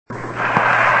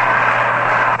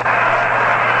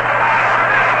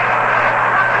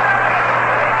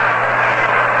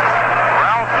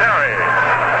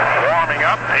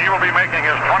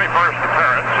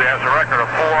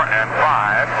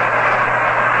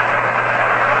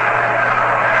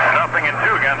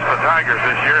Tigers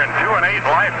this year in 2 and 8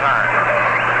 lifetimes.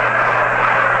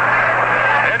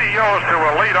 Eddie Yost, who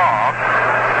will lead off,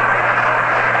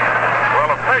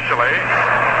 will officially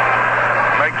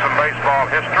make some baseball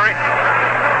history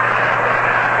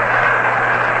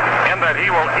in that he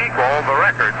will equal the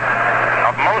record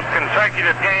of most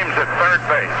consecutive games at third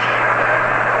base.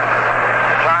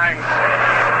 Tying.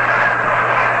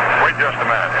 Wait just a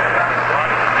minute.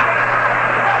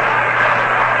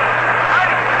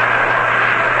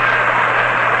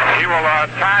 He will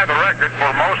tie the record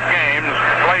for most games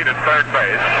played at third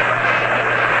base.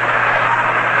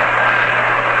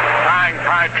 Tying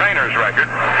Ty Trainer's record.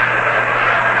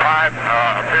 Ty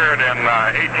appeared in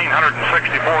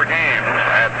 1,864 games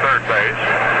at third base,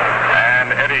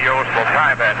 and Eddie Yost will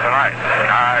tie that tonight.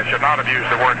 I should not have used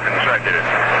the word consecutive.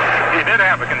 He did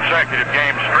have a consecutive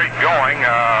game streak going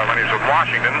when he was with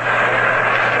Washington,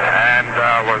 and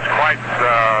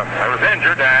was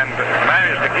injured and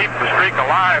managed to keep the streak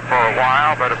alive for a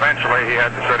while, but eventually he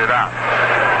had to sit it out.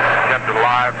 Kept it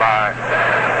alive by,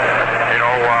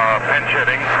 pinch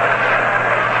hitting,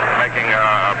 making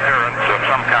an appearance of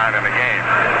some kind in the game.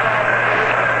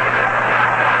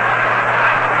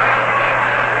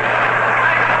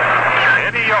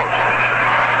 Eddie Yost,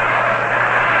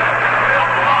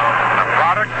 a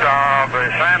product of the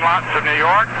Sandlots of New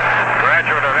York,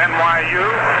 graduate of NYU,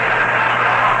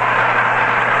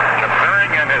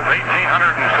 appearing in his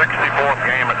 1,864th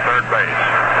game at third base.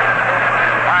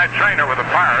 Ty Trainer with the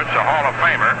Pirates, a Hall of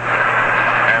Famer,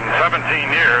 and 17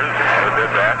 years that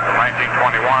did that, from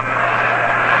 1921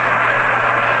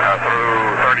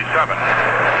 through 37.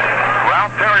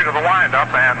 Ralph Terry to the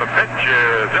windup, and the pitch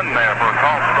is in there for a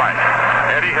called strike.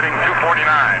 Eddie hitting 249.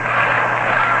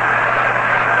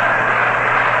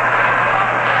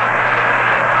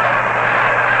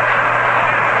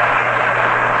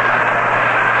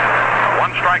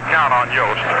 One strike count on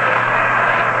Yost.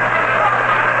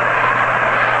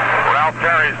 Ralph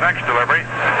Terry's next delivery,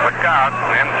 looked out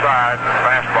inside,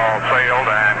 fastball sailed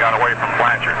and got away from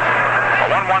Blanchard. A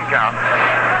 1-1 count.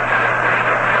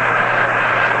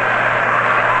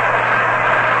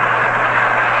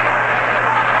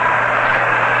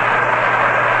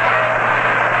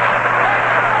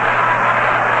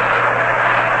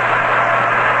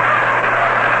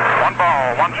 One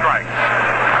ball, one strike.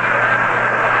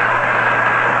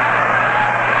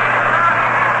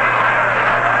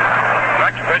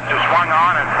 Pitch is swung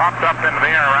on and popped up into the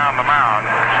air around the mound.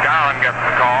 Skowron gets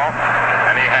the call,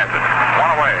 and he has it. One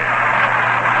away.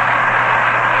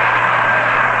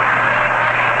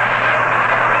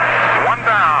 One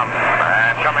down,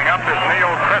 and coming up is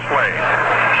Neil Chrisley,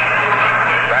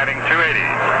 batting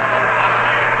 .280.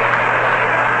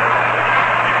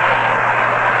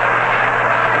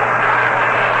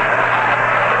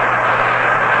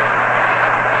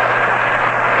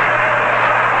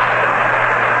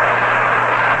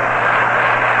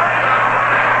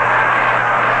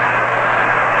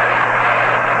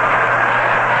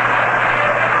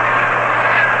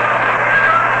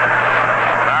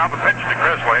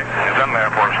 Is in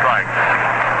there for a strike.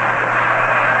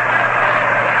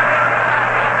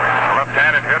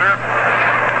 Left-handed hitter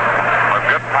with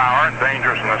good power and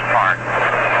dangerous in this park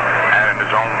and in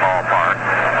his own ballpark.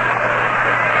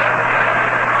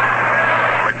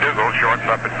 McDougal shortens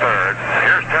up at third.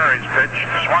 Here's Terry's pitch,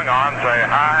 swung on, a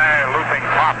high looping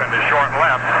pop into short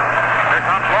left. Here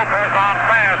comes Lopez on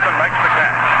fast and makes the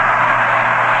catch.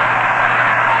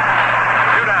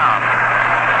 Two down.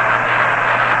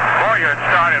 Boyer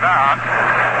started out,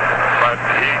 but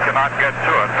he cannot get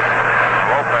to it.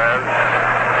 Lopez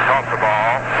caught the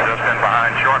ball just in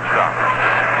behind shortstop.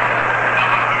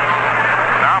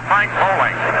 Now Frank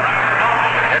Poling,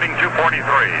 hitting .243.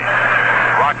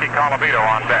 Rocky Colavito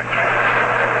on deck.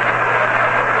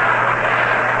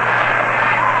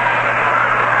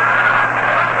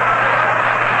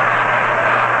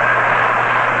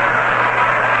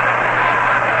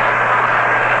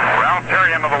 Ralph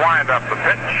Terry into the windup. The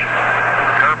pitch.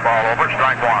 Curveball over,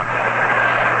 strike one.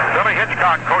 Billy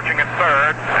Hitchcock coaching at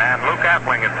third, and Luke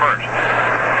Appling at first.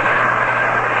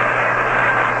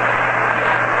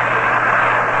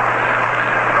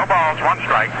 No balls, one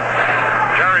strike.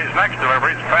 Terry's next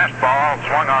delivery is fastball,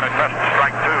 swung on it, missed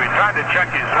strike two. He tried to check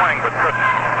his swing, but couldn't.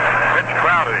 Pitch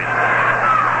crowded him.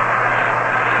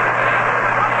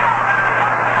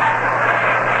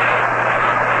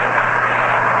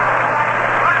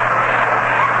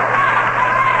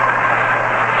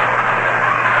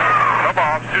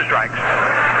 Two strikes.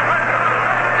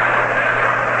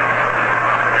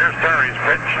 Here's Terry's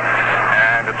pitch,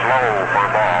 and it's low for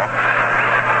a ball.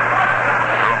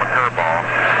 Threw him a curveball.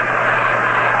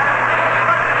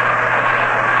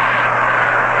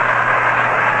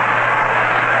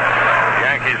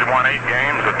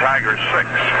 Tigers 6.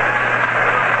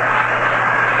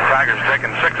 Tigers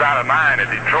taken 6 out of 9 at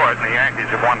Detroit, and the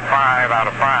Yankees have won 5 out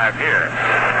of 5 here.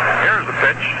 Here's the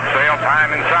pitch. Sale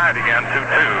time inside again, 2-2.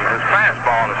 His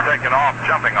fastball is taken off,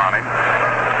 jumping on him. 2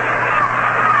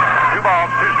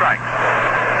 balls, 2 strikes.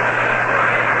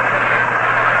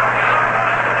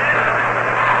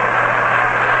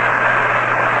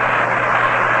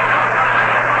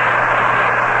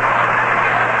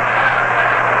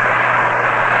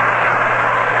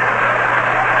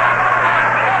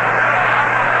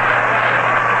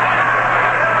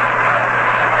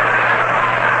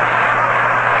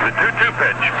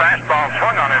 Fastball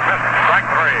swung on it, missed. Strike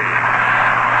 3.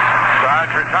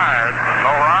 Sides retired.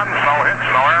 No runs, no hits,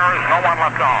 no errors, no one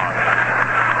left on.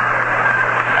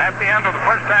 At the end of the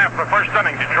first half of the first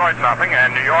inning, Detroit nothing,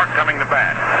 and New York coming to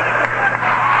bat.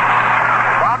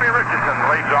 Bobby Richardson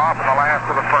leads off in the last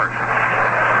of the first.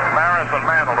 Maris and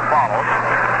Mantle to follow.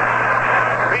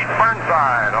 Pete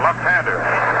Burnside, a left-hander,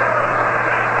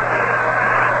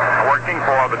 working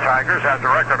for the Tigers, has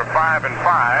a record of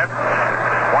 5-5.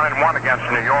 1-1 against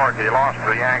New York. He lost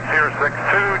to the Yanks here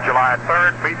 6-2. July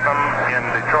 3rd, beat them in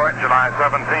Detroit July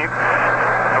 17th,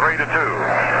 3-2.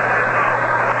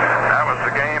 That was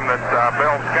the game that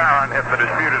Bill Skowron hit the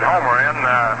disputed homer in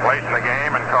late in the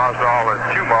game and caused all the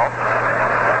tumult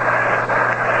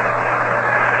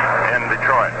in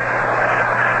Detroit.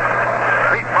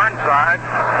 Pete Burnside,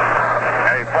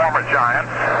 a former Giant,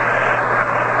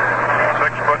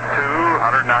 6'2",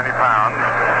 190 pounds.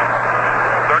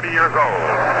 30 years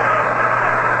old.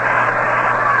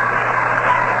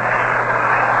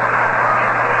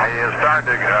 He has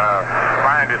started to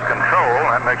find his control.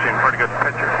 That makes him a pretty good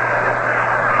pitcher.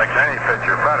 Makes any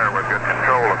pitcher better with good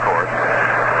control, of course.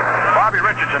 Bobby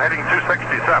Richardson hitting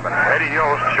 .267. Eddie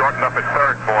Yost shortened up at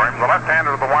third for him. The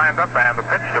left-hander of the windup and the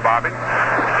pitch to Bobby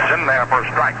is in there for a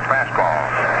strike fastball.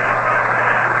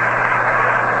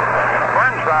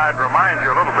 Burnside reminds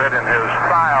you a little bit in his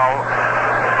style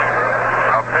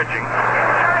pitching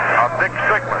of Dick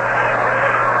Sigmund.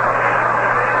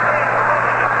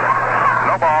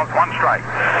 No balls, 1 strike.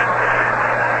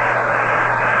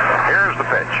 Here's the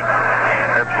pitch.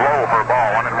 It's low for a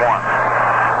ball, 1-1.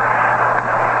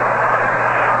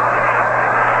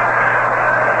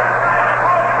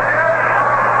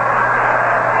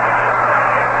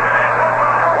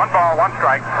 1 ball, 1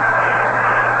 strike.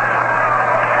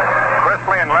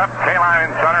 Chrisley in left, Kaline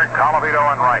in center, Colavito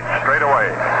in right. Straight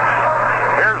away.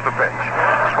 Here's the pitch.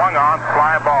 Swung on,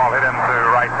 fly ball hit into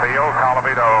right field.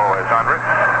 Colavito is under it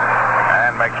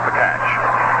and makes the catch.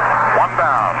 1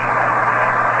 down.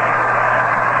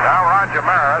 Now Roger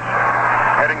Maris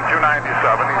hitting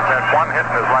 .297. He's had 1 hit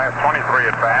in his last 23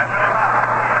 at bats.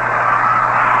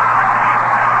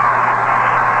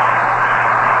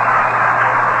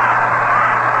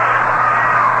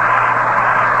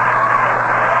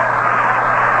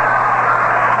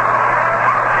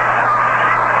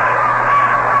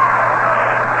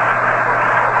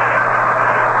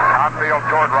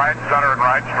 Toward right, center and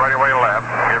right, straight away left.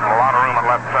 Give him a lot of room in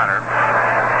left center.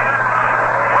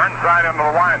 Burnside into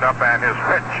the windup and his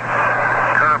pitch.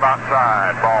 Curve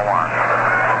outside, ball 1.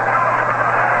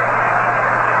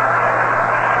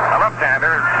 A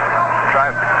left-hander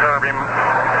tries to curve him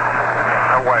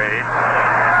away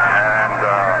and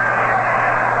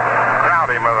crowd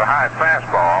him with a high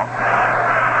fastball.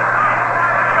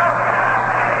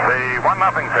 The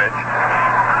 1-0 pitch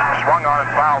swung on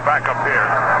and fouled back up here.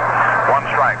 1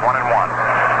 strike, 1-1.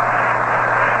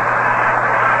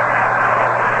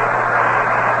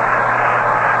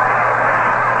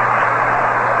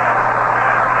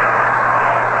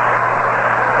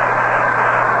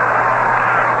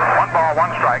 1 ball,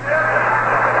 1 strike.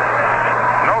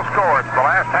 No score. It's the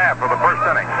last half of the first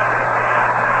inning.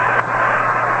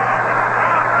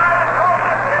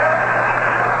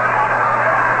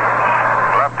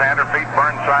 Left-hander Pete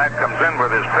Burnside comes in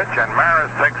with his pitch, and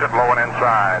Maris takes it low and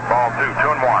inside. Ball 2,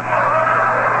 2-1.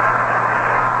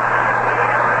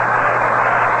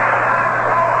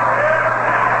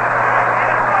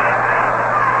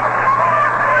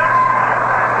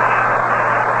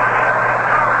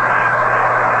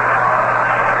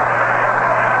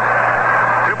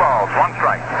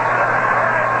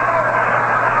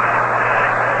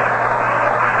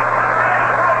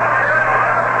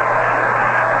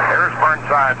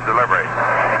 Delivery.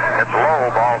 It's low,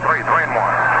 ball 3,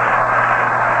 3-1.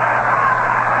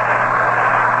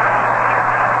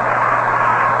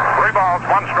 3 balls,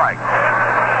 1 strike.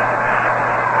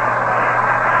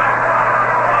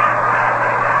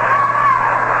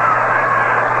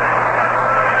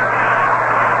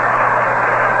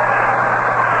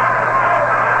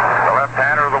 The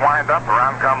left-hander of the windup.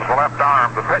 Around comes the left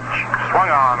arm. The pitch. swung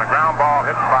on. A ground ball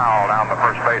hit foul down the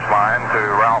first baseline to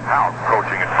Ralph Hout,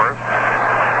 coaching at first.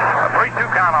 A 3-2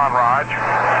 count on Raj.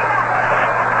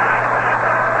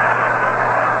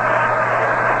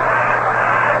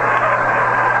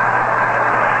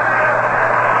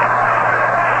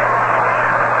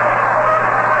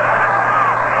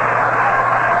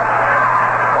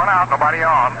 Nobody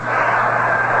on.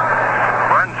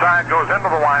 Burnside goes into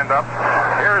the windup.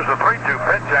 Here's the 3-2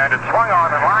 pitch, and it's swung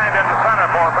on and lined into center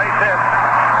for a base hit.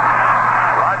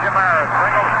 Roger Maris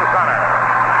singles to center.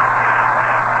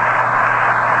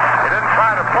 He didn't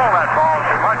try to pull that ball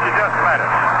too much, he just met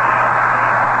it.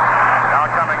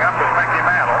 Now coming up is Mickey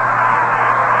Mantle.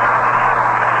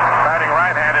 Batting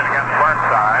right-handed against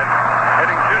Burnside,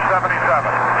 hitting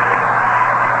 .277.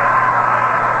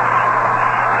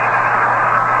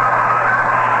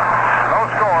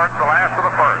 The last of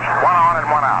the first. One on and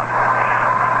one out.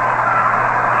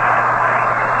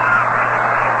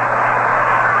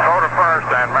 Throw to first,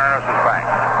 and Maris is back.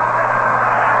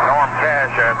 Norm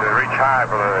Cash had to reach high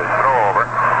for the throw over.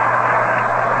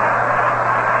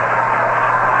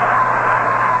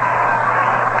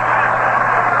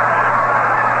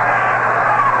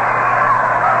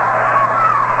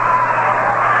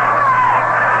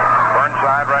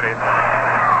 Burnside ready.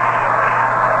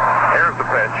 Here's the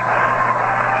pitch.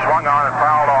 Swung on and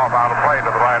fouled off out of play to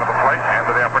the right of the plate and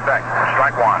to the upper deck.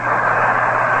 Strike one.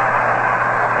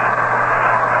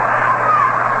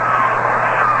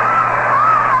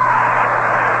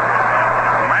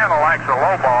 Mantle likes a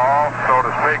low ball, so to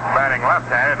speak, batting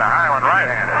left-handed, and a high one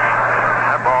right-handed.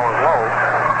 That ball is low.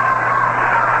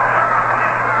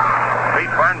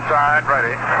 Pete Burnside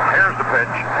ready. Here's the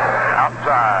pitch.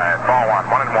 Outside. Ball one.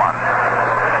 1-1.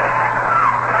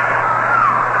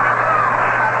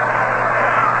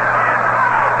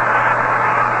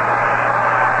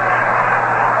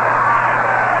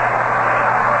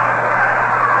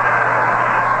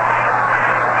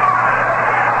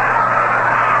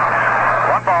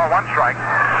 Strike.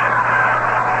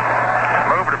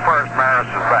 Move to first. Maris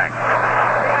is back.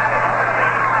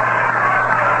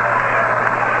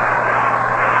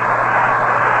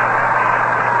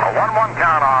 A 1-1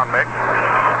 count on Mick.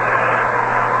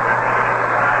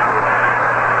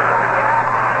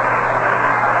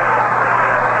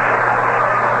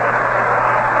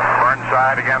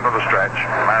 Burnside again to the stretch.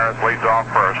 Maris leads off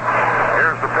first.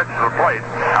 Here's the pitch to the plate.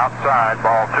 Outside.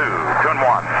 Ball 2.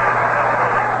 2-1.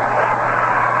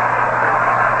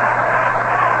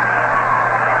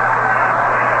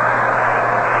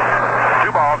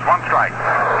 1 strike.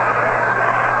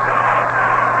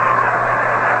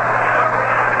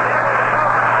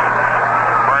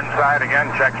 Burnside again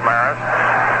checks Maris.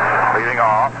 Leading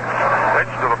off.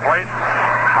 Pitch to the plate.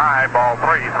 High. Ball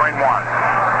 3. 3-1.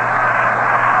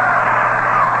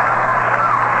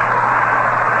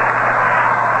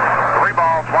 Three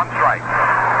balls, 1 strike.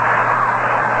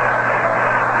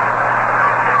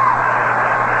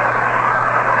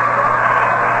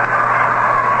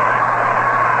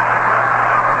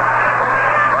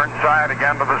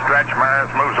 Again to the stretch.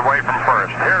 Maris moves away from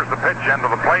first. Here's the pitch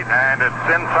into the plate, and it's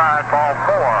inside. Ball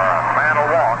 4. Mantle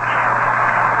walks.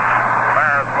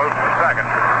 Maris moves to second.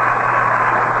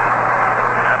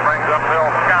 That brings up Bill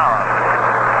Skowron.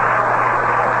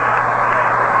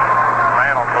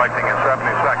 Mantle collecting his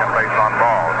 72nd base on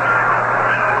balls.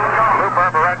 Lou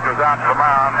Berberette goes out to the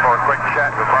mound for a quick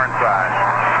chat with Burnside.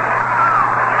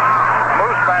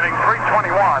 Moose batting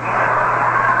 .321.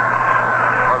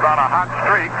 Was on a hot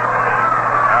streak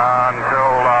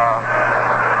until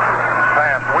this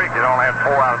past week. It only had 4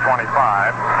 out of 25.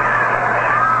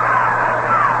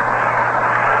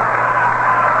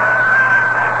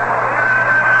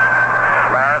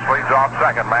 Maris leads off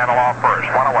second. Mantle off first.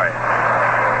 1 away.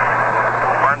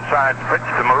 Burnside's pitch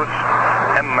to Moose.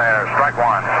 In there. Strike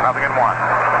 1. 0-1.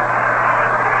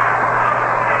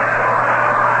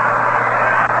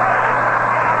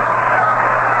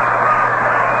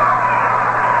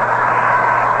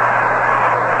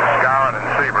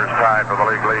 Tied for the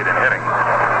league lead in hitting.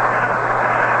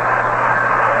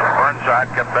 Burnside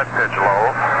kept that pitch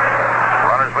low.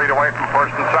 Runners lead away from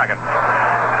first and second.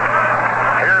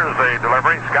 Here's the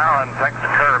delivery. Skowron takes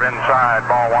the curve inside.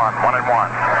 Ball 1. 1-1.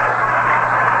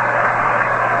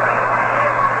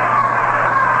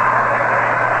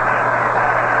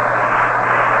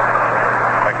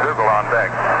 McDougal on deck.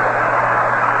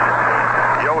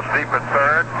 Yost deep at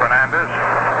third. Fernandez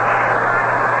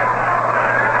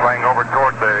playing over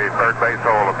toward the third base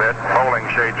hole a bit. Bowling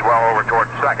shades well over toward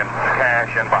second.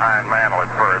 Cash in behind Mantle at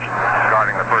first,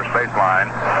 guarding the first baseline.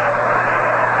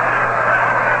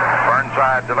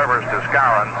 Burnside delivers to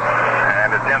Skowron,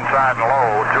 and it's inside and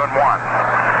low. 2-1.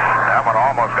 That one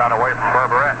almost got away from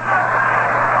Berberette.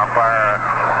 Umpire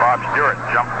Bob Stewart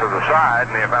jumped to the side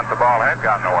in the event the ball had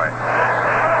gotten away.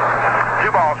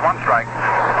 2 balls, 1 strike.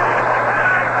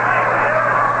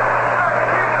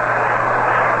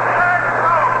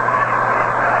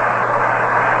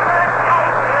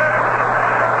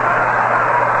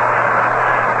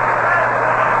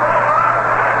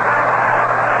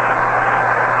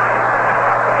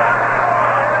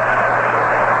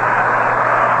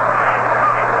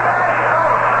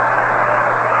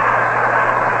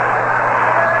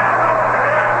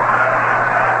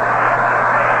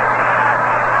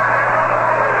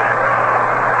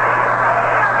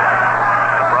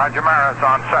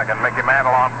 On second, Mickey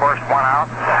Mantle on first, 1 out,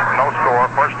 no score,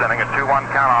 first inning, a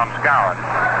 2-1 count on Skowron.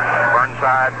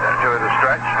 Burnside to the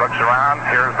stretch, looks around,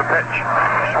 here's the pitch.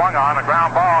 Swung on, a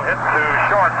ground ball hit to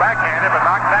short, backhanded, but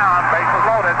knocked down, bases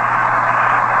loaded.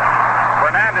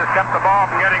 Fernandez kept the ball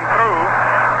from getting through,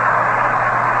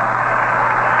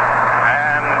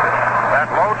 and that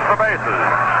loads the bases.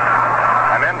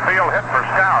 An infield hit for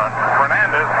Skowron.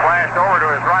 Fernandez flashed over to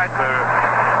his right to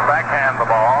backhand the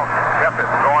ball, kept it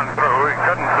going through. He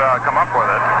couldn't come up with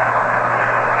it.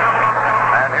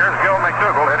 And here's Gil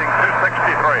McDougall hitting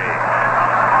 .263.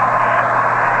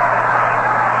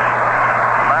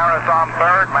 Maris on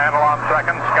third, Mantle on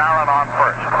second, Skowron on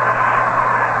first.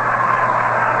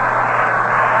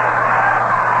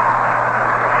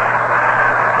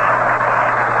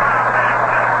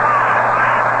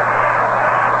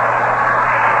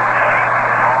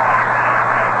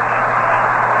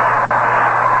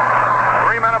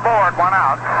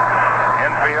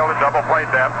 Double play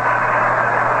depth.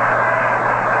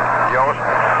 Yost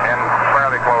in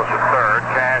fairly close at third.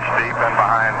 Cash deep in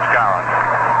behind Skowron.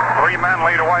 3 men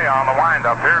lead away on the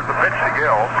windup. Here's the pitch to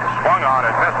Gill. Swung on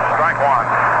it. Missed. Strike 1.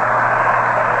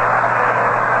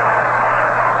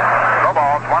 No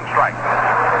balls. 1 strike.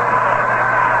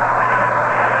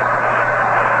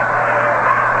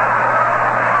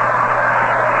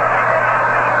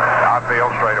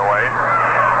 Outfield straight away.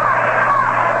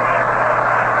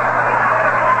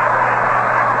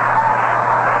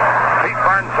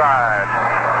 Burnside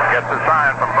gets a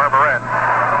sign from Berberette.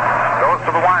 Goes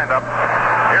to the windup.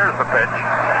 Here's the pitch.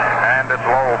 And it's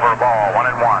low for a ball.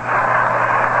 1-1.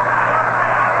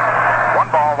 1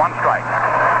 ball, 1 strike.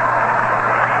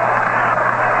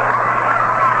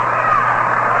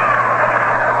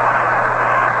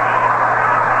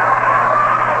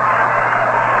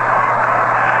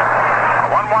 A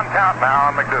 1-1 count now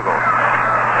on McDougall.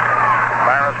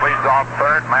 Maris leads off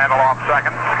third. Mantle off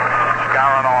second.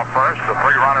 Skowron off first. The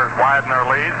 3 runners widen their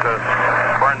leads as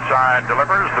Burnside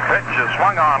delivers. The pitch is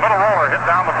swung on. Little roller hit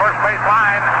down the first base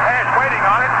line. Cash waiting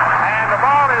on it, and the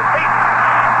ball is beat.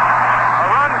 A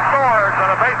run scores, and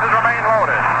the bases remain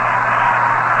loaded.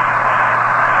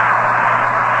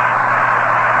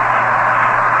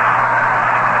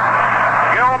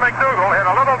 Gil McDougall hit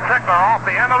a little tickler off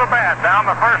the end of the bat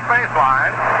down the first base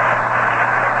line.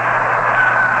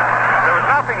 There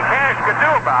was nothing Cash could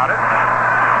do about it.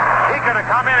 He could have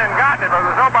come in and gotten it, but there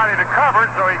was nobody to cover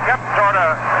it, so he kept sort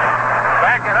of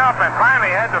backing up and finally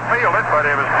had to field it, but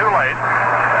it was too late.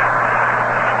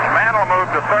 Mantle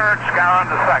moved to third,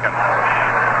 Skowron to second.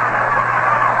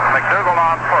 McDougall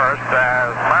on first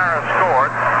as Maris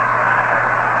scored.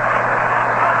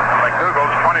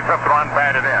 McDougall's 25th run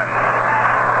batted in.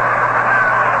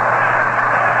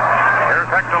 Here's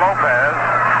Hector Lopez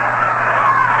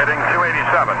hitting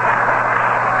 .287.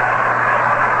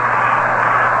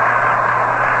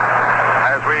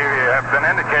 We have been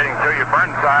indicating to you,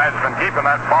 Burnside's been keeping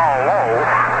that ball low,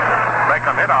 make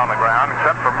them hit on the ground,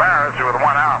 except for Maris, who with 1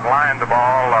 out lined the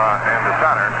ball into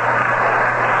center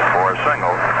for a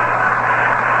single.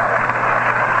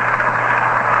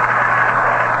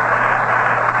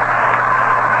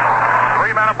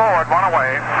 3 men aboard, 1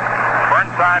 away.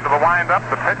 Burnside to the windup,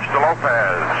 the pitch to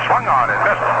Lopez. Swung on it,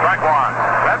 missed. Strike 1.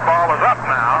 That ball is up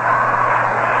now.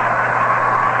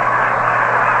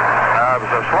 It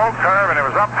was a slow curve, and it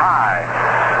was up high.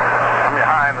 From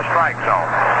behind the strike zone.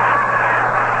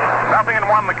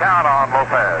 0-1 the count on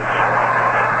Lopez.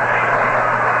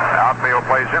 The outfield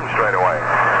plays him straight away.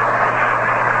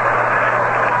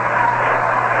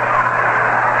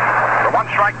 The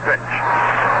 1-strike pitch.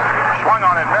 Swung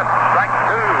on and missed. Strike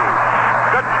 2.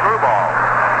 Good screwball.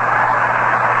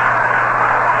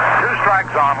 2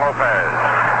 strikes on Lopez.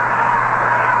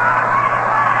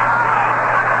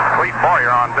 Clete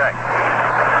Boyer on deck.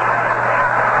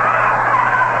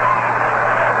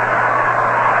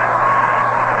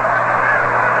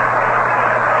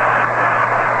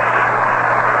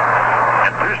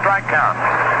 Strike count.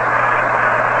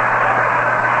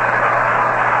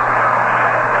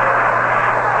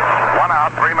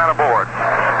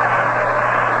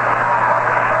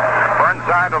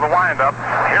 inside to the windup.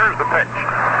 Here's the pitch.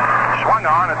 Swung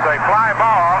on. It's a fly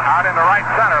ball out into right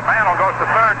center. Mantle goes to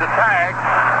third to tag.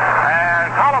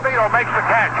 And Colavito makes the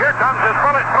catch. Here comes his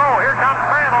bullet throw. Here comes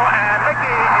Mantle. And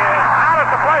Mickey is out at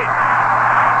the plate.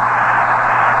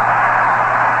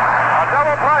 A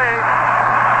double play.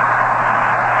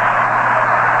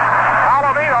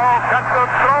 Colavito cuts the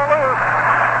throw loose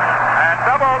and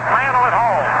doubles Mantle at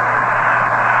home.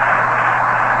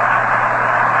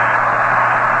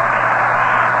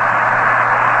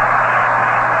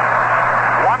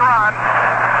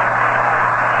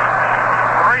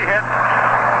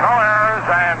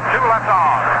 Left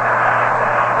on.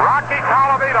 Rocky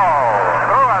Colavito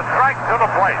threw a strike to the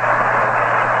plate.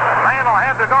 Mantle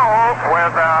had to go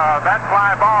with that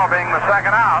fly ball being the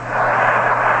second out.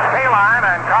 Kaline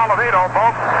and Colavito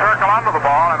both circle under the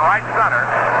ball in right center.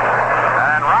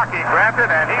 And Rocky grabbed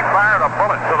it and he fired a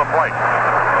bullet to the plate.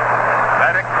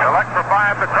 That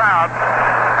electrified the crowd.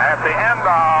 At the end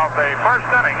of the first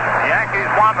inning, the Yankees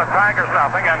won, the Tigers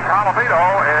nothing, and Colavito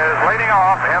is leading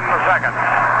off in the second.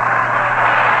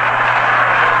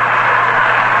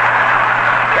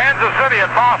 Kansas City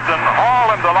at Boston,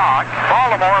 all in the lock.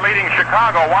 Baltimore leading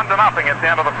Chicago 1-0 at the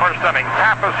end of the first inning.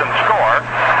 Pappas and score.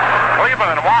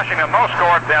 Cleveland and Washington no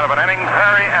score at the end of an inning.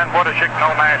 Perry and Woodishick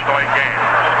no National League games.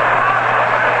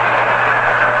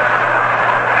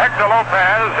 Hector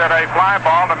Lopez hit a fly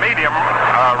ball to medium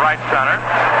right center.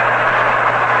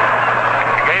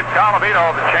 He gave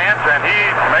Colavito the chance and he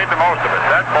made the most of it.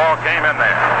 That ball came in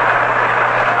there.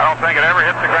 I don't think it ever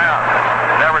hit the ground.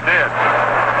 It never did.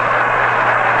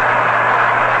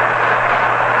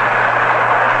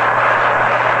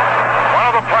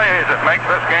 Plays that makes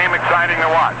this game exciting to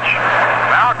watch.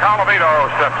 Now Colavito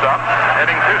steps up,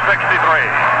 hitting .263.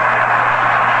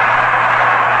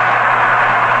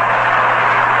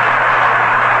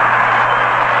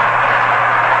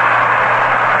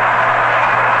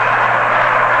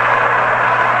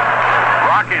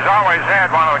 Rocky's always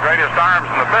had one of the greatest arms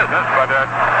in the business, but it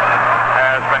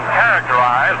has been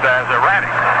characterized as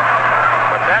erratic.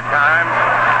 But that time,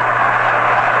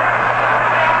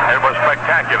 it was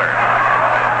spectacular.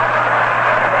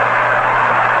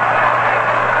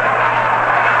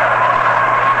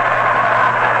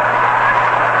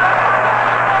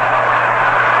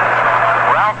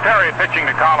 Terry pitching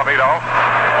to Colavito.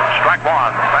 Strike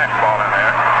one. Fastball in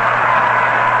there.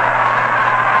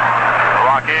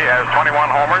 Rocky has 21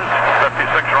 homers, 56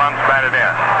 runs batted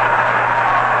in.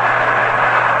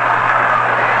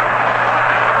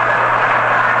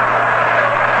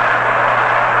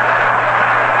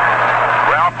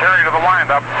 Ralph Terry to the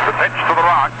windup. The pitch to the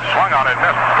Rock. Swung on it.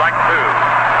 Missed. Strike two.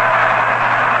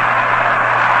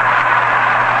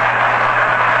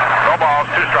 No balls,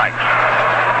 two strikes.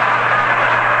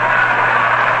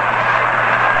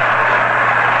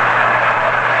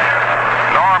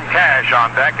 Cash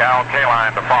on deck, Al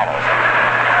Kaline to follow.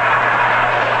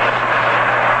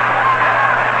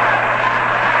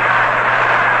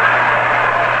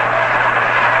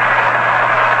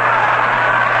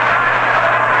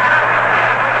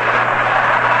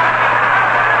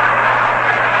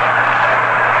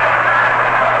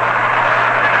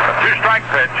 A two-strike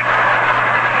pitch.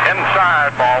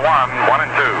 Inside, ball one,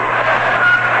 1-2.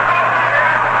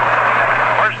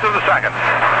 First to the second.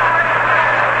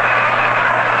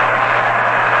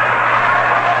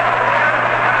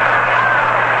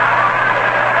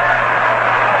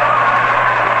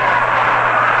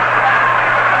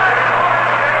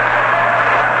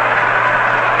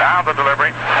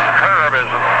 Delivery. Curve is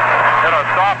hit a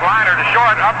soft liner to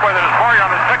short. Up with it is Boyer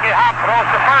on his tricky hop. Throws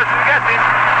to first and gets him.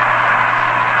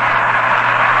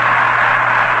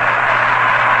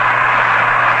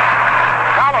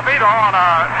 Colavito on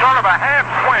a sort of a half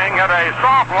swing hit a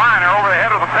soft liner over the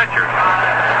head of the pitcher.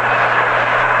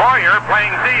 Boyer,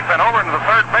 playing deep and over into the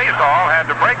third base hall, had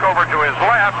to break over to his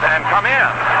left and come in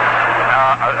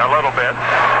a little bit.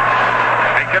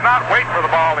 He could not wait for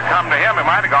the ball to come to him. He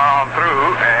might have gone on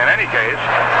through. In any case,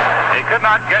 he could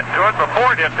not get to it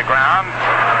before it hit the ground,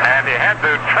 and he had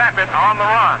to trap it on the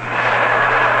run.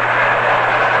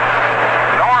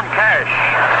 Norm Cash,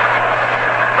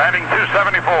 batting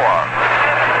 .274,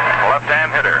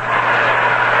 left-hand hitter.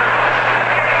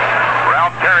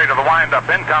 Ralph Terry to the windup.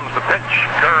 In comes the pitch.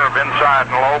 Curve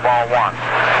inside and low, ball one.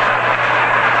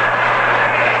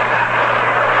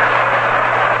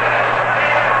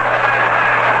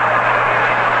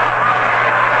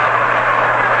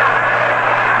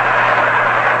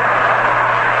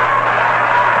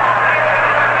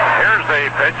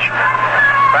 Pitch.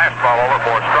 Fastball over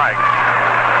for a strike.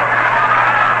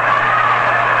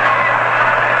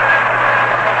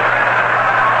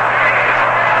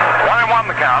 1-1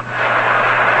 the count.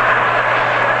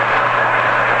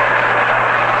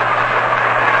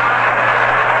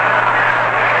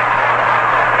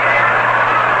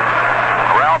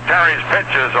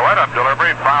 pitch is a let-up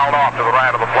delivery, fouled off to the right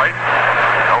of the plate,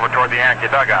 over toward the Yankee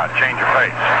dugout. Change of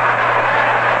pace.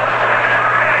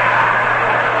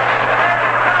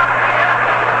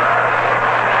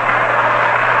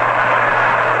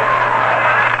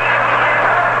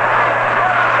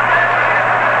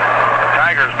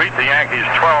 Tigers beat the Yankees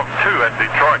 12-2 at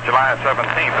Detroit July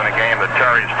 17th in a game that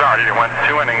Terry started. He went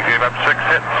 2 innings, gave up 6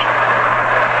 hits.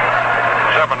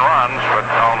 7 runs, but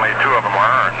only 2 of them were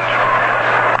earned.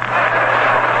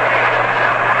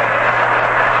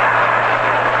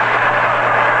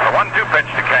 The 1-2 pitch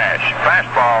to Cash.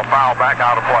 Fastball foul back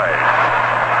out of play.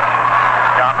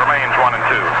 Count remains 1-2.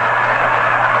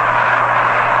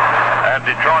 At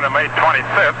Detroit on May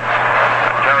 25th,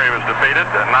 Terry was defeated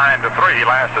 9-3. He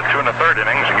lasted 2 1/3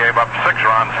 innings and gave up 6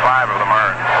 runs, 5 of them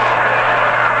earned.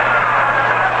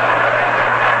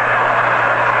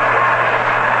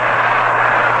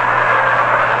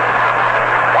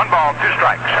 2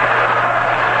 strikes.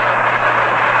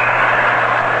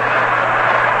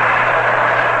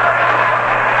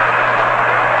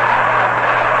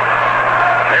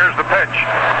 Here's the pitch.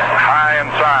 High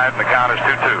inside, and the count is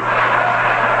 2-2.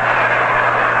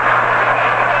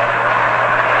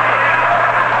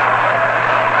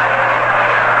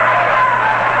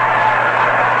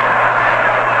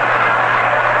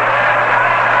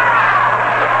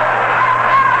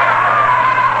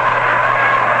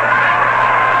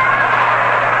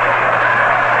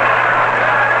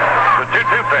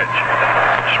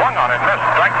 Swung on it, missed.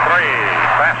 Strike 3.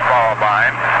 Fastball by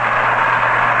him.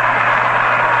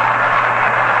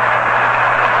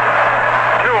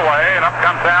 2 away, and up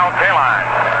comes Al Kaline.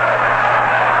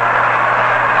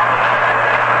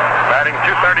 Batting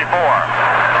 .234.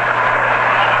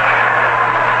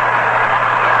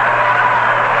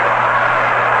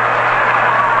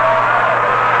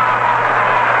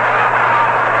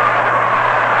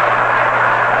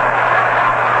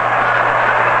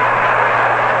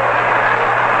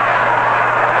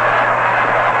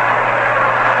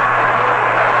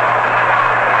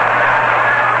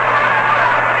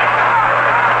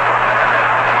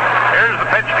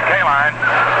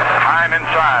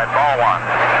 Inside, ball 1.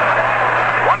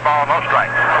 1 ball, no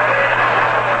strikes.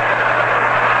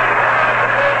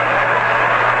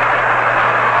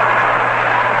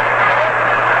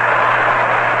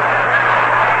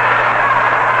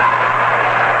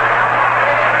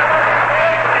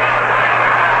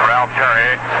 Ralph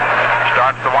Terry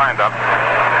starts the windup.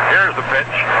 Here's the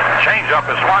pitch. Change-up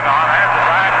is swung on. Has the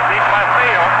drive to deep left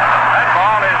field. That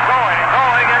ball is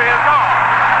going, it is gone.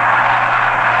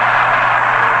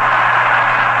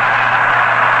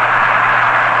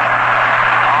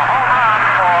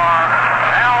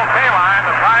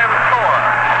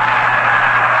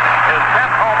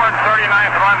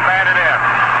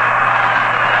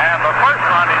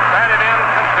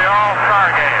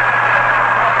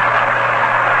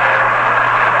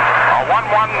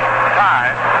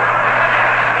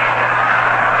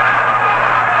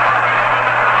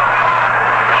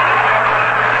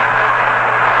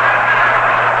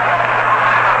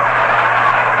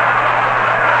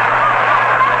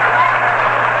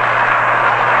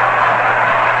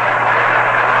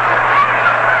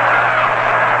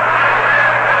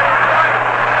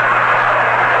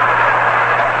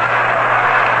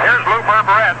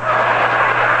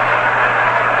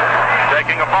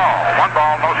 Taking a ball. 1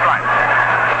 ball, no strike.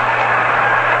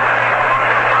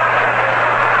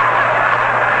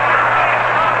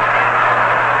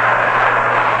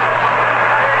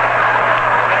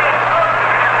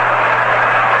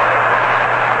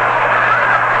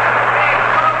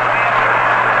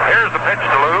 Here's the pitch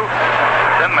to Lou.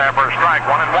 It's in there for a strike,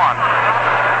 1-1.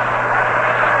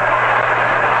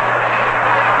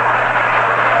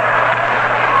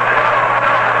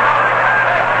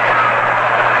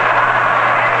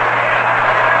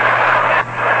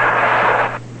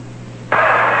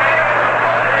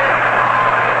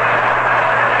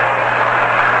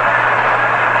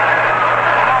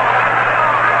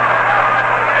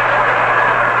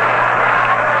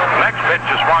 Pitch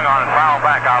is swung on and fouled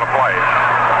back out of play.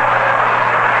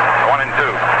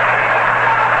 1-2.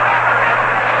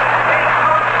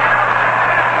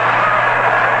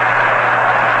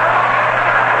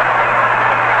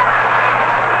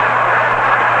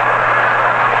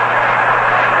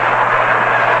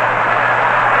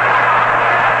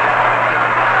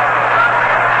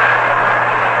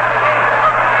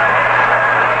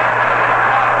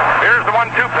 Here's the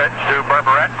 1-2 pitch to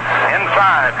Berberette.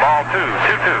 Inside, ball 2,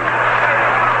 2-2.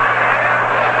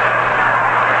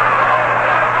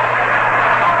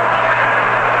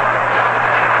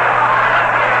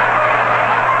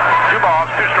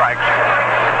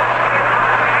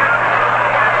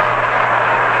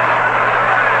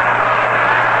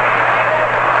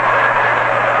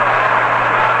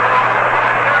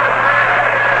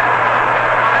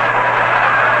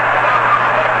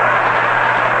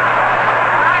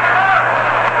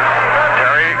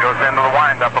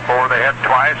 lined up before they hit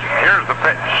twice. Here's the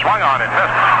pitch. Swung on it.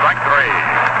 Missed. Strike 3.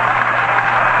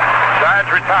 Sides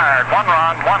retired. 1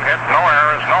 run, 1 hit, no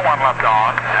errors, no one left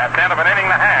on. At the end of an inning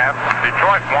and a half,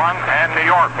 Detroit won and New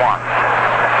York won.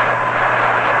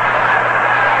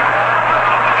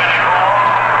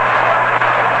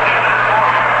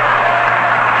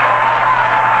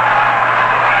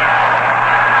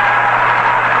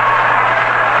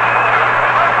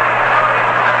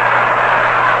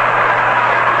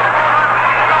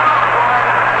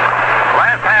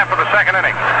 Second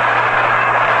inning.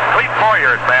 Clete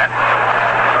Boyer at bat.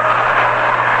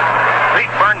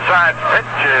 Pete Burnside's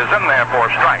pitch is in there for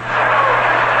a strike.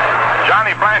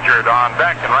 Johnny Blanchard on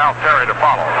deck and Ralph Terry to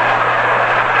follow.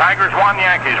 Tigers won,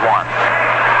 Yankees won.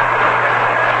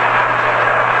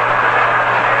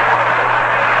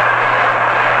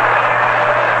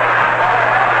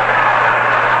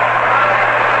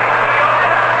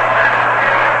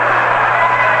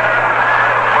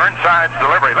 Burnside's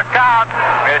delivery. Look out!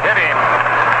 It hit him.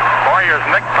 Boyer's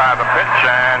nicked by the pitch,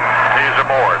 and he's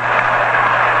aboard.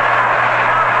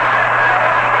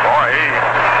 Boy,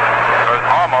 he was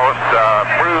almost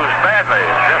bruised badly.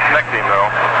 Just nicked him, though.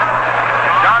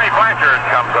 Johnny Blanchard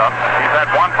comes up. He's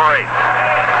at 1 for 8.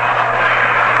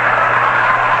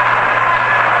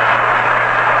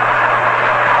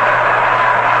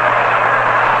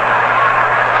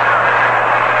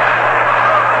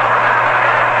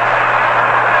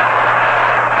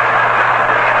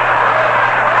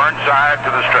 To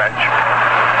the stretch.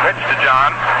 Pitch to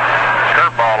John.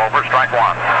 Curveball over, strike 1.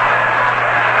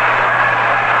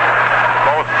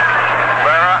 Both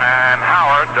Vera and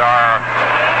Howard are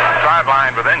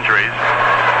sidelined with injuries.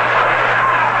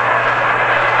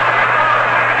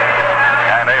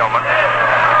 And ailment.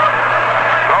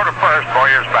 Throw to first,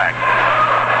 Boyer's back.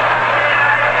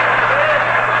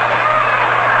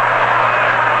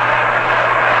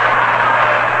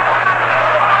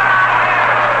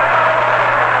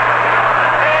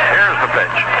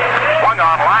 Pitch. Swung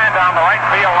on, line down the right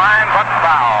field line, but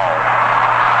foul.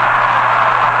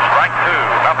 Strike 2,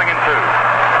 nothing in 2.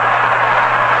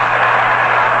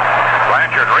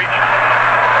 Blanchard reached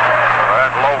for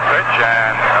that low pitch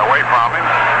and away from him.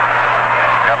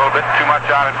 Got a little bit too much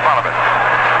out in front of it.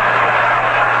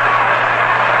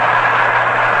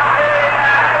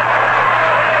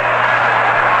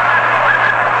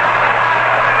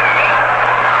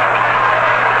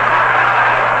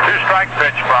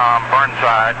 Pitch from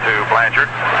Burnside to Blanchard.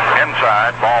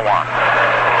 Inside, ball 1.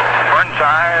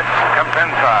 Burnside comes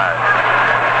inside.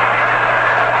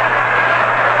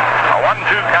 A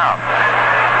 1-2 count.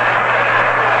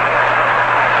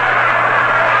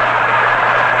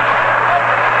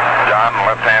 John,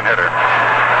 left-hand hitter.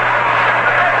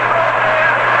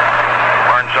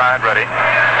 Burnside ready.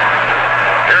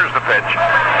 Here's the pitch.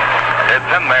 It's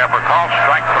in there for call,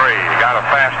 strike 3. He got a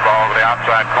fastball to the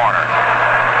outside corner.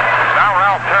 Now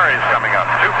Ralph Terry's coming up,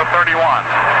 2 for 31.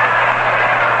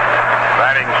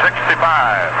 Batting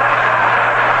 65.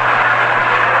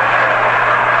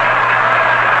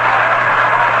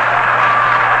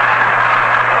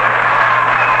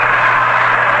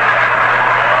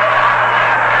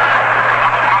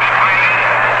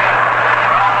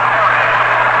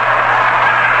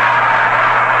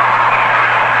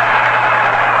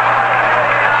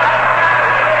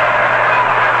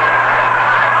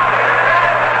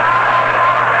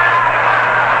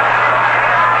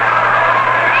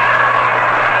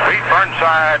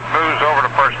 Burnside moves over to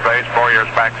first base.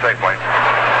 Boyer's back safely.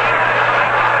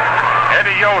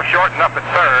 Eddie Yo shortened up at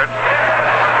third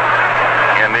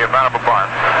in the event of a bunt.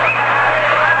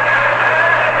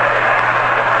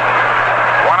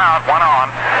 1 out, 1 on.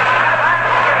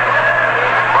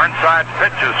 Burnside's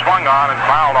pitch is swung on and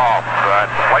fouled off.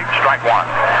 That's plate, strike 1.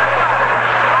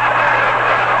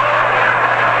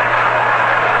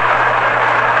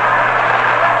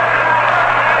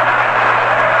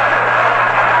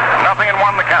 And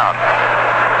won the count.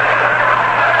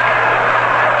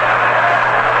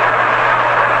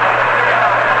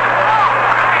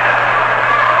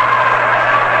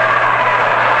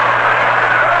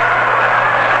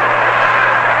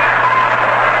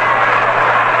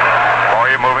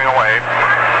 Boyer moving away.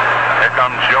 Here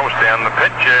comes Yost in. The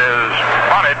pitch is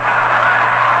bunted.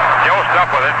 Yost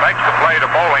up with it, makes the play to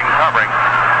Bowling covering.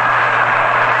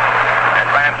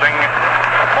 Advancing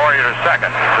Boyer to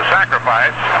second. To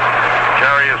sacrifice.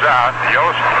 Terry is out.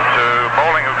 Yost to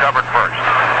Bowling, who covered first.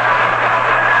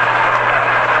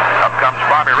 Up comes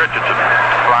Bobby Richardson.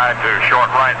 Fly to short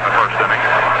right in the first inning.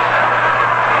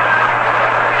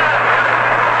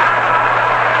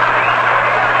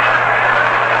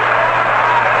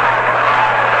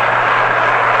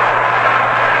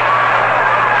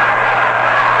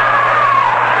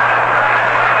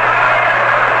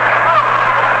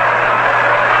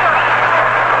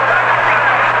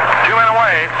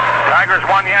 Tigers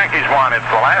 1, Yankees 1. It's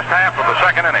the last half of the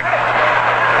second inning.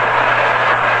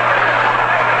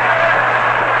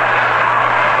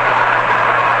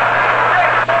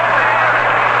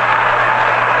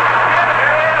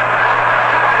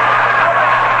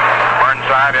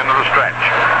 Burnside into the stretch.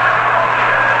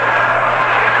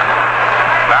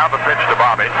 Now the pitch to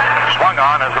Bobby. Swung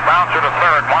on as a bouncer to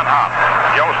third, one hop.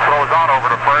 Yost throws on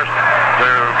over to first to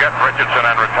get Richardson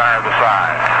and retire the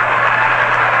side.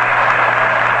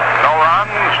 No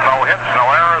runs, no hits, no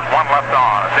errors, one left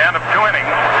on. At the end of 2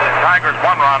 innings, Tigers 1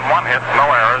 run, 1 hit, no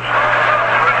errors,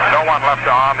 no one left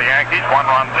on. The Yankees 1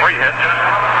 run, 3 hits,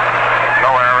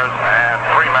 no errors, and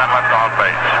 3 men left on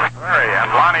base. Murray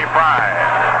and Lonnie Fry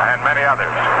and many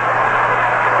others.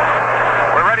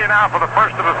 We're ready now for the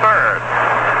first of the third.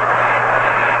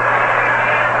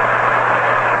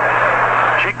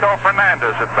 Chico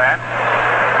Fernandez at bat.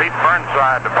 Pete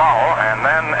Burnside to follow, and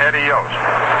then Eddie Yost.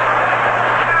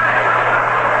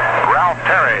 Ralph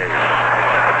Terry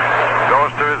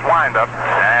goes to his windup,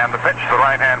 and the pitch to the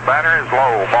right-hand batter is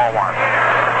low, ball 1.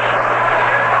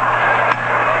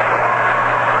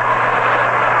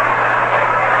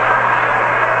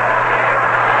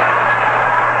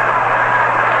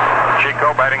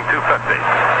 Chico batting .250.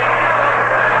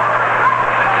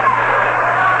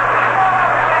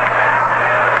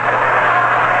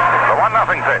 The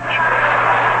 1-0 pitch.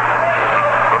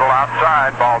 Little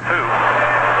outside, ball 2.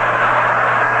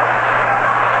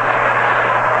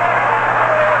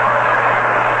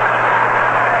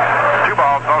 2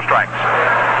 balls, no strikes.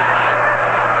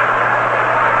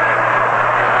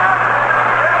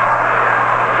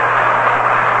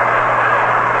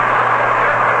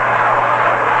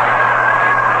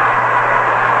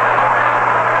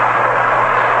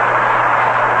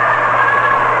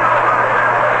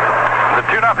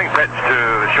 Pitch to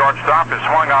the shortstop is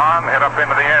swung on, hit up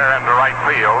into the air into right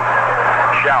field.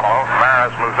 Shallow.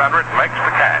 Maris moves under it and makes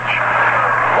the catch.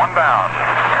 1 down.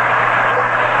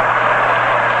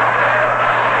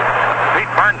 Pete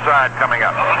Burnside coming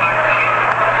up.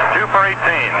 2 for 18.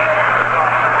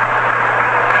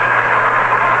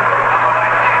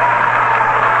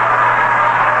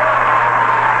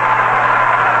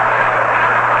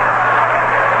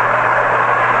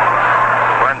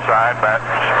 Burnside bats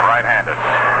right-handed.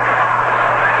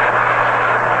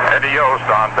 Eddie Yost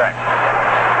on deck.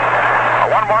 A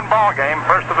 1-1 ball game,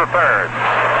 first of the third.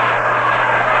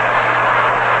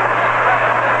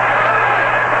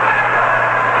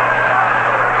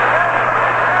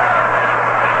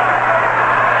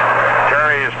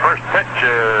 Terry's first pitch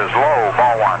is low,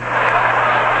 ball 1.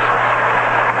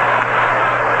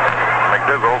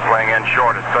 McDougall playing in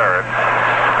short at third.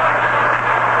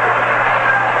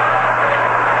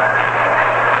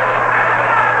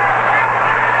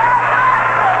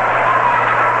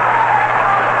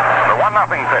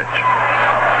 Nothing pitch.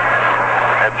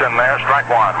 It's in there, strike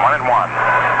 1, 1-1.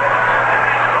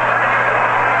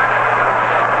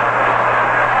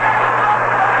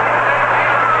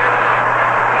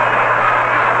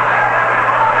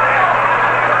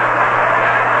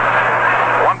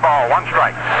 One ball, 1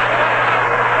 strike.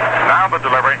 Now the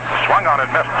delivery, swung on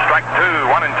and missed. Strike 2,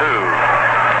 1-2.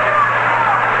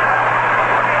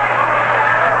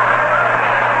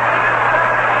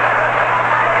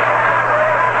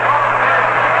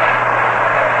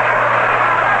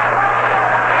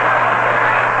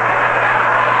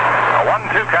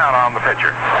 Count on the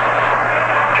pitcher.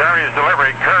 Terry's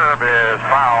delivery curve is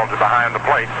fouled behind the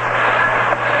plate.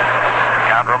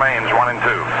 Count remains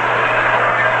 1-2.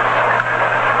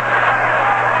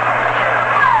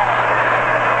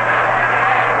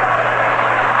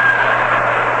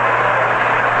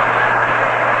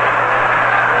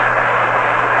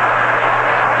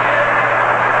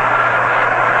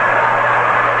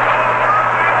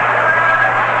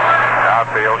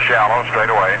 Outfield shallow, straight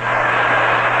away.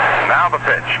 Now the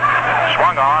pitch.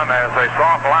 Swung on as a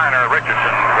soft liner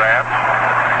Richardson grabs,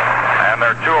 and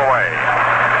they're 2 away.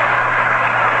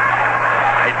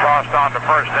 He tossed on to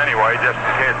first anyway, just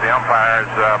in case the umpires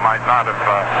might not have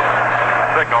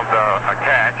signaled a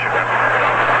catch.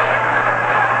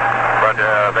 But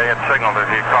they had signaled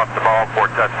that he caught the ball before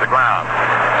it touched the ground.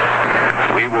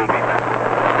 We will be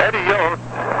back. Eddie Yost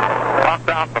popped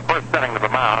out the first inning of the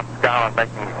mound, Scotland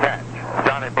making the catch.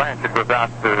 Johnny Blanchard was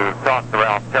out to talk to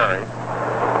Ralph Terry.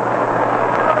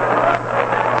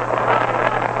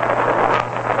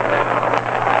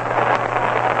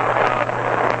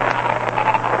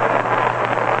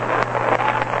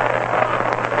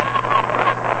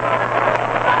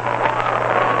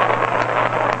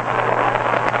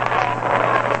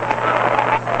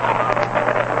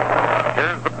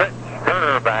 Here's the pitch,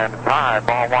 curve, and it's high,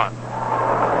 ball 1.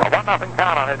 A 1-0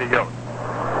 count on Eddie Yost.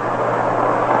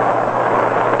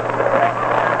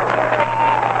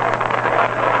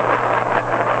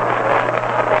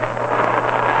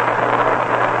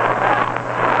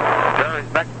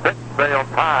 Jerry's next pitch sails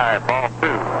high, ball 2.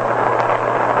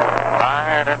 High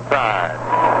and inside,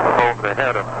 over the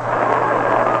head of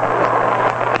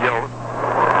Yost.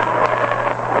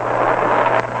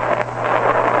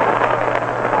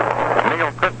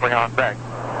 Neil Chrisley on deck.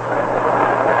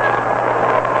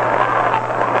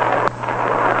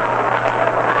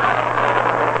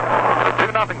 The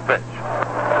 2-0 pitch.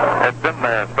 It's in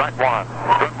there. Strike 1.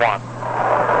 Good 1.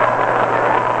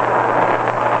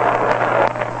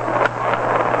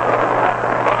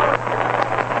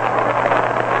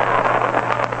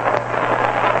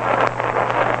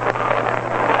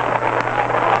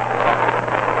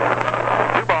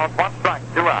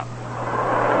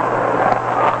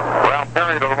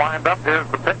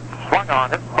 Here's the pitch, swung on,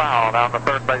 hit foul down the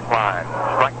third base line.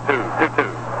 Strike 2,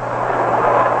 2-2.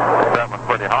 That one's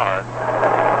pretty hard.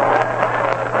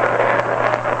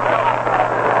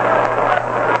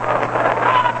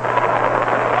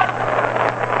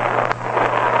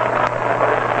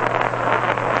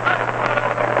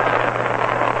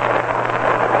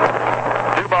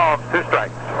 Two balls, 2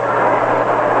 strikes.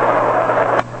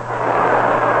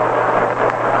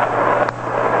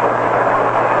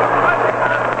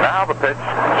 The pitch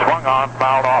swung on,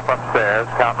 fouled off upstairs.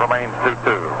 Count remains 2-2.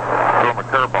 Threw him a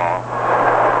curveball.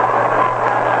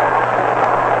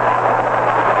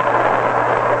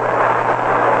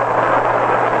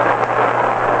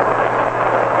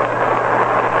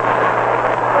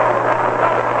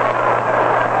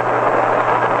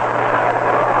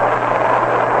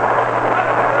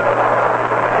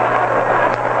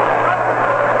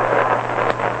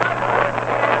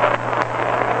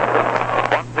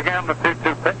 Once again, the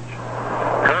 2-2 pitch.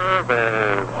 Curve is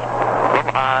a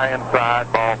little high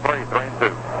inside, ball 3,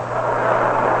 3-2.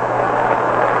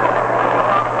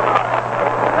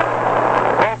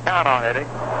 Full count on Eddie.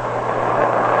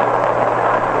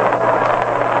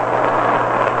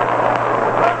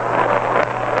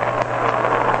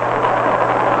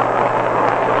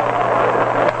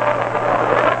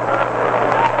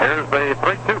 Here's the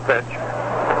 3-2 pitch.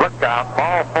 Look out,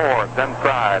 ball 4, it's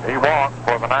inside. He walked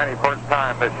for the 91st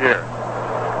time this year.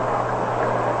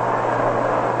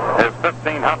 His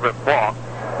 1,500th walk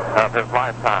of his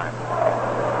lifetime.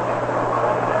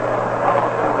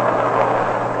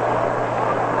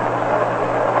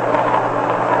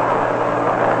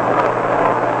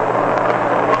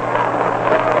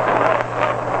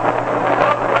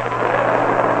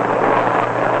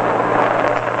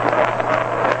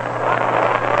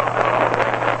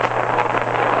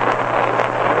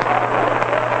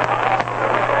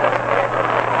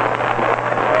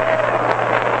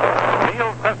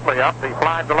 Up, he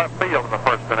flied to left field in the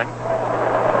first inning.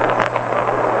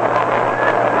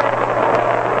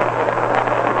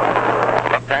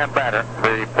 Left-hand batter.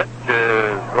 The pitch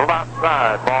is a little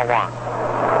outside, ball 1.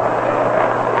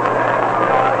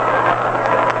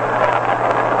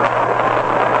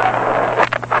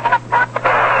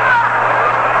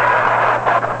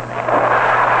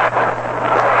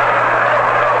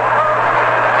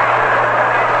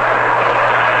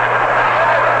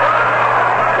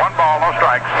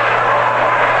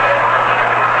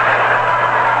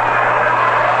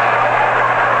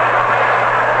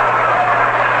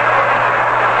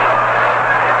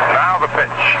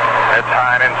 It's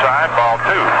high and inside, ball 2.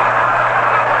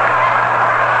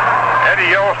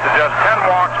 Eddie Yost is just 10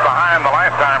 walks behind the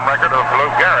lifetime record of Lou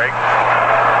Gehrig.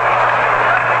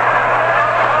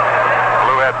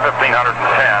 Lou had 1,510.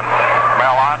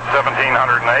 Mel Ott,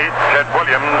 1,708. Ted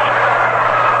Williams,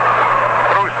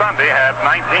 through Sunday, had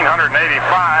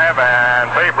 1,985,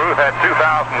 and Babe Ruth had 2,056.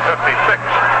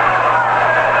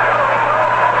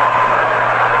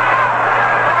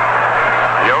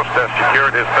 Yost has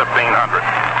secured his 1,500.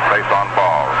 Base on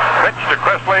balls. Pitch to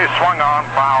Chrisley, swung on,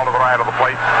 foul to the right of the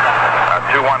plate. A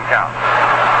 2-1 count.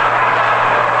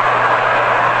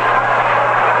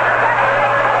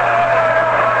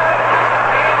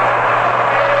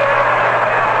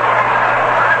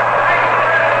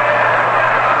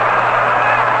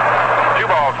 Two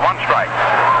balls, 1 strike.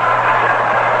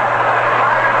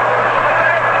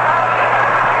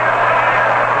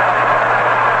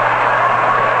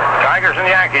 Tigers and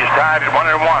Yankees tied at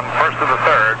 1-1, first of the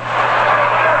third.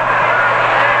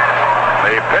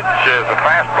 The pitch is a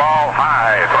fastball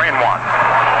high, 3-1.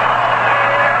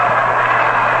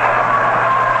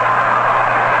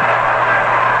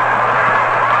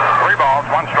 3 balls,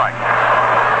 1 strike.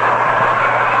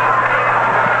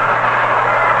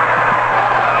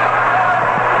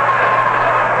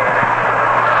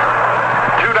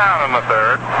 down in the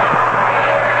third.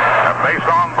 A base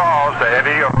on balls to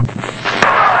Eddie Yost.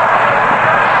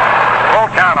 Full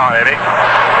count on Eddie.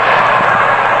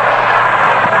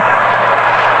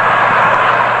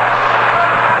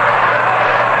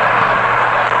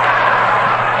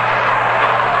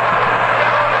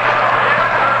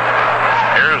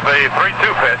 Here's the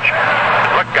 3-2 pitch.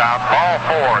 Look out, ball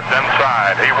four, it's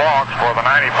inside. He walks for the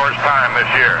 91st time this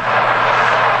year.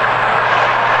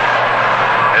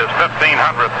 His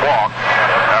 1,500th walk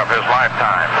of his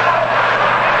lifetime.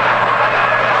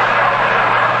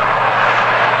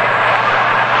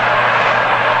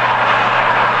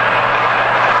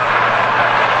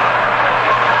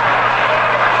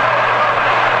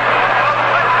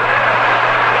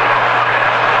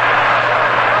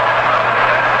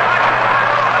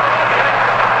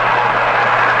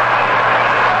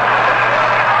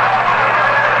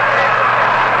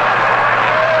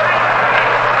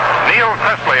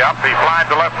 Up, he flied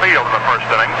to left field in the first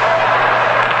inning.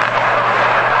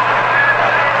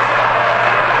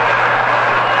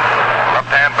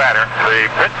 Left-hand batter. The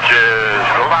pitch is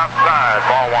a little outside,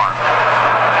 ball one.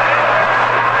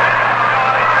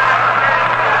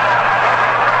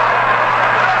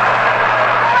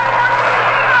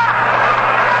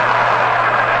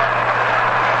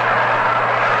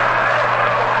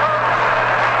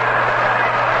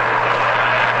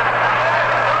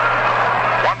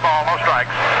 One ball, no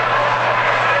strikes.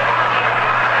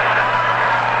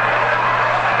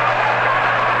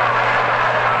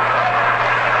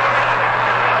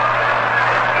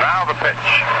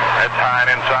 It's high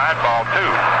and inside, ball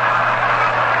two.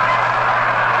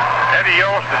 Eddie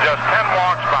Yost is just 10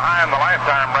 walks behind the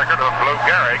lifetime record of Lou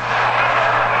Gehrig.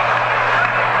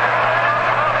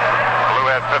 Lou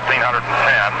had 1,510.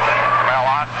 Mel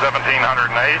Ott,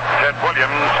 1,708. Ted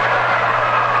Williams,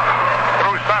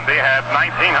 through Sunday, had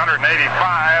 1,985,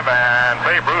 and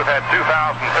Babe Ruth had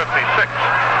 2,056.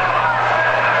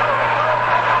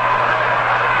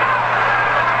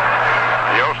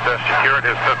 Yost has secured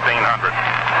his 1,500.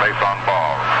 Base on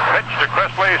ball. Pitch to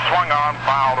Chrisley, swung on,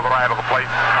 foul to the right of the plate.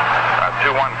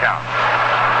 2-1 count.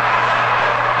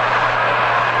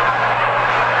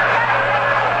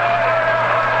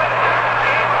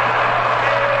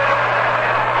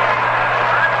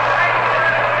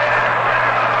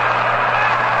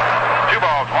 Two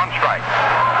balls, one strike.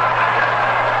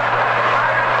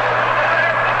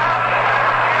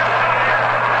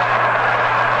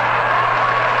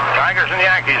 Tigers and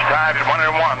Yankees tied at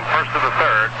 1-1, first of the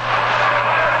third.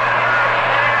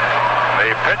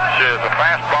 The pitch is a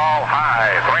fastball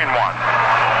high, 3-1.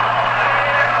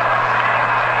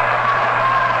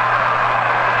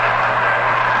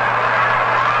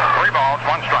 Three balls,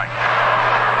 one strike.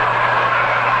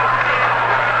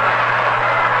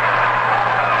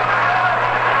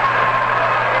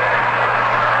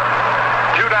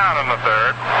 Two down in the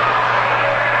third.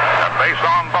 A base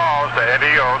on balls to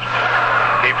Eddie Yost.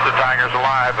 Keeps the Tigers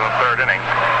alive in the third inning.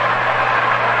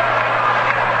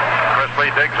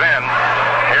 Chrisley digs in.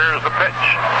 Here's the pitch.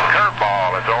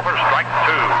 Curveball. It's over. Strike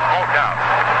two. Full count.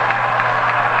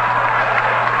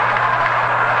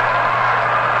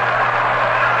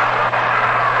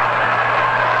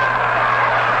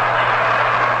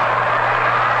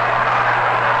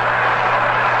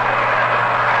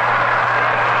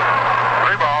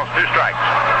 Three balls, two strikes.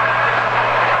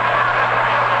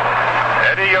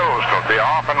 Eddie Yost will be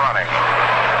off and running.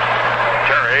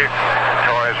 Terry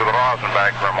toys with the rosin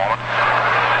bag for a moment.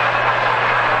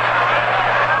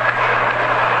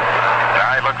 Now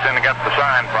he looks in to get the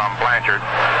sign from Blanchard.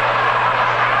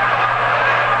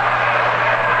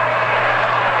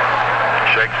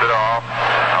 Shakes it off.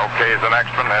 Okay, the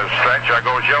next one has stretch. There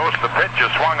goes Yost. The pitch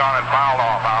is swung on and fouled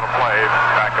off out of play.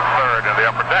 Back at third in the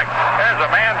upper deck. There's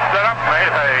a man stood up,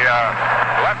 made a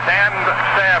left-hand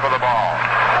stab of the ball.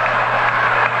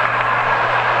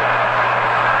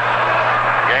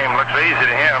 Game looks easy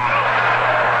to him.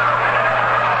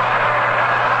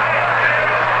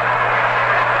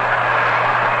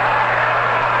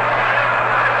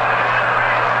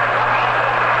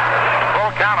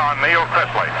 Full count on Neil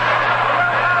Chrisley.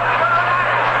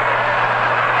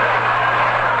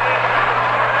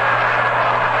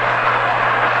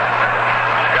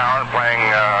 Scour playing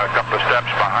a couple of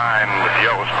steps behind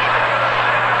Yost.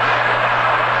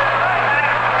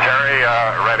 Terry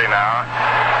ready now.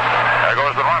 There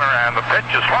goes the runner, and the pitch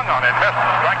is swung on and missed.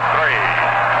 Strike three.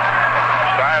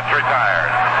 Stiles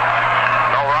retired.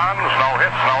 No runs, no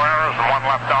hits, no errors, and one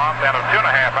left on. Then of 2.5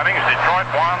 innings, Detroit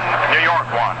won, New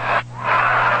York won.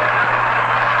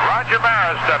 Roger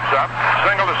Maris steps up,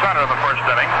 single to center in the first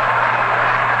inning.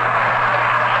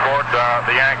 Scored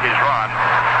the Yankees run.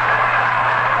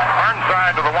 Earned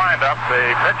inside to the windup. The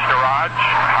pitch to Raj.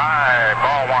 High,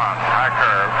 ball one. High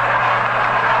curve.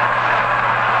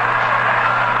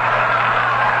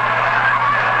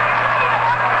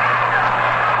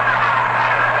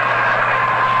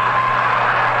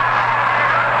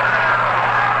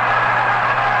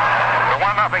 The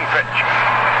 1-0 pitch.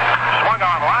 Swung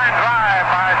on. Line drive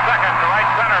by second to right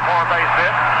center for a base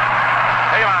hit.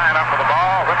 Hayline up for the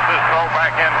ball. Whips his throw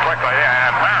back in quickly.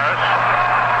 And Maris,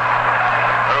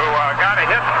 who got a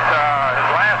hit his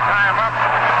last time up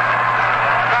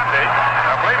Sunday,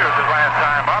 I believe it was his last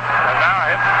time up, and now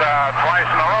hit twice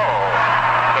in a row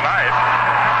tonight.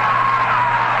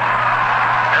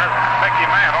 Here's Mickey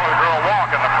Mantle, who drew a walk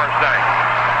in the first inning.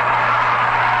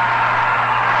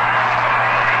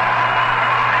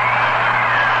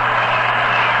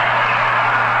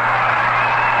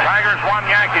 Tigers 1,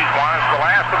 Yankees 1. It's the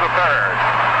last of the third.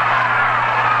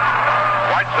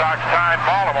 White Sox tied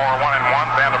Baltimore 1-1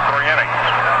 at the end of 3 innings.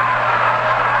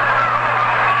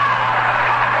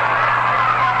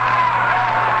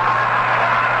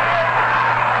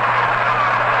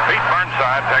 Pete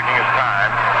Burnside taking his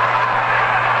time.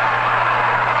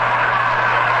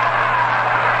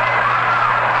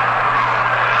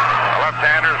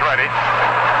 Left-hander's ready.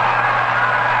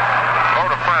 Throw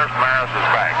to first. Maris is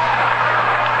back.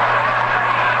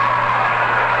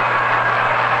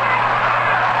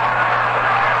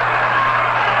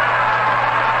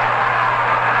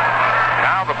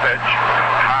 Pitch,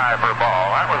 high for a ball.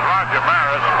 That was Roger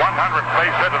Maris' 100th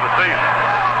base hit of the season.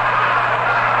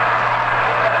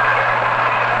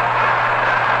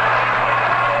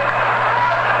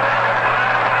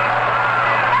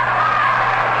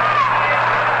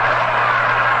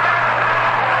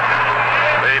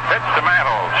 The pitch to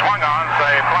Mantle, swung on,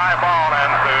 say fly ball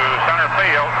into center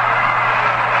field.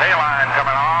 Hayline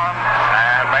coming on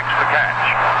and makes the catch.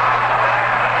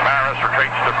 Maris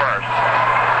retreats to first.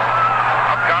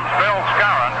 Comes Bill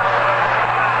Skowron,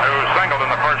 who singled in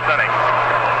the first inning.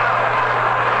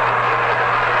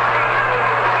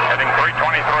 Hitting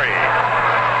 .323.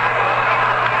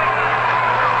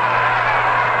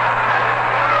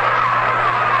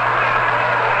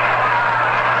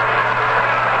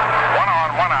 One on,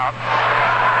 one out.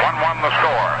 1-1 the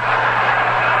score.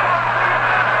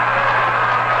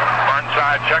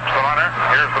 Burnside checks the runner.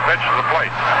 Here's the pitch to the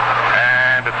plate.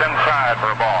 And it's inside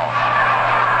for a ball.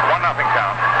 1-0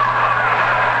 count.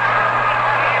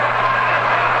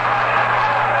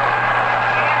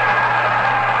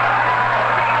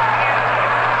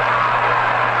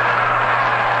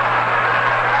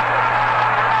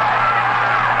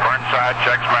 Burnside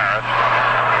checks Maris.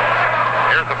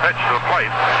 Here's the pitch to the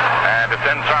plate, and it's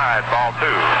inside, ball 2.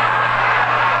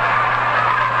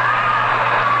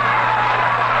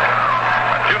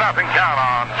 A 2-0 count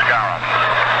on Skowron.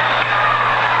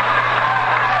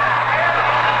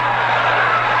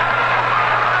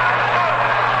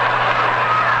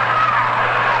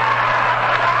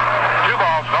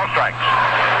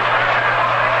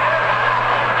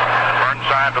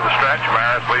 Burnside to the stretch.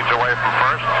 Maris leads away from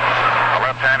first. The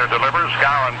left-hander delivers.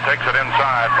 Skowron takes it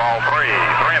inside. Ball 3.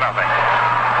 3-0.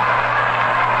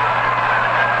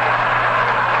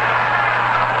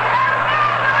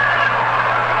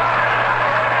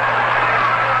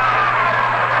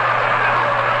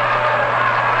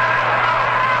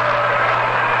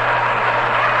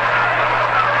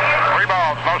 Three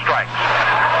balls, no strikes.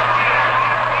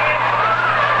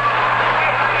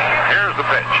 Here's the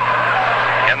pitch.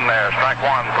 In there, strike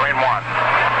 1, 3-1.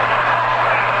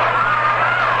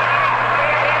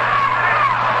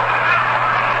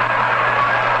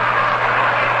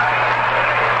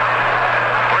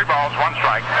 Three balls, 1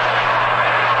 strike.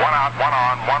 1 out, 1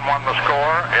 on, 1-1 the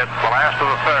score. It's the last of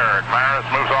the third. Maris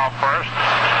moves off first.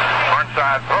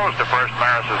 Burnside throws to first.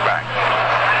 Maris is back.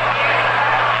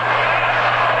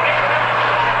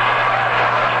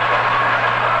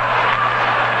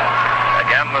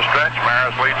 Again, the stretch.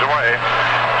 Maris leads away.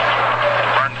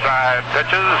 Burnside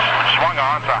pitches, swung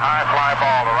on to high fly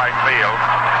ball to right field.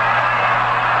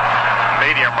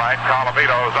 Medium right,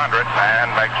 Colavito's under it and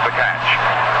makes the catch.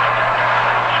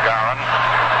 Skowron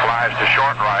flies to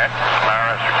short right.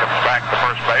 Maris comes back to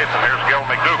first base, and here's Gil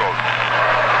McDougald,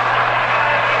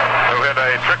 who hit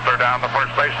a trickler down the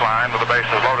first baseline with the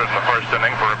bases loaded in the first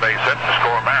inning for a base hit to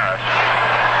score Maris.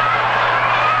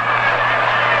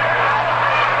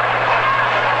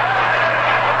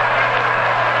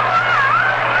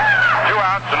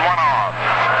 And 1 off.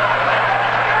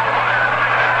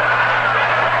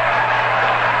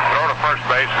 Throw to first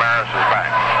base. Maris is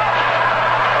back.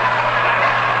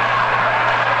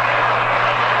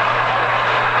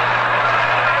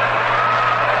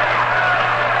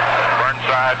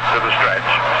 Burnside to the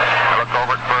stretch. Looks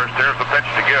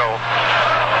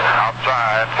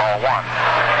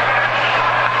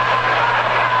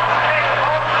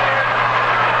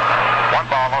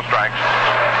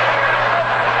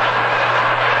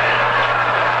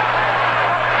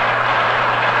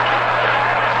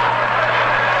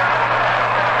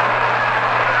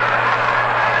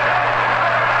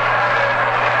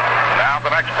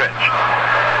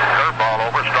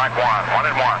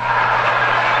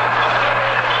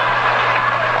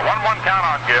down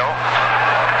on Gill.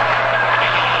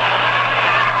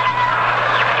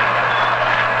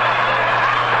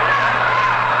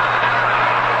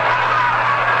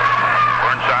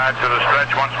 Burnside to the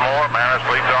stretch once more. Maris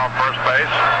leads off first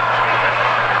base.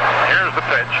 Here's the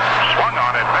pitch. Swung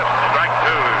on it. Missed. Strike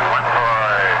two. Went for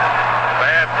a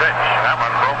bad pitch. That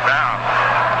one broke down.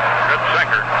 Good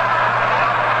sinker.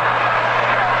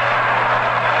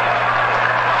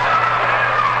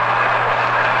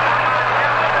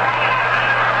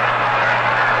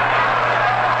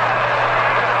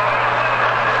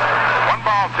 One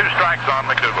ball, two strikes on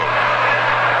McDougal.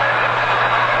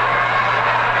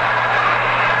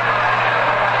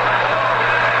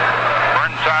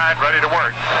 Burnside ready to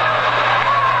work.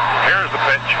 Here's the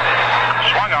pitch.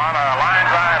 Swung on a line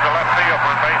drive to left field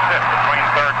for a base hit between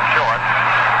third and short.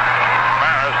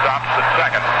 Maris stops at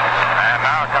second. And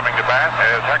now coming to bat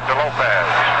is Hector Lopez.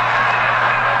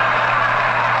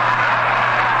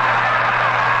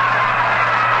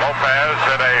 Lopez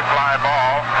hit a fly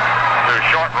ball to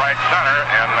short right center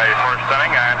in the first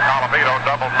inning, and Colavito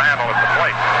doubled Mantle at the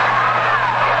plate.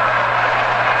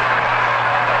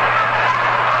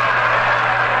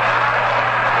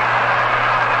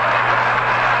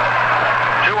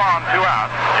 Two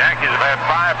out. Yankees have had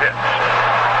 5 hits.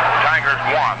 Tigers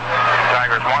won.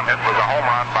 Tigers' one hit was a home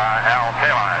run by Al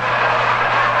Kaline.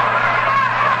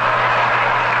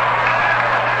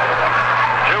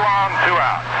 2 on, 2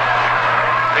 out.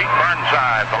 Pete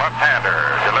Burnside, the left-hander,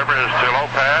 delivers to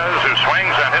Lopez, who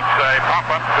swings and hits a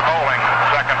pop-up to Bowling.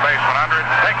 Second baseman under it,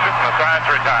 takes it, and the side's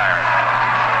retired.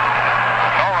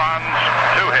 No runs,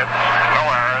 2 hits, no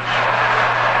errors,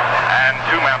 and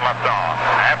 2 men left on.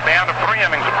 At the end of 3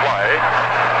 innings of play,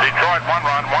 Detroit 1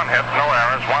 run, 1 hit, no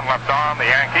errors, 1 left on. The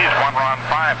Yankees 1 run,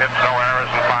 5 hits, no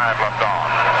errors, and 5 left on.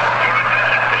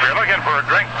 If you're looking for a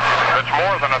drink that's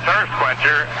more than a thirst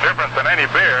quencher, different than any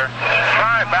beer,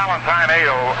 try Valentine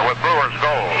Ale with Brewer's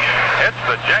Gold. It's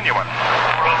the genuine.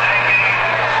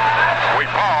 We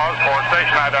pause for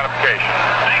station identification.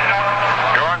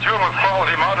 You're on tune with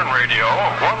Quality Modern Radio,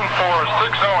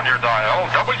 1460 on your dial,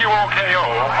 WOKO,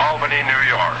 Albany, New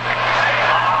York.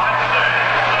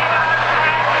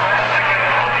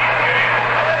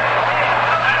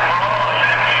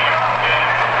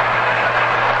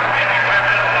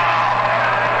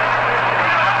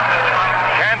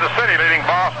 Kansas City leading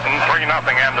Boston 3-0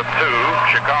 end of 2.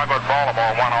 Chicago at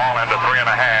Baltimore 1-all end of 3.5.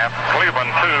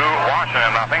 Cleveland 2,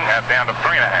 Washington nothing at the end of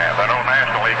 3.5. There are no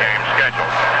National League games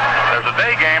scheduled. There's a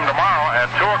day game tomorrow at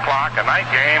 2 o'clock, a night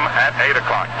game at 8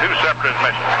 o'clock. 2 separate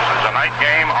admissions. There's a night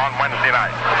game on Wednesday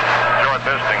night. Enjoyed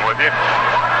visiting with you.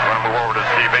 I'm going to move over to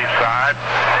the TV side.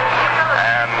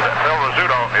 And Phil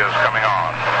Rizzuto is coming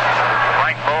on.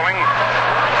 Frank Bowling,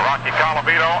 Rocky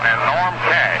Colavito, and Norm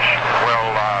Cash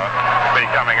will be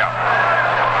coming up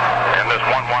in this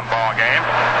 1-1 ball game.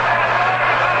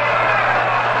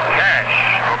 Cash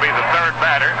will be the third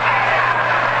batter.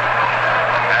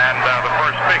 And the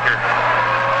first speaker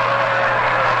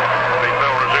will be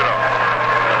Phil Rizzuto.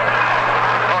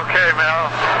 Okay, Mel.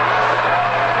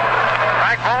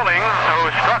 Frank Bowling,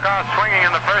 who struck out swinging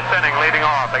in the first inning, leading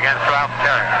off against Ralph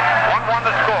Terry. 1-1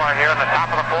 the score here in the top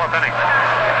of the 4th inning.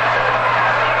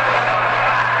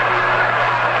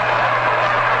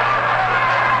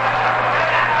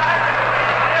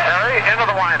 Terry into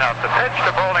the windup. The pitch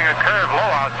to Bowling, a curve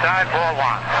low outside, ball 1.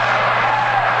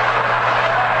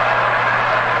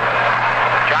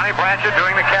 Johnny Blanchard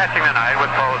doing the catching tonight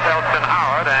with both Elston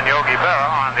Howard and Yogi Berra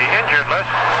on the injured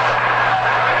list.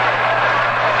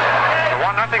 The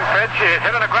 1-0 pitch is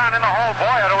hit on the ground in the hole.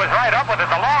 Boyer, who is right up with it.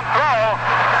 The long throw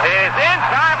is in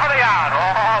time for the out.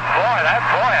 Oh, boy, that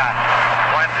Boyer,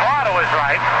 when Barter was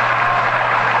right,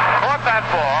 caught that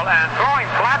ball and throwing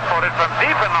flat-footed from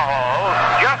deep in the hole,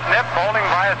 just nipped Bowling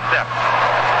by a step.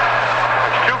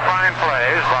 It's 2 fine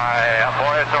plays by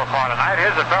Boyer so far tonight.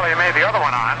 Here's the fellow who made the other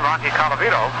one on, Rocky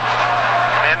Colavito,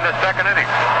 in the 2nd inning.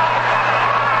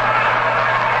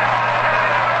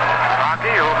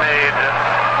 Rocky, who made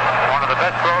one of the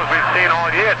best throws we've seen all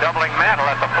year, doubling Mantle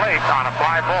at the plate on a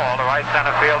fly ball to right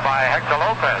center field by Hector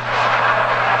Lopez.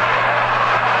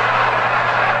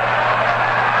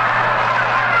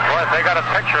 Boy, if they got a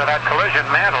picture of that collision,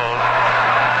 Mantle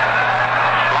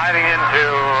sliding into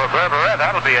Berberet,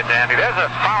 that'll be a dandy. There's a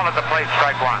foul at the plate,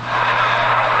 strike 1.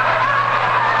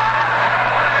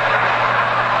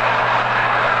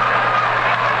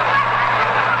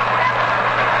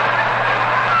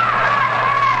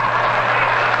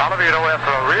 Colavito,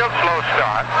 after a real slow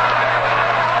start,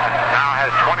 now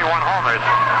has 21 homers.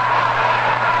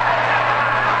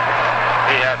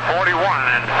 He had 41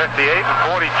 in 58 and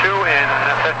 42 in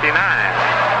 59.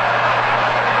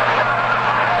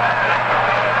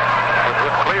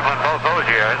 both those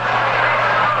years.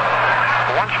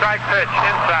 One strike pitch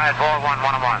inside, ball one,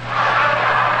 1-1.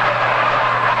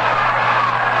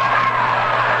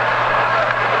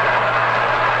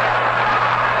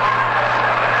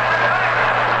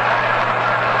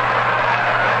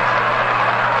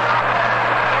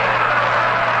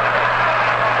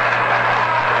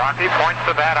 Rocky points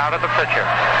the bat out of the pitcher.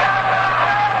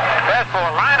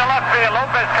 Fastball, line to left field.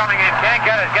 Lopez coming in, can't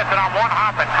get it. Gets it on one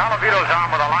hop, and Colavito's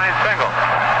on with a line single.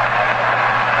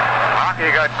 Rocky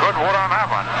got good wood on that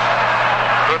one.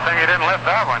 Good thing he didn't lift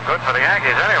that one. Good for the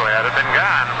Yankees anyway. Had it been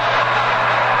gone.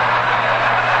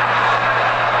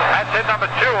 That's hit number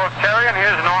 2 of Terry, and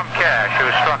here's Norm Cash,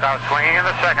 who struck out swinging in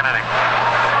the second inning.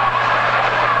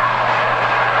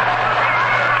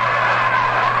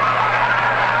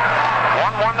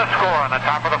 1-1 the score on the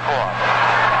top of the 4th.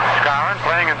 Skowron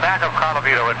playing in back of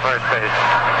Colavito at first base.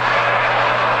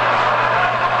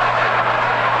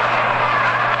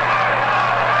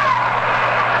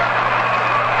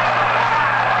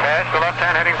 Cash, the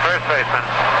left-hand hitting first baseman.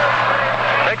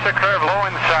 Takes a curve low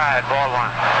inside, ball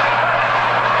 1.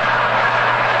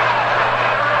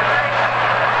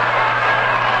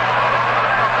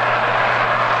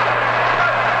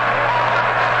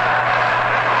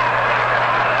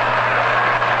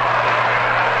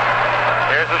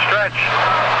 Stretch.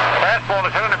 Fastball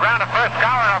is hit on the ground to first.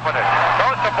 Skowron up with it.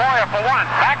 Goes to Boyer for 1.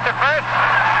 Back to first.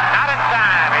 Not in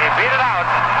time. He beat it out.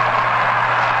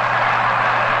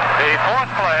 The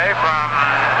 4th play from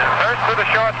first to the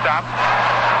shortstop.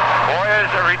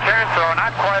 Boyer's return throw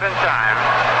not quite in time.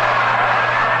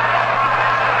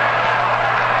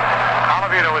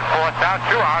 Colavito was forced out.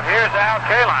 2 out. Here's Al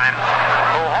Kaline,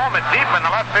 who homered deep in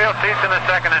the left field seats in the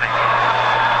second inning.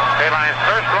 Kaline's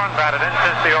first run batted in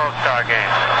since the All-Star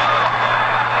game.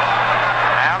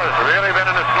 Al has really been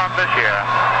in a slump this year.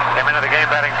 Came into the game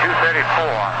batting .234.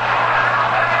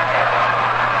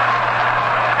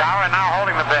 Skowron now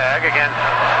holding the bag against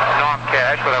Norm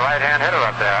Cash with a right-hand hitter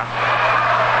up there.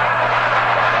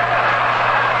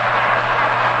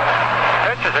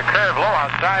 Pitch is a curve low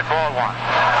outside, ball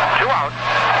 1. 2 out.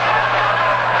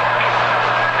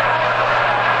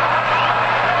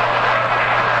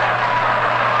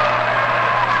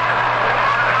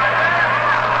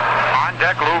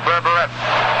 Lou Berberet.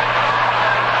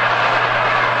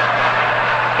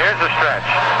 Here's the stretch.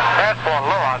 Fastball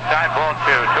low outside, ball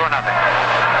 2. 2-0.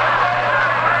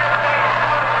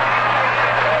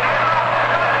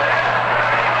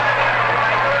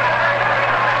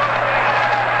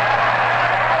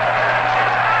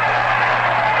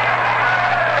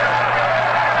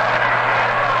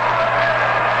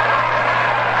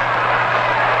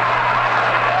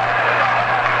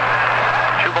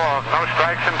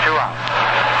 Strikes and 2 out.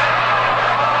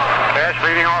 Cash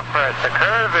leading off first. The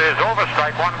curve is over,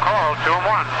 strike 1 call,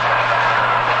 2-1.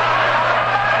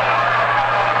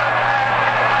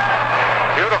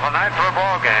 Beautiful night for a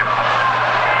ball game.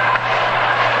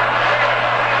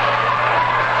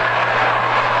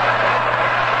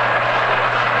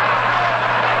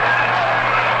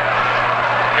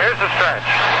 Here's the stretch.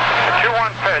 The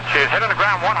 2-1 pitch is hit on the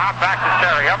ground, 1 hop back to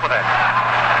Terry, up with it.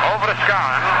 Over to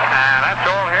Skowron, and that's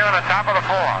all here on the top of the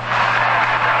 4th.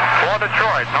 For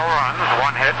Detroit, no runs,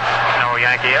 1 hit, no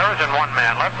Yankee errors, and 1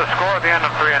 man left. The score at the end of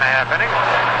 3.5 innings.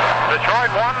 Detroit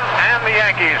won, and the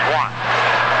Yankees won.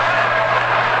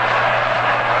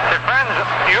 So friends,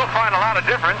 you'll find a lot of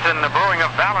difference in the brewing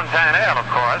of Valentine Ale, of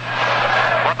course.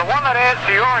 But the one that adds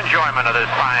to your enjoyment of this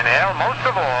fine ale, most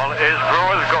of all, is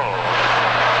Brewer's Gold.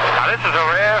 Now, this is a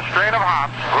rare strain of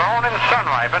hops grown and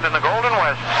sun-ripened in the Golden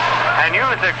West and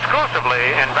used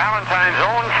exclusively in Valentine's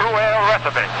own true ale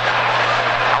recipe.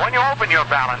 Now, when you open your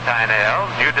Valentine Ale,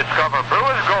 you discover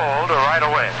Brewer's Gold right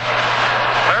away.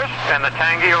 First in the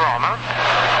tangy aroma,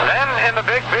 then in the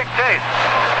big, big taste.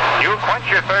 You'll quench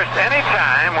your thirst any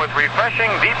time with refreshing,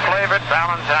 deep-flavored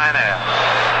Valentine Ale.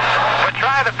 But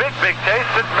try the big, big taste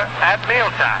at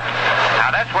mealtime. Now,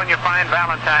 that's when you find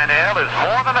Valentine Ale is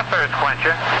more than a thirst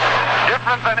quencher,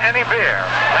 different than any beer,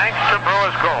 thanks to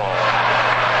Brewer's Gold.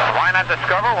 Why not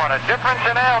discover what a difference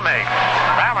an ale makes?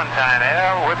 Valentine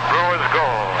Ale with Brewer's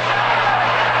Gold.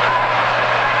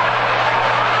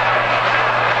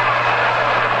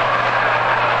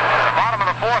 The bottom of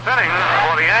the 4th inning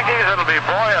for the Yankees, it'll be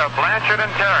Boyer, Blanchard,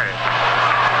 and Terry.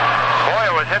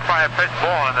 Boyer was hit by a pitch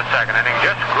ball in the second inning,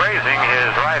 just grazing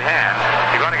his right hand.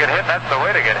 If you're going to get hit, that's the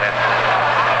way to get hit.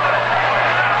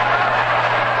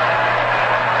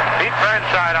 Pete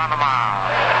Burnside on the mound.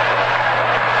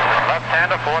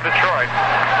 Left-hander for Detroit.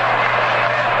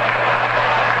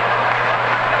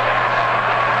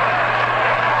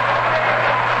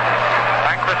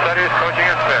 Frank Rossetti is coaching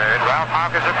at third. Ralph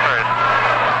Hawkins at first.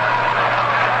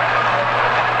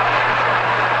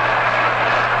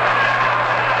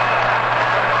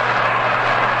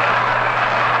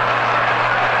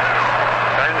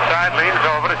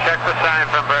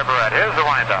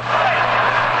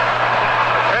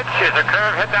 is a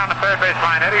curve hit down the third base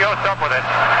line. Eddie Yost up with it.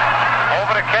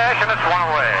 Over to Cash, and it's one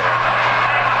away.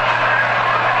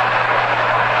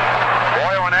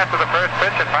 Boy went after the first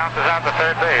pitch and bounces out to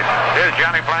third base. Here's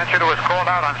Johnny Blanchard, who was called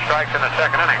out on strikes in the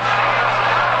second inning.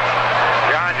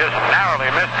 John just narrowly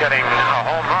missed getting a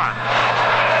home run.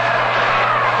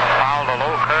 Fouled a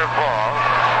low curve ball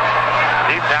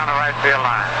deep down the right field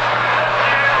line.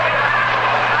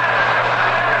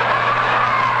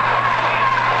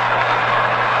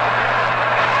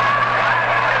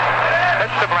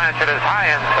 Pitch to Blanchard is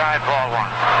high inside, ball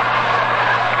one.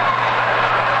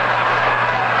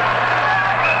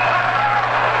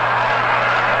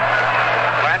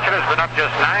 Blanchard has been up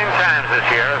just 9 times this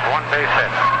year as one base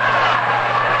hit.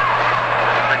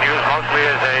 Been used mostly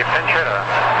as a pinch hitter.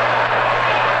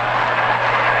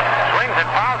 Swings and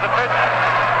fouls the pitch.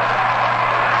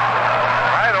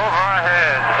 Right over our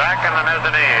heads, back in the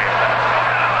mezzanine.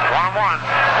 1-1.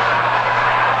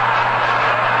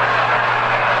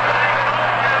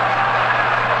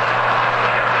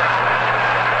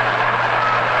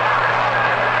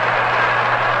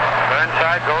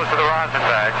 Burnside goes to the rosin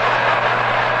bag.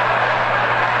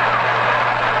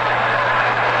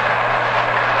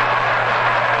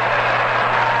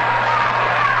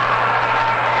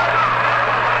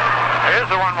 Here's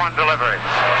the 1-1 delivery.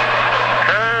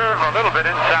 Curve a little bit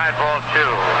inside, ball 2.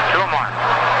 2-1.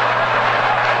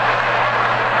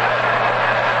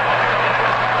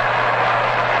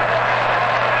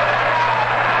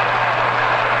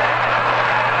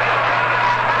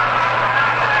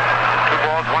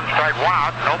 One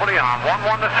out, nobody on.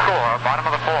 1-1 to score, bottom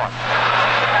of the fourth.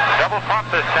 Double pump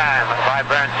this time by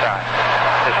Burnside.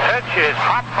 His pitch is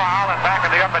hot foul and back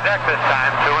in the upper deck this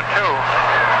time, 2-2.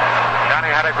 Johnny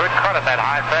had a good cut at that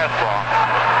high fastball.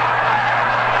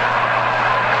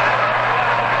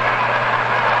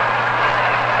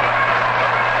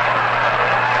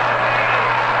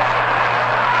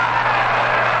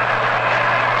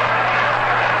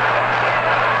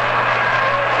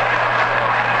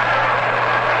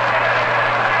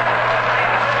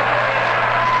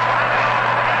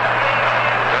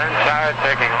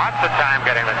 Taking lots of time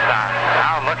getting the sign.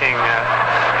 Now looking,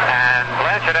 and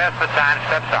Blanchard as the sign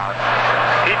steps out.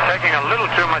 He's taking a little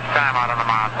too much time out on the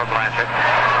mound for Blanchard.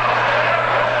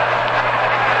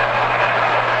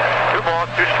 2 balls,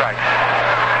 2 strikes.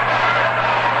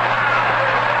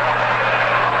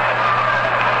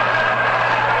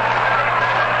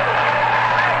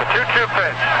 The 2-2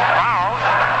 pitch. Foul.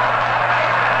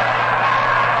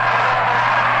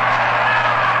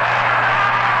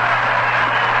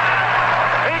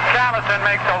 Allison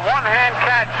makes a one-hand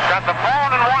catch. Got the ball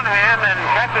in one hand and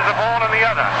catches the ball in the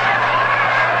other.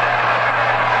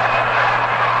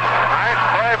 Nice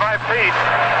play by Pete.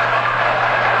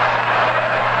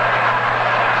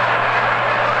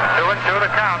 2-2 to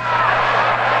count.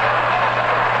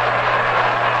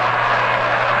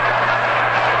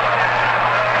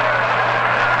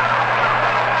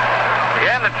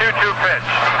 Again, the 2-2 pitch.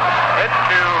 Hit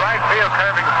to right field,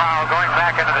 curving foul, going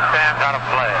back into the stands, out of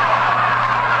play.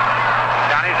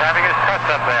 Johnny's having his cuts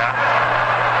up there.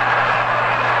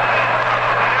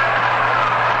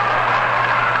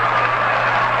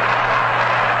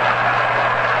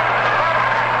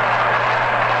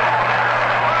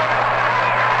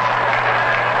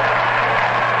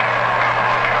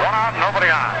 One out, nobody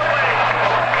on.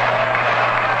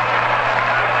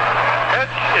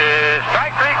 Pitch is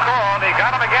strike 3 called. He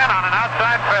got him again on an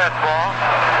outside fastball.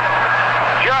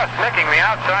 Just nicking the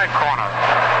outside corner.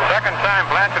 Second time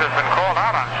Blanchard has been called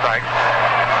out on strikes.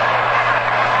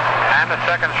 And the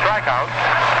second strikeout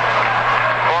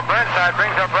for Burnside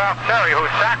brings up Ralph Terry, who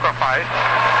sacrificed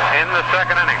in the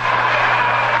second inning.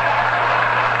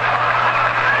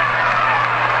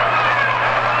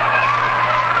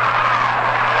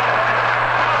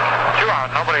 Two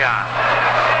out, nobody on.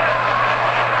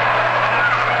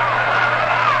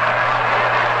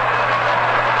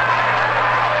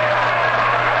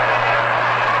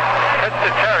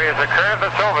 Terry is a curve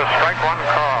that's over, strike 1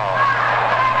 call.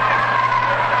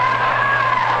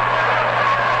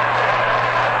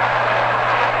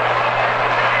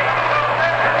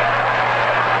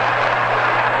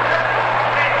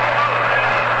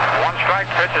 One strike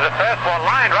pitch is a fastball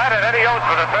lined right at Eddie Oates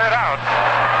for the third out.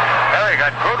 Terry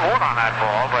got good wood on that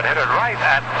ball, but hit it right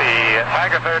at the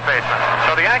Tiger third baseman.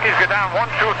 So the Yankees go down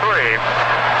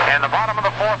 1-2-3 in the bottom of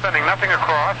the fourth inning, nothing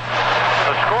across.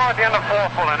 The score at the end of 4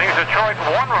 full innings, Detroit 1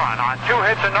 run on 2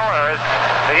 hits and no errors.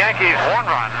 The Yankees 1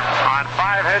 run on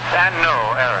 5 hits and no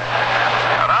errors.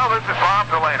 And now this is Bob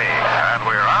Delaney, and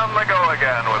we're on the go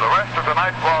again with the rest of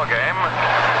tonight's ball game.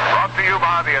 Brought to you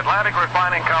by the Atlantic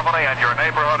Refining Company and your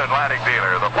neighborhood Atlantic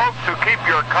dealer. The folks who keep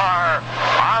your car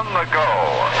on the go.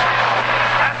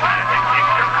 Atlantic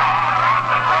keeps your car on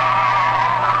the go.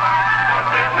 For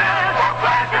business or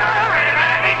pleasure in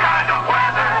any kind of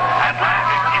weather.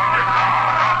 Atlantic keeps your car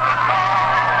on the go.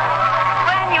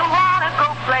 When you want to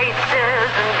go places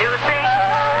and do things,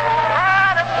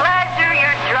 what a pleasure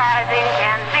your driving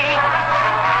can be.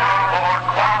 For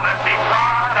quality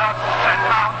products and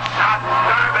top-notch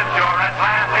service, your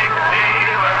Atlantic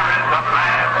dealer is the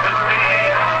man to see.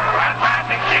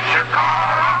 Atlantic keeps your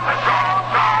car on the go,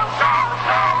 go, go,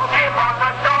 go. Keep on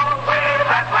the go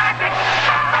with Atlantic.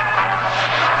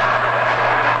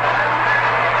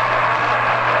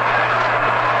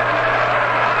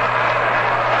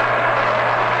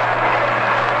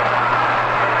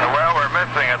 Well, we're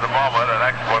missing at the moment an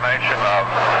explanation of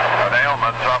an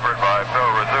ailment suffered by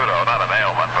Phil Rizzuto. Not an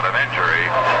ailment, but an injury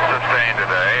sustained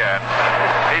today. And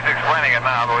he's explaining it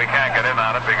now, but we can't get in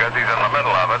on it because he's in the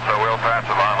middle of it. So we'll pass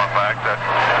along the fact that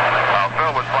while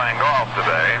Phil was playing golf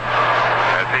today,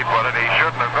 as he put it, he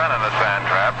shouldn't have been in the sand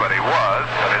trap, but he was.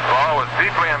 And his ball was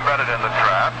deeply embedded in the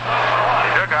trap. He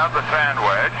took out the sand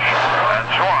wedge and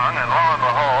swung, and lo and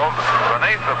behold,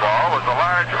 beneath the ball was a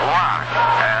large rock.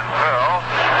 And Phil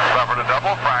suffered a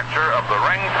double fracture of the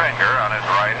ring finger on his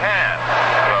right hand.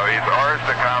 So he's hors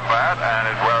de combat and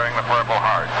is wearing the Purple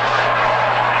Heart.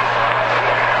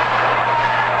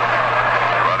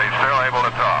 But he's still able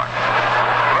to talk.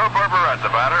 Lou Berberette, the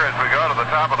batter, as we go to the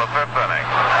top of the fifth inning.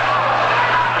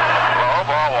 Low,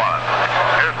 ball one.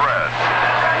 Here's Red.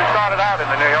 He started out in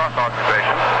the New York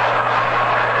organization.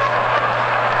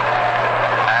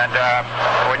 And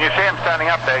when you see him standing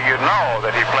up there, you know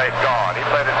that he played guard. He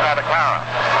played at Santa Clara.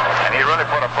 And he really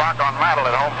put a block on Mantle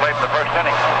at home plate in the first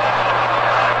inning.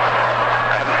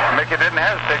 And Mickey didn't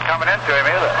hesitate coming into him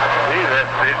either.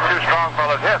 These two strong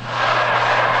fellows hit.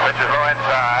 Pitches low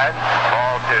inside.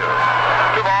 Ball two.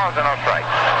 2 balls and no strikes.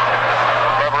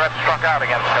 Berberette struck out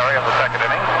against Terry in the second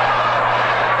inning.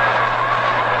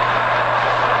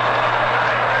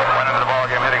 Went into the ball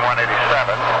game hitting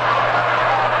 187.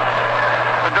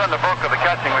 Been doing the bulk of the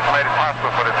catching, which made it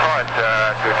possible for Detroit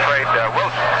to trade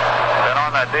Wilson. Then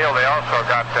on that deal, they also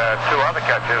got 2 other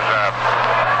catchers,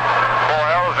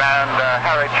 Boyles and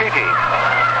Harry Cheety.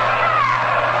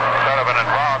 Sort of an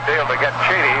involved deal to get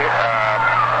Cheety.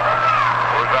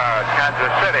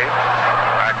 Kansas City,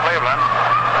 Cleveland,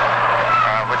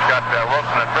 which got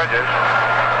Wilson and Bridges.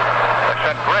 They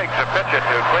sent Briggs, a pitcher,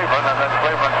 to Cleveland, and then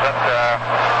Cleveland sent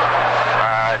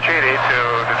Cheety to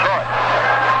Detroit.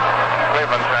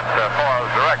 Cleveland sent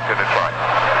Foyles direct to Detroit.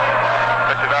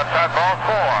 Pitches outside, ball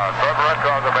 4. Berberette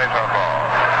draws a base on ball.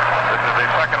 This is the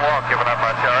second walk given up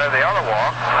by Terry. The other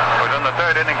walk was in the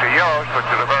third inning to Yost, which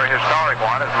is a very historic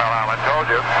one, as Mel Allen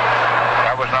told you.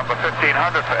 That was number 1,500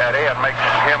 for Eddie, and makes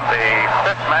him the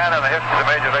 5th man in the history of the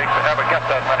Major Leagues to ever get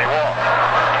that many walks.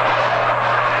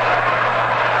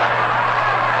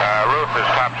 Ruth is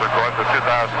tops, of course, with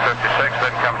 2,056.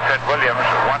 Then comes Ted Williams,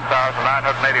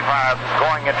 1,985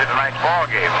 going into tonight's ball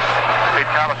game. Pete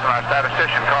Callison, our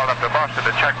statistician, called up to Boston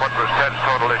to check what was Ted's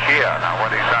total this year. Now,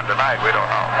 what he's done tonight, we don't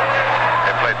know.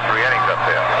 They played 3 innings up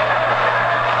there.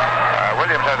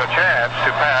 Williams has a chance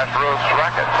to pass Ruth's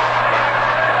record.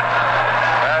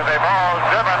 As a ball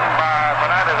driven by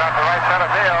Fernandez out to right center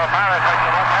field, Maris makes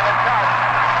a left-handed shot.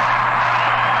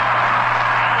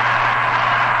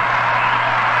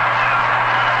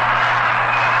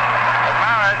 But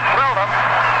Maris drilled him.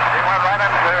 He went right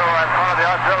into one of the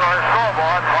auxiliary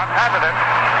scoreboards, one-handed it,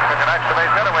 took an extra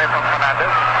base hit away from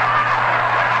Fernandez.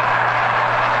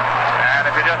 And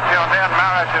if you just tuned in,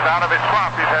 Maris is out of his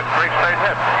slump. He's had 3 straight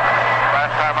hits.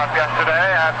 Last time up yesterday,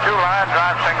 and 2 line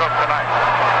drive singles tonight.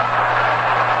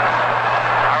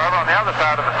 However, on the other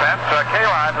side of the fence,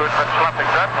 Kaline, who's been slumping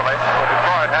dreadfully for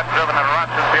Detroit, hadn't driven in a run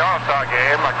since the All-Star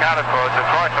game, accounted for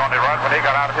Detroit's only run when he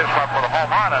got out of his slump with a home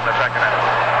run in the second inning.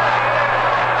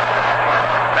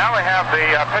 Now we have the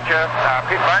pitcher,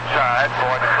 Pete Burnside,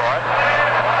 for Detroit.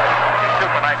 He's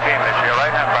 2 for 19 this year,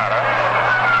 right-hand batter.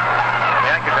 The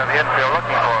Yankees have the infield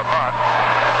looking for a bunt.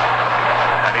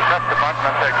 And he sets the bunt and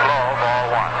then takes low, ball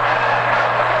 1.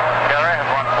 Gary has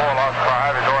won 4, lost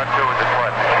 5. He's 0-2 with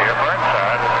Detroit this year.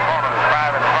 Burnside, his opponent is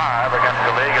 5-5 against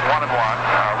the league and 1-1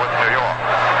 with New York.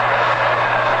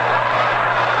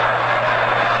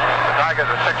 The Tigers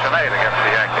are 6-8 against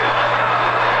the Yankees.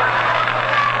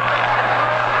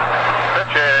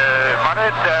 Pitch is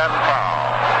bunted and foul.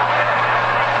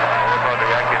 Over toward the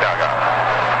Yankee dugout.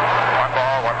 1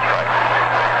 ball, 1 strike.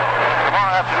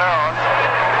 Tomorrow afternoon,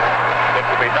 it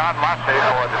will be Don Massey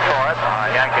for Detroit,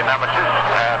 Yankee nemesis,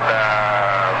 and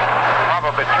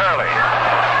probably Turley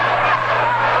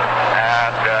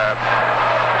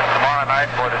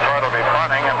for Detroit will be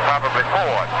Bunning and probably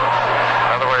Ford. In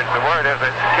other words, the word is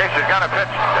that Case is going to pitch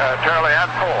Turley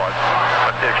and Ford,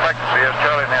 but the expectancy is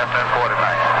Turley in the afternoon, Ford at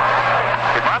night.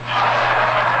 He bunts.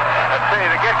 Let's see,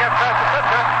 the kick gets past the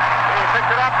pitcher. He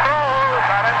picks it up, throws,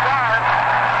 not in time.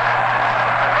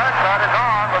 Burnside is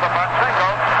on with a bunt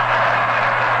single.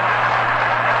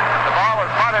 The ball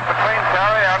was bunted between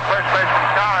Terry and first baseman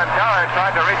Starr, and Terry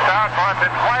tried to reach out, but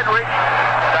didn't quite reach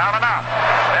down and out.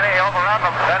 Then he overran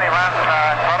him. Then he ran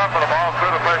caught up with the ball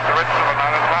through the first to Richardson, but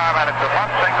not in time, and it's a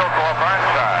bunt single for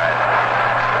Burnside.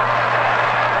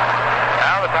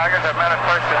 Now the Tigers have met at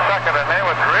first and second, and they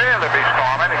would really be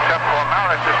storming except for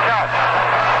Maris's catch.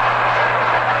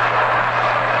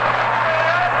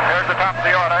 Here's the top of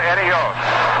the order, Eddie Yost,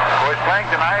 who is playing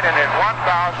tonight in his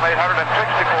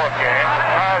 1,864th game.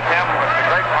 Surprised him with the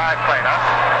great Clyde Trainer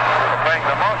for playing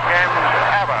the most games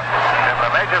ever in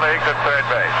the major leagues at third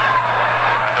base.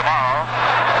 And tomorrow,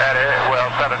 Eddie will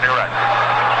set a new record.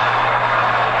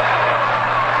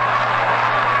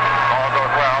 All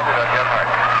goes well, he doesn't get hurt.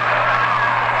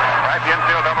 Right, the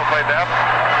infield double play depth.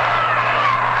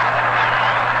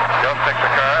 Yost takes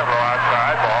a curve, low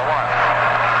outside, ball one.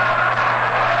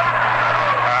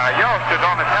 Yost is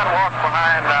only 10 walks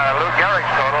behind Lou Gehrig's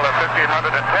total of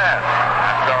 1,510.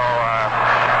 So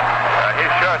he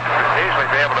should easily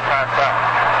be able to pass that.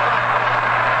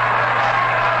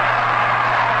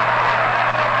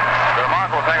 The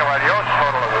remarkable thing about Yost's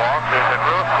total of walks is that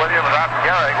Ruth, Williams, and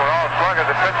Gehrig were all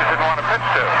sluggers that pitchers didn't want to pitch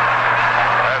to.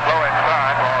 There's low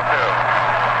inside, ball two.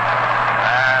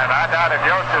 And I doubt if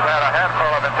Yost has had a handful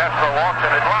of intentional walks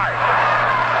in his life.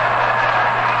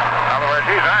 In other words,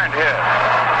 he's earned his.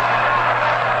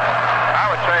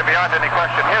 Beyond any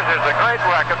question, his is a great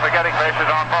record for getting bases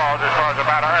on balls as far as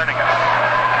about earning it.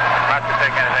 Not to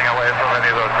take anything away from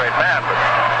any of those great men, but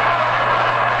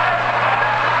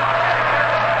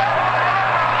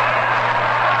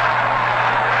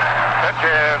pitch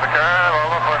is a curve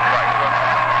over for a strike.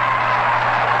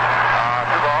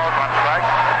 2 balls, 1 strike.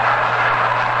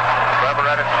 Weber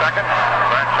at its second.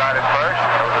 Burnside at first.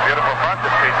 It was a beautiful bunt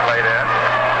that Pete played in.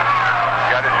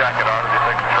 He got his jacket on as he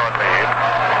takes a short lead.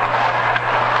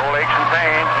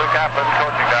 Lou Kaplan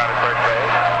coaching down at first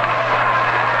base.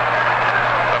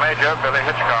 The major, Billy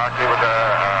Hitchcock, he was a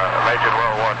major in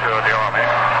World War II in the Army,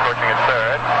 coaching at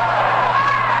third.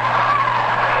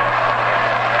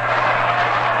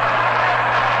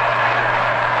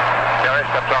 Terry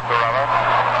steps off the rubber.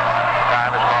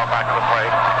 Time is called back to the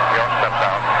plate. Yost steps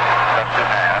out. Steps his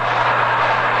hand.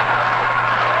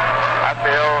 That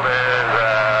field is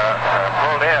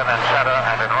pulled in center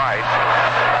and in right.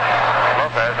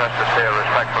 Lopez has to stay a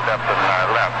respectful depth in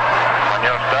left. When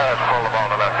Yost does pull the ball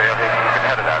to left field, he can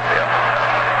hit it outfield.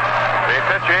 The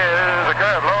pitch is a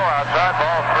curve low outside,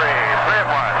 ball 3. 3 and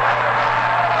 1.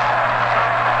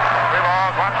 3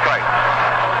 balls, 1 strike.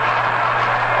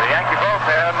 The Yankee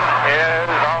bullpen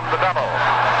is on the double.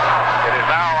 It is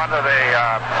now under the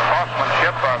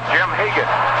horsemanship of Jim Hegan.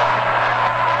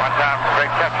 One time a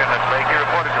great catcher in this league. He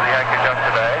reported to the Yankees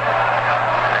yesterday.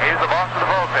 He's the boss of the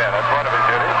bullpen. That's one of his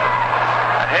duties.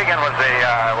 Hagan was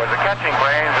the catching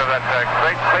brains of that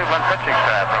great Cleveland pitching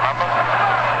staff, remember?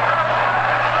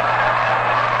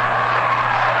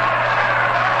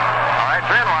 All right,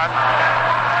 3 and 1.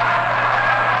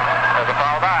 There's a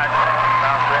foul back.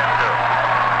 Now 3 and 2.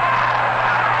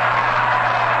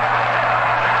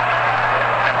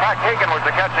 In fact, Hagan was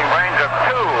the catching brains of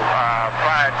 2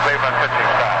 fine Cleveland pitching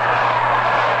staff.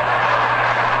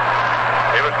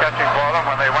 He was catching for them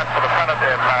when they went for the pennant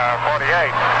in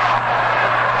 48.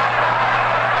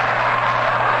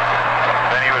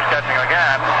 Catching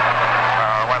again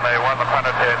when they won the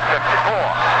pennant in 54. All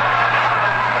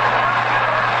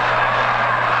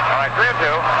right, 3 and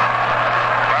 2.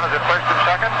 Runners at first and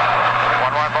second.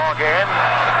 1-1 ball game.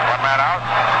 1 man out.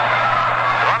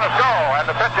 The runners go, and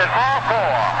the pitch is ball 4.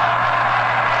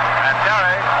 And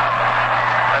Terry,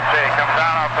 let's see, comes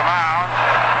down off the mound.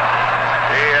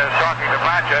 He is talking to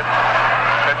Blanchard.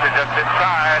 Pitch is just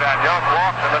inside, and Yost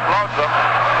walks and it loads them.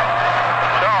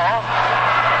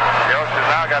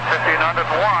 Got 1,501,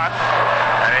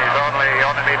 and he only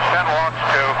needs 10 walks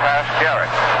to pass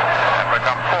Gehrig and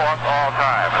become 4th all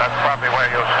time. That's probably where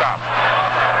he'll stop,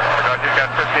 because he's got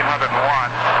 1,501.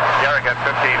 Gehrig got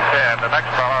 1,510. The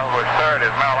next fellow, who is 3rd,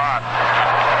 is Mel Ott,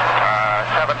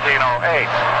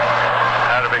 1,708.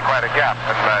 That'll be quite a gap,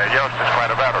 and Yost is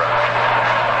quite a veteran.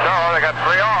 So they got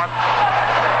 3 on,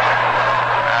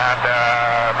 and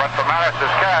but for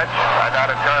Maris's catch, I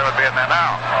doubt if Terry would be in there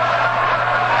now.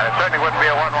 It certainly wouldn't be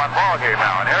a 1-1 ball game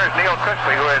now. And here's Neil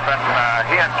Chrisley, who has been,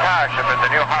 he and Cash have been the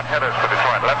new hot hitters for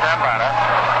Detroit. Left-hand batter.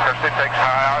 Chrisley takes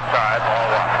high outside, ball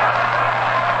 1.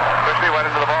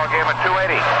 game at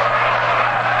 280. He's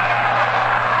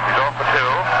 0 for 2.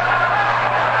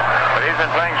 But he's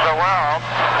been playing so well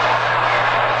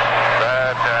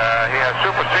that he has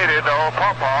superseded the old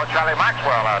pawpaw, Charlie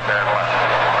Maxwell, out there in the left.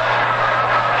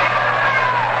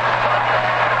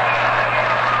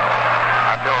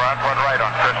 Outfield run went right on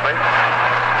Chrisley.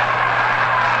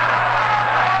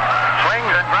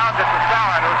 Swings and grounds it to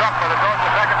Stalin, who's up for the throw to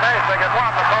second base. They get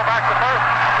one, but go back to first.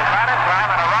 He's not in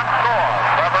time, and a run scores.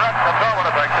 Barbarette comes over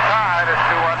to break the tie. It's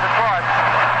 2-1 Detroit.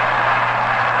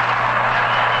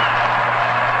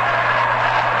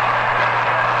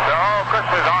 So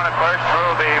Chrisley's on at first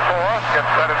through the fourth, gets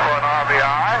credit for an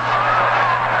RBI.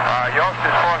 Yost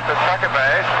is forced at second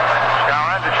base.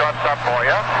 Scowen to shortstop for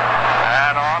you.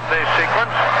 And on the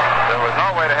sequence, there was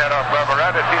no way to head off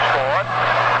Barbarette as he scored.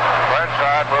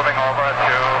 Burnside moving over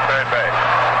to third base.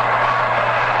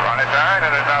 On his turn,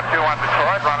 it is now 2-1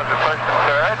 Detroit. Runners at first and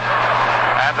third.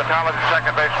 And the talented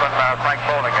second baseman Frank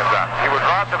Bowling is up. He was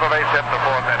robbed of a base hit in the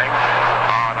fourth inning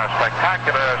on a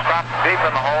spectacular stop deep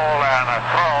in the hole and a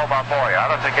throw by Boyer. I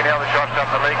don't think any other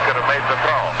shortstop in the league could have made the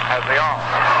throw as the own.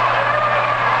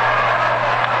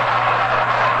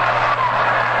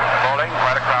 Bowling,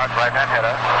 right across, right-hand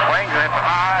hitter. Swings and hits a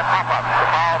high pop-up. The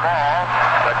foul ball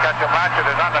that Ketchum Blanchard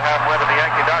is under halfway to the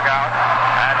Yankee dugout,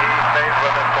 and he stays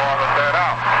with it for the third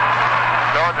out.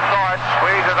 So Detroit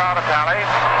squeezes out a tally.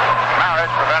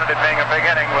 Maris prevented it being a big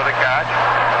inning with a catch.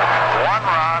 1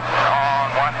 run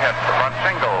on 1 hit, one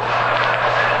single.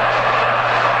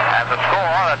 And the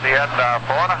score at the end, 4.5.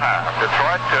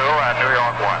 Detroit 2 and New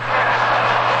York 1.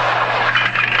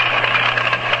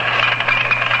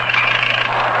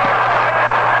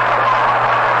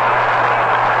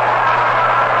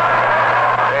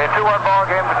 A 2-1 ball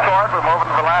game, Detroit. We're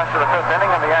moving to the last of the fifth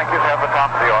inning, and the Yankees have the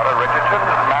top of the order. Richardson,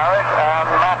 Maris,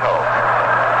 and Matto.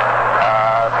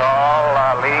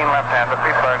 Lean left-hander,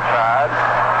 Pete Burnside,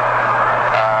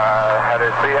 had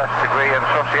his B.S. degree in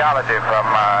sociology from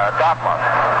Dartmouth.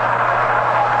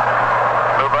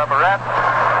 Lou Barbarette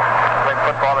played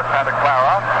football at Santa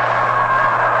Clara.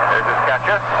 There's his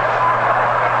catcher.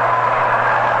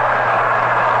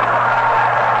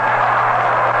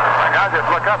 Now, guys, just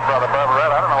look up Brother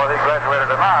Barbarette. I don't know whether he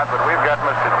graduated or not, but we've got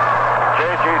Mr.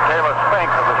 J.G. Taylor Spink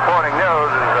of the Sporting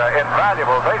News'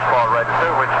 invaluable baseball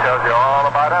register, which tells you all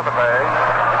about everything.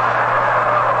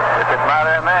 If it's not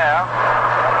in there,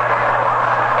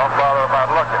 don't bother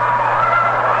about looking.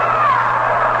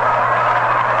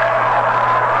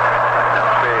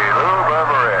 Let's see, Lou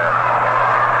Barbarette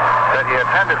said he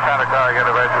attended Santa Clara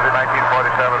University in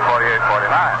 1947, 48, 49.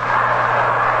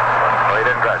 So he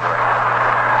didn't graduate.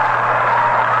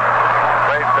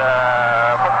 Played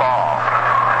football.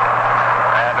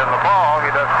 And in the fall,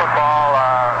 he does football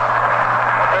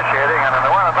officiating, and in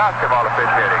the winter, basketball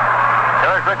officiating.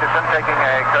 George Richardson taking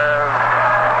a curve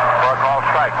for a called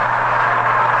strike.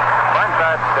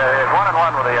 Burnside is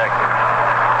 1-1 with the Yankees.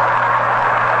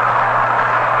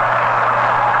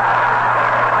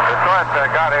 Detroit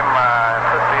got him in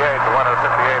 58, the winner of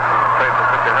 58 from the place of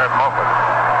Mr. Herb Moffett.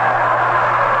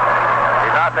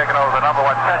 He's now taking over the number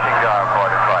 1 catching job for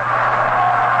Detroit.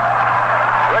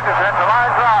 Richardson hits a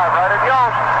line drive right at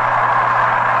Yost,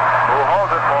 who holds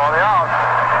it for the out.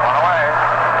 One away.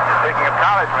 Speaking of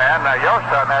college men, Yost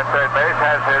on that third base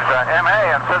has his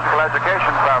M.A. in physical education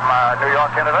from New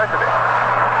York University.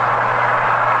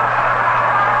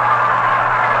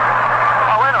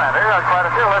 Oh, wait a minute. Here's quite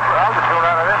a few. I'll just go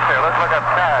down to this here. Let's look up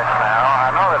Cash now. I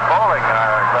know that Bowling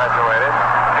graduated.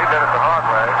 He did it the hard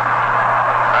way.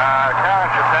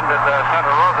 Cash attended Santa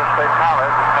Rosa State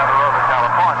College in Santa Rosa,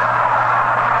 California.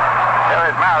 Here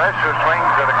is Maris, who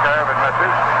swings at a curve and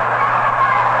misses.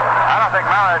 I don't think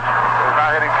Maris is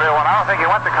not hitting 3-1. I don't think he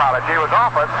went to college. He was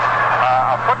offered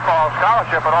a football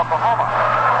scholarship at Oklahoma,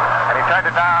 and he turned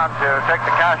it down to take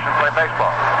the cash and play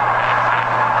baseball.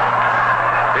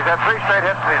 He's had 3 straight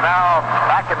hits, and he's now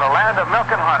back in the land of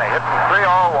milk and honey, hitting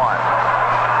 301.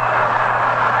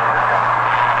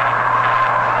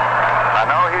 I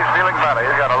know he's feeling better.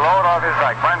 He's got a load off his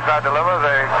back. Burnside delivers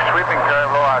a sweeping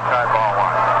curve, low outside, ball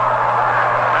 1.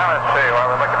 Now let's see, while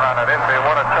we're looking on that infield,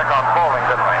 we want to check on Bowling,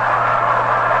 didn't we?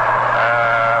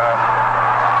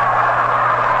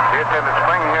 He attended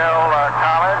Spring Hill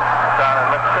College down in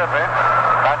Mississippi.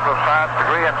 Bachelor of Science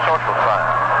degree in social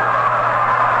science.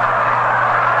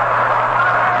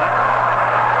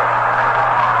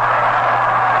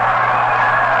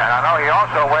 And I know he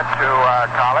also went to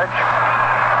college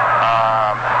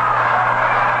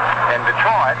in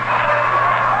Detroit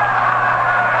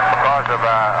because of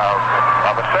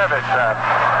a service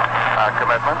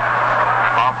commitment,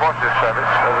 armed forces service.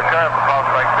 There's a curve for Falls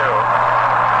Lake, too.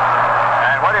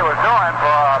 And what he was doing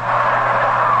for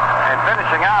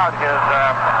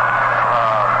about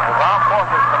his armed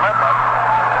forces commitment,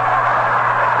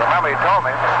 remember he told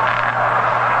me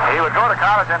he would go to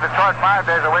college in Detroit 5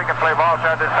 days a week and play ball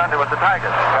Saturday and Sunday with the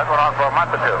Tigers. That went on for a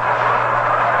month or two.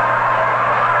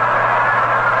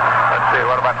 Let's see,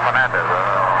 what about Fernandez?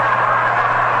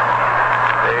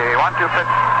 The 1-2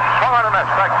 pitch swung on a miss,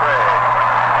 strike three.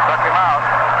 Struck him out.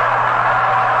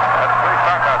 That's 3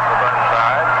 strikeouts for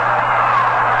Burnside.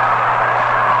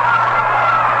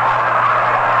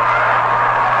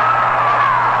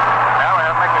 Now we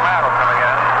have Mickey Mantle coming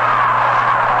in.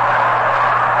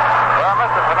 Well,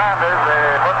 Mr. Fernandez, the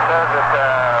book says that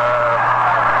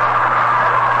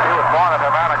he was born in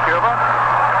Havana, Cuba.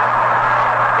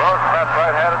 Close left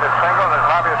right-handed, is single, and his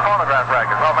hobby is phonograph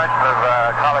records. No mention of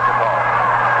college at all.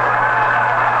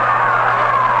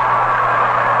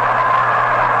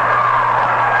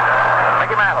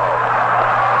 Mickey Mantle.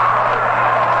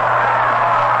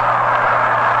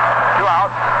 2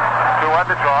 out. 2-1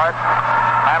 Detroit.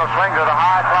 Mantle swings at a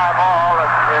high fly ball in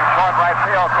short right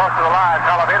field, close to the line.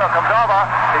 Colavito comes over.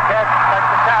 He can't make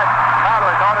the catch. Mantle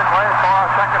is on his way for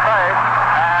second base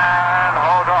and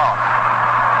holds on.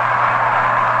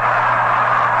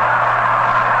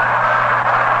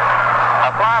 A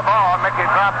fly ball, Mickey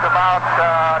dropped about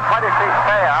 20 feet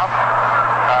fair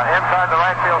inside the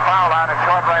right field foul line in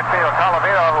short right field.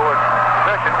 Colavito, who was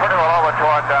positioned pretty well over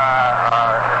toward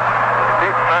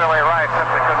deep straightaway right,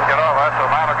 simply couldn't get over, so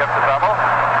Mantle gets the double.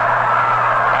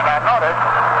 And I noticed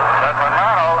that when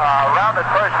Mantle rounded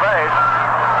first base,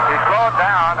 he slowed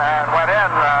down and went in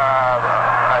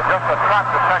just a trot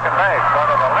to second base,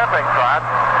 sort of a limping trot.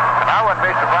 And I wouldn't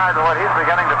be surprised at what he's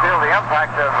beginning to feel the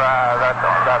impact of that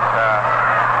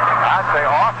I'd say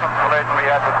awesome collision we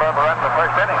had with Barbarette in the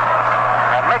first inning.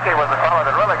 And Mickey was the fellow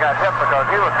that really got hit because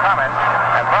he was coming,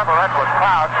 and Barbarette was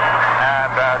crouched and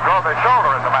drove his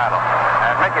shoulder into Mantle.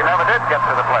 And Mickey never did get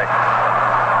to the plate.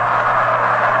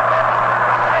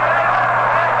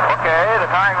 Okay, the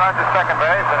tying runs at second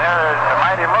base, and here is the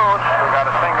mighty Moose, who got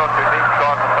a single to deep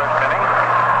short in the first inning.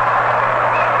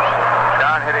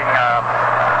 Down hitting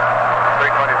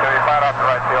 320-35 off the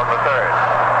right field for third.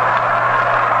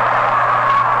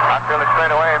 Outfield is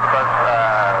straight away because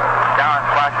Gowan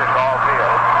flashes to all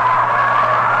field.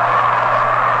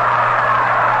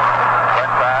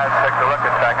 Burnside takes a look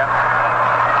at second.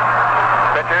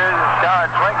 Pitches,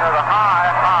 Gowan swings at a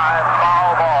high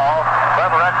foul ball.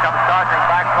 Barbarette comes charging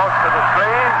back close to the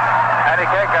screen, and he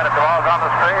can't get it. The ball's on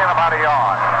the screen about a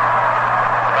yard.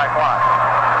 Strike one.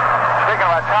 Speaking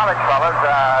of college fellas,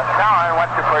 Gowan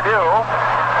went to Purdue,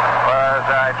 was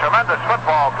a tremendous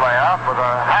football player, was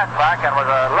a halfback, and was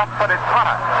a left-footed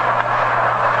punter.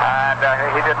 And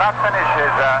he did not finish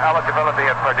his eligibility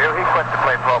at Purdue. He quit to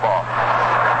play pro ball.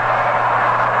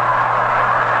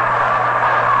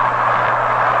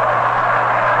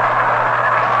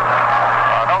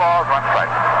 No balls, 1 strike.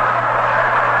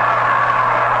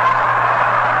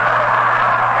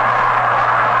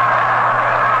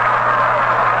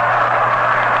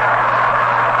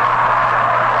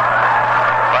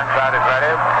 Burnside is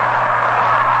ready.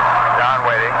 John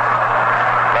waiting.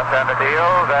 Left-hander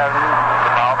deals and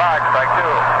foul back, strike 2.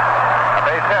 A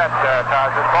base hit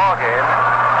ties this ball game.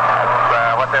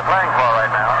 That's what they're playing for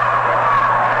right now.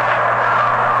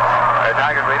 The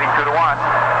Tigers leading 2-1.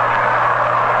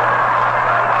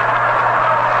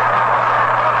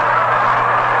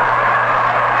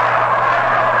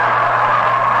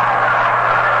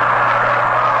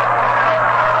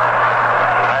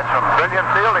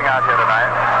 Brilliant fielding out here tonight.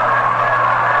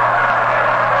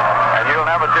 And you'll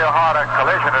never see a harder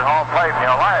collision at home plate in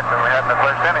your life than we had in the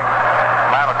first inning.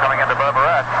 Mantle coming into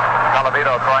Barbarette.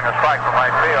 Colavito throwing a strike from right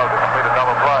field to complete a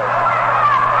double play.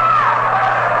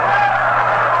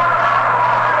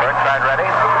 Burnside ready.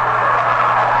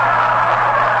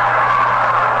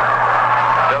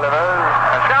 Delivers.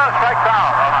 And Scott strikes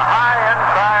out on a high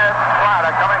inside slider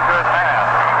coming to his hand.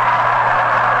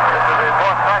 This is his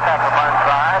 4th strikeout for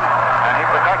Burnside.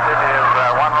 Protected his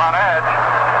 1-run edge.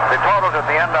 The totals at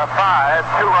the end are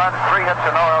 5, 2 runs, 3 hits,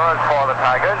 and no errors for the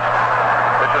Tigers.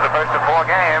 This is the first of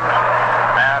 4 games.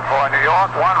 And for New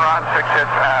York, 1 run, 6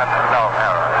 hits, and no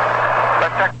errors.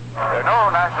 Let's check. There are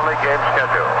no National League games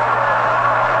scheduled.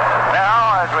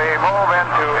 Now, as we move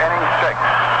into inning 6,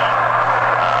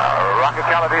 Rocky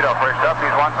Colavito first up.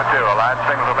 He's 1 for 2. A line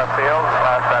single to left field.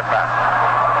 Last at bat.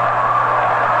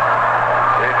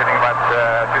 He's hitting about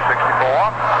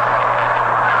 264.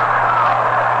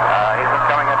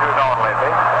 Coming into his own lately.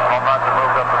 Home runs have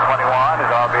moved up to 21. His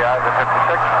RBIs are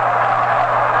 56.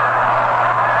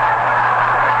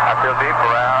 I feel deep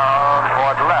around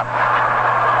toward left.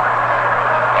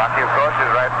 Rocky, of course,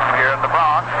 is right from here in the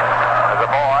Bronx. As a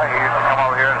boy, he used to come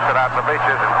over here and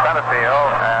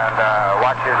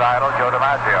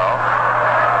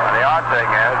thing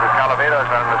is that Calavito's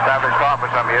been an established star for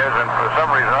some years, and for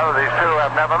some reason or other, these two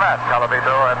have never met,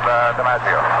 Calavito and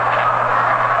DiMaggio.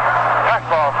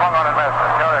 Fastball swung on and missed.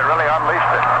 Terry really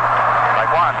unleashed it.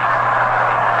 Like one.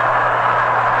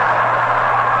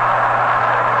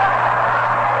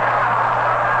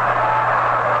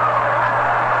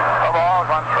 No balls,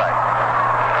 one strike.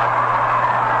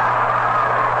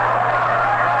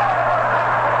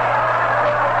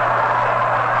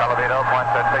 Calavito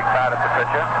points that big bat at the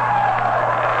pitcher.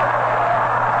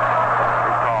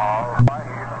 He calls.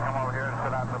 He used to come over here and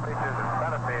sit out in the bleachers in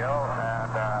center field and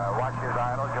watch his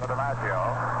idol, Joe DiMaggio.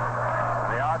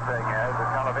 The odd thing is that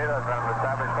Calavito's been an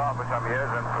established star for some years,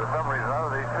 and for some reason or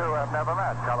other, these two have never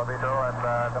met, Calavito and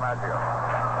DiMaggio.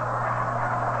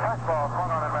 Fastball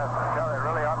swung on and missed. Kelly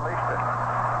really unleashed it.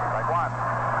 Like one.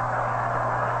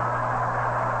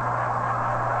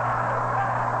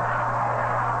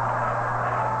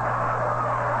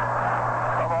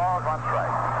 No balls, one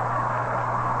strike.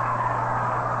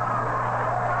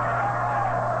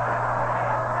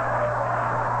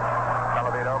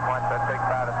 Calavito points that big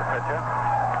bat at the pitcher.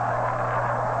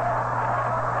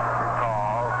 He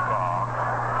calls strong.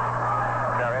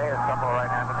 Terry is double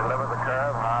right-handed, deliver the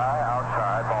curve high,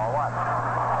 outside, ball one.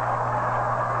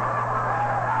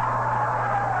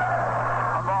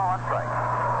 One ball, one strike.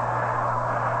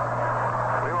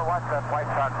 We will watch that White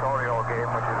Sox Oriole game,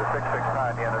 which is a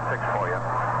 6-6-9, the end of 6 for you.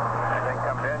 Anything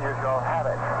comes in, you shall have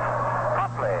it.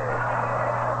 Promptly.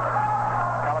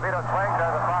 Calavito swings,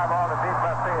 there's a fly ball to deep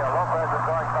left field. Lopez is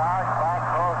going back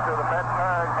close to the mid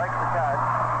third, makes the catch.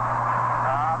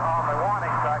 On the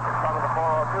warning track in front of the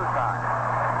 402 sign.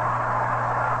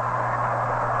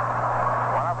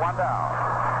 One up, one down.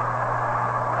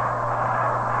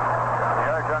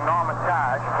 Here's young Norman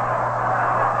Cash.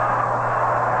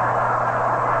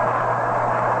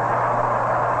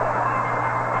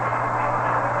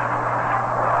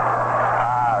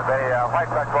 The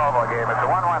White Sox Baltimore game. It's a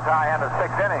 1-1 tie, end of 6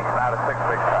 innings, not a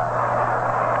 6-6 tie.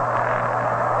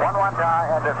 1-1 tie,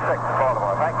 end of 6,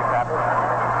 Baltimore. Thank you, Pappy.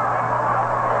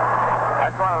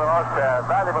 That's one of the most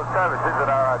valuable services that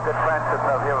our good friend sitting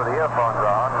over here with the earphones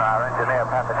on, our engineer,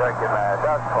 Pappy Durkin,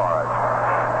 does for us.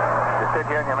 You sit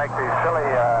here and you make these silly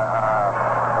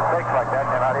mistakes like that,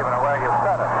 and you're not even aware you've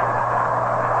said it.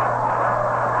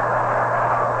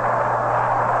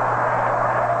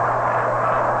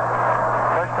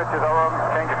 First pitch is over,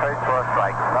 change of pace for a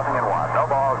strike. Nothing in one. No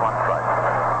balls, one strike.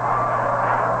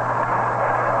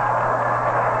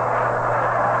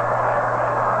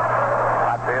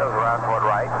 Fields around toward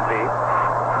right, deep.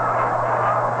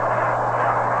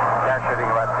 Cash hitting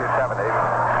about 270.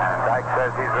 And Dyke says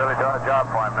he's really doing a job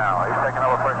for him now. He's taking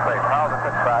over first base. Fouls the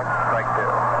pitch back, strike two.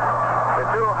 The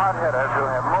two hot hitters who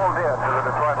have moved into the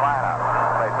Detroit lineup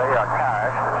lately are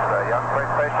Cash, this young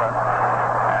first baseman.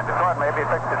 And Detroit maybe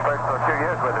fixed his first few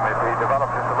years with him if he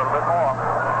developed just a little bit more.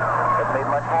 Didn't need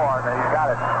much more, and then he's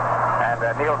got it. And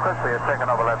Neil Crispy has taken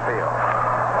over left field.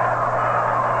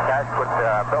 Cash put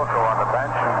Bilko on the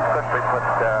bench, and Crispy put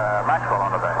Maxwell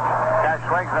on the bench. Cash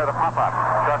swings near the pop-up.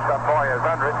 Shortstop boy is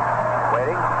under it,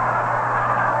 waiting.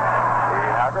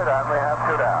 He has it, and we have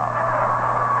two down.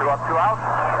 2 up, 2 out.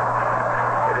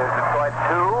 It is Detroit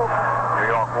 2, New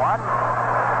York 1.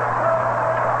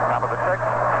 Top of the 6th.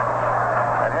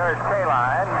 And here is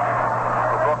K-Line,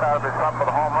 who broke out of his slump for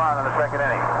the home run in the second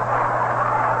inning.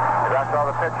 That's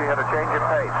all the pitch. He had a change of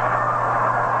pace.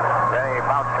 Then he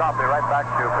bounced sharply right back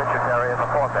to pitcher Terry in the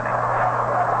 4th inning.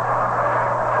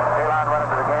 K-Line went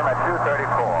into the game at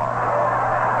 2:34.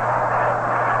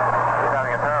 He's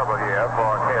having a terrible year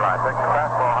for K-Line. Takes the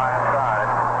fastball high inside.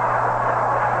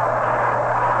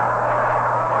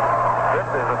 This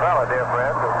is a fella, dear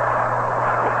friend.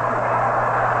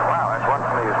 Wow, that's one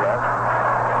sneeze left.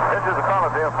 This is a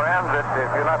fella, dear friend, that if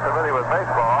you're not familiar with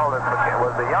baseball, that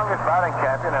was the youngest batting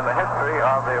champion in the history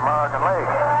of the American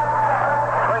League.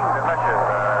 Swings and misses,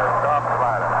 soft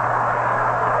slider.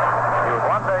 He was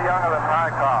one day younger than Ty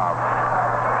Cobb.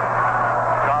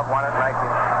 Cobb won it in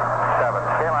 1907.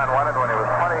 K-Line won it when he was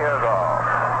 20 years old.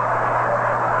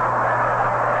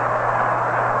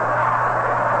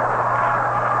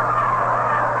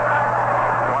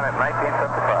 He won it in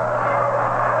 1955.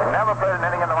 He never played an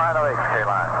inning in the minor leagues,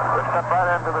 K-Line. Just stepped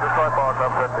right into the Detroit ball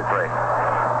club 53.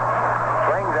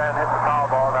 Swings and hits the foul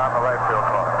ball down the right field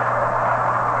corner.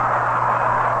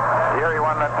 The year he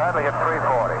won that title, he hit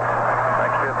 340.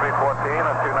 Next year, 314,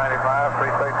 and 295,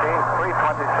 313,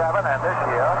 327, and this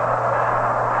year,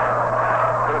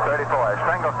 234.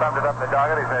 Stringle summed it up in the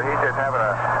dogged. He said he's just having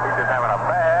a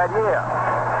bad year.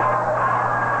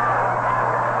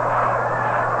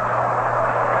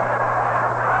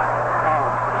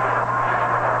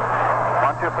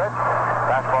 1-2 pitch.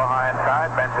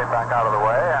 back out of the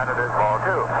way, and it is ball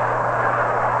 2. 2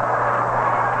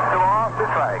 balls, 2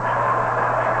 strikes.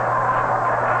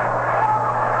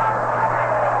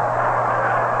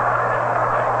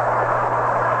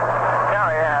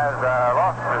 Terry has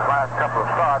lost his last couple of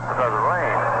starts because of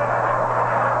rain.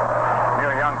 When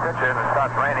you're a young pitcher and it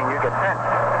starts raining, you get pinched.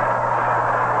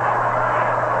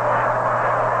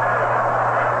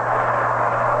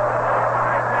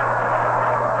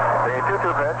 The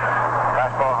 2-2 pitch.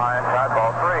 Fastball high inside,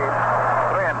 ball 3.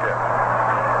 3-2.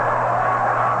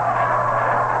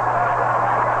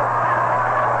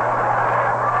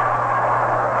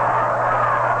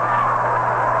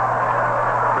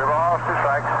 Three balls, 2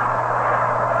 strikes.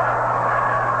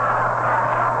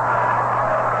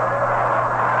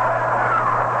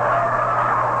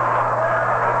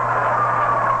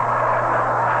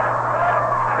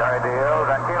 Terry deals,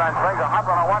 and Keelan swings a hop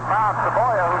on a 1 bounce to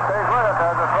Boyer, who stays with it.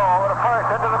 There's a throw over to first,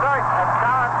 into the dirt, and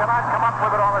Collins cannot come up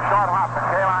with it on the short hop, and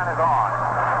Keelan is on.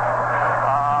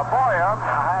 Boyer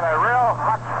had a real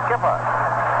hot skipper,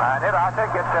 and I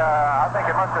think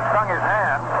it must have stung his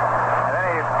hand. And then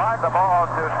he fired the ball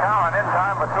to Cowan in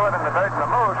time, but threw it in the dirt, and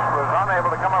the Moose was unable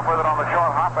to come up with it on the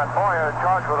short hop, and Boyer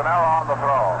charged with an error on the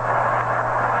throw.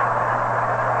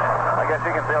 I guess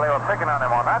you can feel they were picking on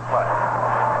him on that play.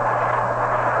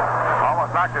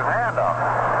 Almost knocked his hand off.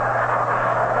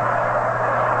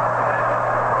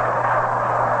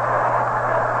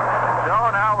 So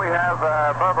now we have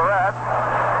Berberette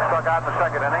struck out in the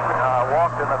second inning,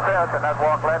 walked in the fifth, and that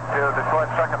walk led to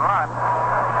Detroit's second run.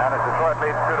 And as Detroit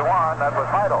leads 2-1, that was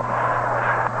vital.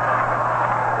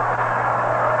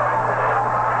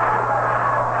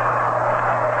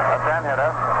 Left-hand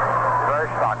hitter, very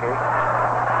stocky,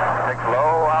 takes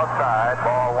low outside,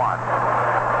 ball 1.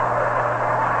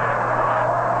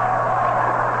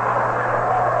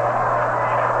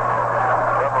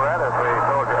 Berberette, as we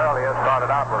told you earlier, started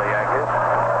out with the Yankees.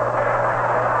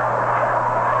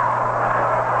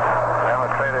 Then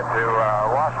was traded to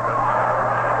Washington.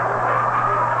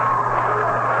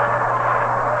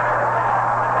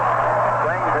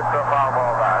 Swings, hits a foul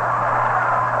ball back.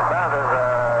 The Senators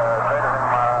traded him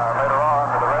later on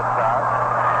to the Red Sox.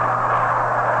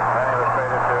 Then he was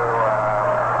traded to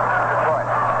Detroit.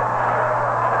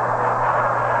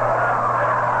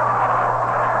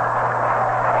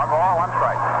 1 ball, 1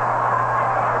 strike.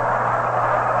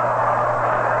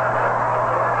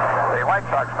 The White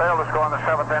Sox failed to score in the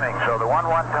 7th inning, so the 1-1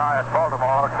 tie at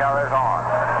Baltimore carries on.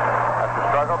 That's the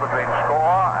struggle between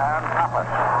Score and Pappas.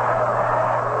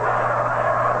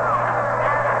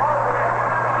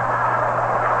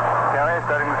 Terry is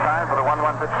setting the sign for the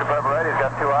 1-1 pitch to Berberette. He's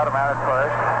got 2 out, a man at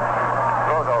first.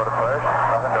 Throws over to first.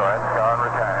 Nothing doing. Scar in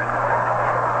return.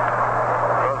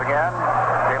 Throws again.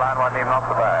 Keelan wasn't even off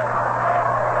the bag.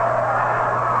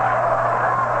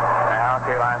 Now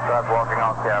Keelan starts walking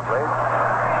off carefully.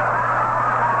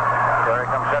 Terry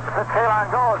comes set to pitch. Keelan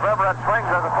goes. Berberette swings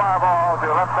as a fly ball to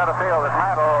left center field. As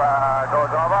Mantle goes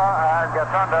over and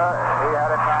gets under. He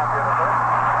had it down beautifully.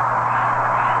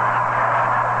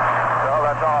 So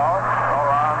that's all. No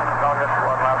runs, no hits, 1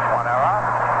 left, 1 error.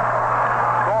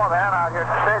 Score then out here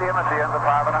at the stadium at the end of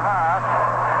 5 1/2.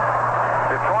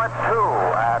 Detroit 2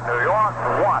 and New York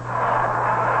 1.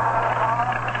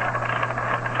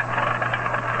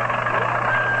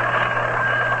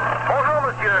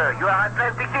 You are an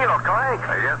Atlantic dealer, correct?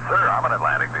 Yes, sir. I'm an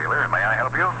Atlantic dealer. May I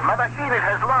help you? My machine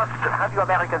has lost, how do you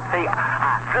Americans say,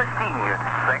 the thing?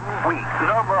 Thing? Oui,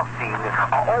 no more thing.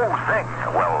 Oh, thing.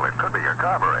 Well, it could be your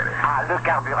carburetor. Le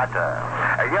carburateur.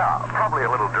 Yeah, probably a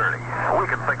little dirty. We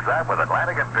can fix that with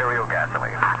Atlantic Imperial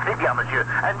gasoline. C'est bien, monsieur.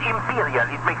 And Imperial,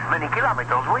 it makes many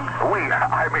kilometers, oui?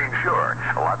 I mean, sure.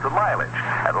 Lots of mileage.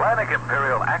 Atlantic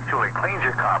Imperial actually cleans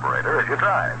your carburetor as you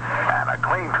drive. And a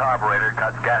clean carburetor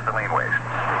cuts gasoline waste.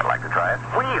 Like to try it?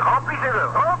 Oui,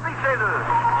 remplissez-le, remplissez-le.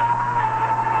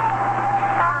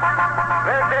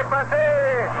 Laissez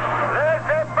passer,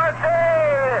 laissez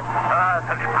passer.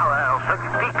 Such power, such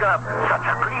pick-up, such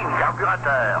a clean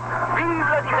carburateur. Vive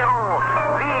la différence,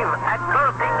 vive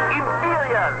Atlantic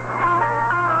Imperial.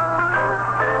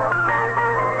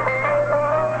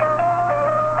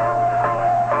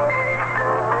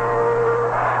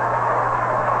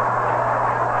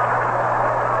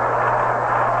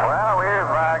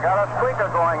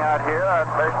 Going out here at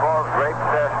baseball's great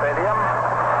stadium.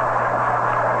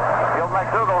 Gil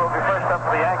McDougall will be first up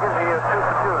for the Yankees. He is 2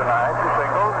 for 2 tonight, 2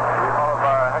 singles. He's followed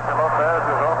by Hector Lopez,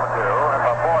 who's 0 for 2, and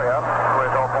by Boyer, who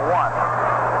is 0 for 1.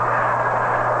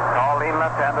 Tall, lean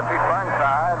left-hander Pete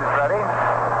Burnside is ready.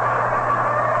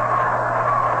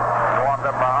 Warmed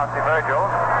up by Ossie Virgil.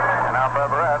 And now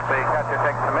Berberette, the catcher,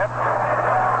 takes the mitt.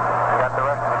 We got the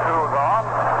rest of the tools on.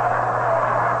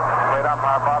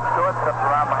 umpire Bob Stewart steps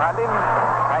around behind him.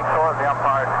 Hank Thor's the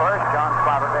umpire at first. John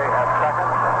Slotterday at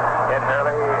second. Ed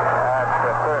Hurley at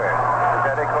third.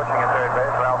 Eddie coaching at third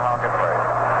base. Ralph Houck at first.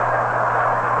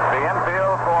 The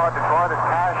infield for Detroit is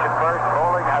Cash at first.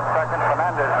 Bowling at second.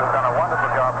 Fernandez has done a wonderful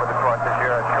job for Detroit this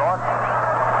year at short.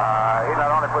 He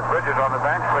not only put Bridges on the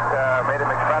bench, but made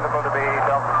him expendable to be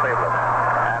Delton Cleveland.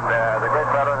 And the great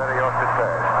veteran Eddie Yost at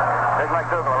third. Big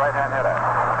McDougal, a right-hand hitter.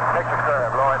 Takes a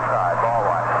curve, low inside, ball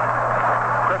one.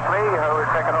 Chris Lee, who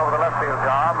has taken over the left field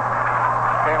job.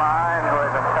 Kaline, who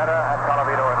is in center, and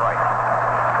Colavito in right.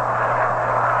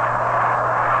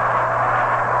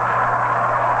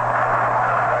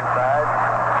 Right side,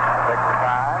 takes the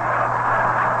time.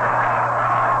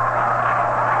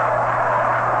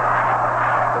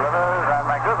 Delivers,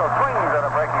 and McDougal swings at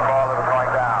a breaking ball that was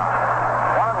going down.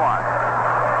 1-1.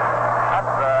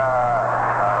 That's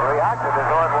reacted as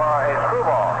though it were a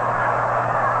screwball.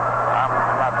 I'm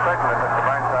not certain that Mr.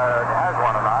 Burnside has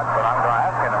one or not, but I'm going to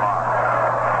ask him tomorrow.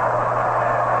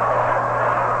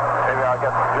 Maybe I'll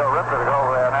get Joe Ripper to go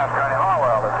over there and ask Ernie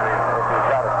Harwell if he's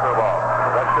got a screwball.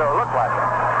 That sure looks like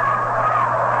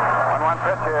it. 1-1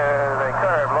 pitch is a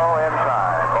curve low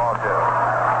inside, ball two.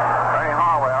 Ernie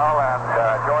Harwell and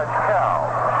George Kell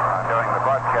doing the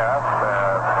broadcast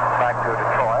back to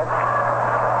Detroit.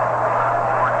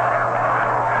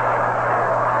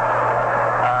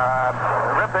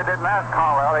 They didn't ask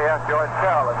Harwell, he asked George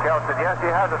Kell, and Kell said, yes,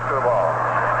 he has a screwball.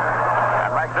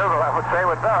 And McDougal, I would say,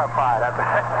 would verify that.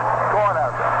 Corner.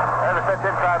 There's a pitch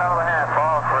inside under the hand,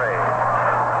 ball three.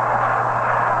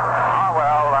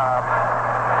 Harwell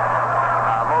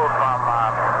moved from,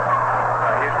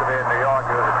 he used to be in New York,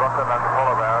 he was at Brooklyn and the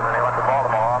Polar Bears, and he went to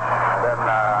Baltimore. Then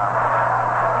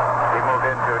he moved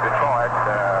into Detroit.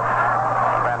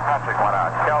 Van Patrick went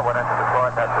out. Kell went into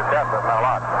Detroit. That's the death of Mel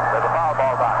Lott. There's a foul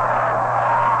ball back.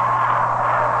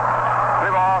 3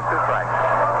 balls, 2 strikes.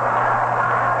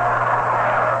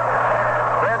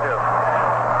 3-2.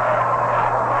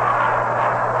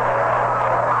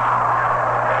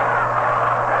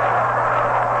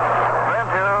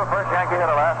 3-2. First Yankee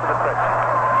hitter last of the 6.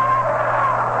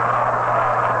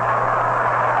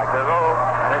 McDougal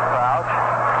in his crouch.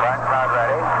 Burnside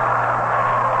ready.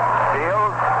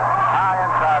 Deals. High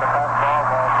inside a fastball,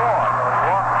 ball 4. So he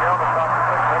walks Gill to start the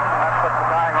 6th inning, and that puts the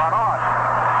tying run on.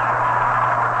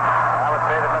 I would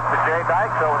say that Mr. Jay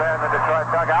Dykes over there in the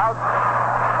Detroit dugout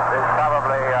is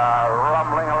probably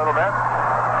rumbling a little bit.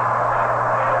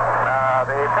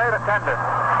 The paid attendance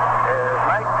is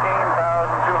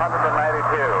 19,292.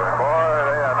 And boy,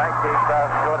 there are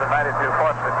 19,292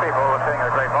 fortunate people who are seeing a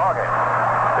great ball game.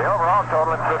 The overall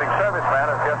total, including servicemen,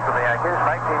 as guests of the Yankees,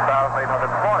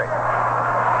 19,840.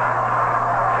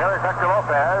 Here's Hector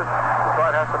Lopez.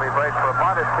 Detroit has to be braced for a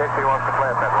punt in case he wants to play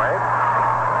at midway.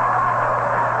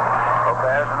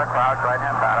 Lopez in the crouch,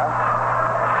 right-hand batter.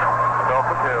 Go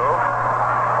for 2.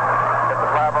 Hit the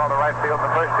fly ball to right field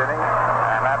in the first inning,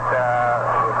 and that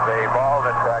was the ball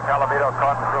that Colavito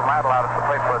caught and threw Mantle out at the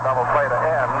plate for a double play to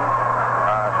end.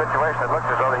 A situation that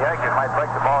looks as though the Yankees might break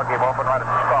the ball game open right at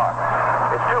the start.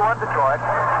 It's 2-1 Detroit.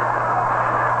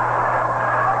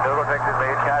 McDougal takes his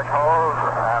lead. Cash holds,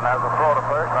 and has a throw to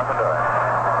first, nothing to it.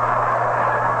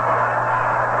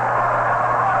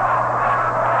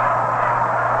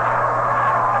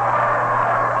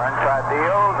 Burnside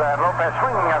deals, and Lopez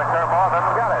swinging at a curveball,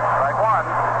 doesn't get it. Strike 1.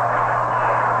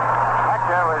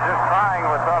 Hector was just trying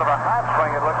with sort of a half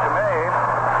swing, it looked to me,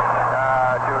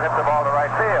 to hit the ball to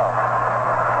right field.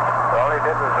 So all he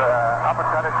did was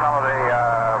uppercut some of the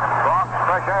Bronx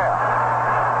fresh air.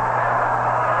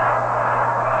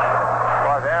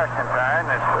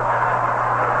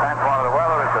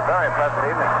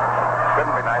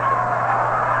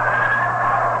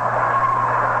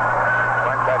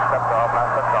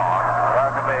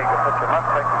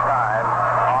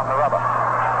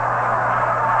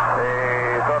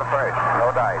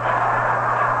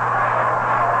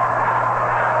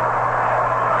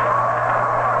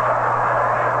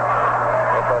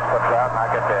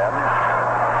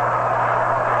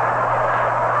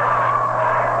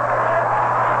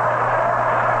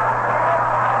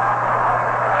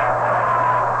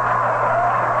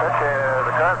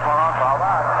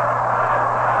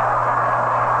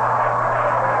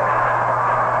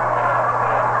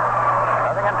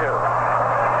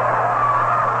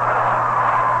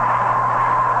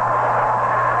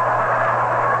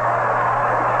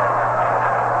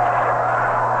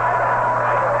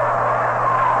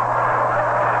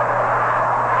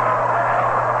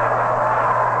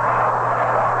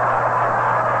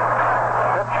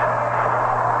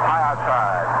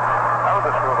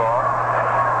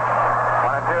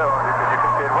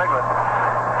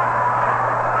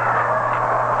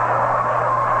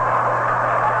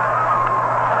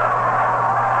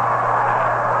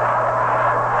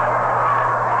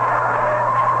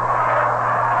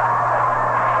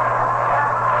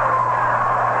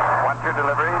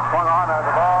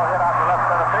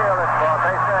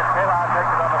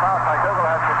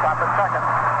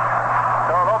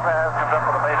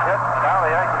 Now the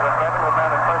Yankees are batting with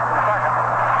men at first and second.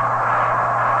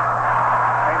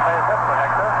 Main base hit for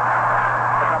Hector.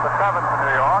 Hit number 7 for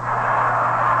New York.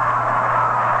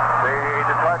 The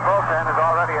Detroit bullpen is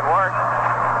already at work.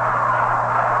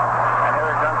 And here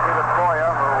is Felix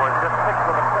Boyer, who was just 6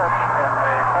 with a pitch in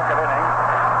the second inning,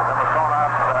 and was thrown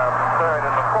out third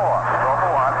in the fourth. He's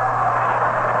over 1.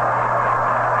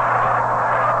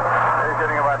 He's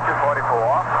hitting about 244.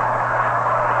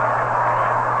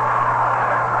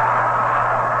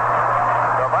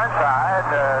 So Burnside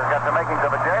has got the makings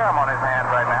of a jam on his hands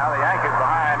right now. The Yankees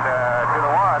behind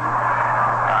 2-1.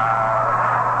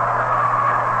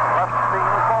 Left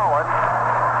steam forward.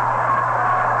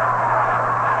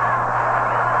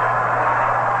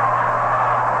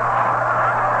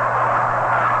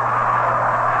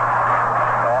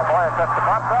 Boyer sets the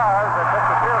bunt, does. The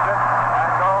pitcher fields it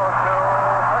and goes to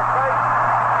first base.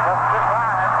 Just in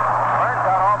time.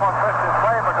 Burnside almost missed his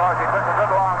play because he took a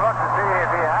good long look to see if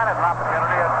he had an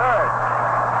opportunity at third.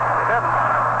 He didn't.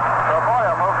 So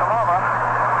Boyer moves him over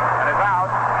and is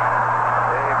out.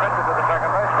 The pitcher to the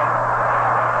second baseman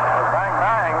was bang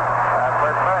bang at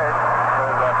first base.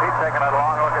 With Pete taking a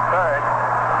long look at third.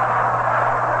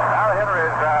 Now the hitter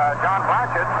is John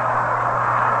Blanchard.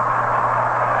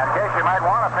 Casey might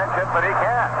want to pinch hit, but he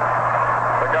can't.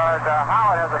 Because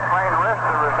Howard has a sprained wrist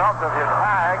as a result of his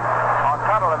tag on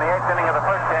Tuttle in the 8th inning of the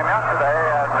first game yesterday,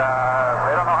 and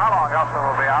they don't know how long Elson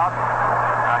will be out.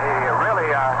 He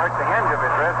really hurt the hinge of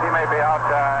his wrist. He may be out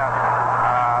 4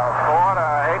 to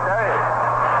 8 days.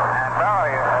 And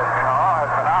Barry, as you know,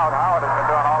 has been out. Howard has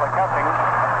been doing all the catching.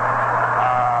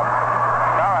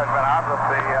 Barry has been out with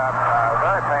the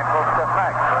very painful stiff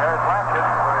neck. So here's Blanchard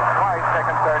with his twice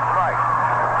taking third strike.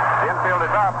 The infield is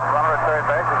up. Runner at third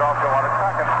base is also one at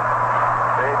second.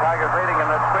 The Tigers leading in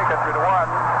this streak at 2-1.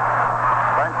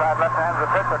 Burnside left hands the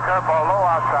pitch, a curveball low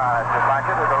outside. To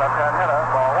Blanchard is a left-hand hitter,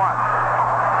 ball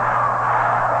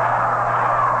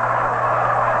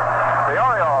 1. The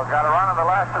Orioles got a run in the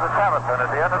last of the 7th, and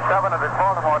at the end of 7, it is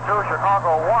Baltimore 2,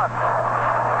 Chicago 1.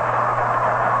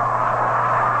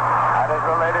 That is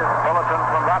the latest bulletin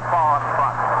from that ball in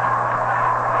front.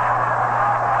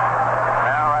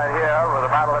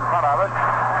 Battle in front of us.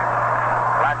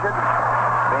 Blanchard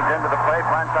leans into the plate,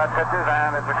 Burnside pitches,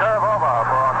 and it's a curve over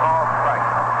for a called strike.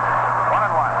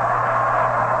 1-1.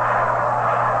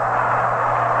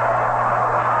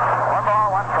 1 ball,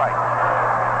 1 strike.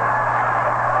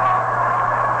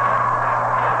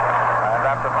 And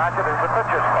after Blanchard is the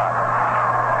pitcher's spot.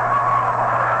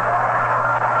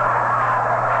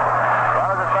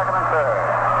 Runners at second and third.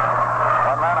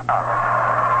 1 man out.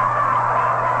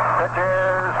 Pitch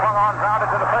is swung on,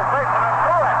 grounded to the first baseman, and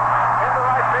threw it into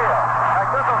right field.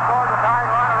 McDougal scores a tying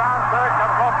run around third,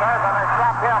 comes Lopez, and they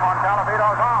slap him on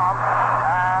Calavito's arm.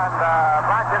 And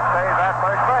Blanchard stays at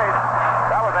first base.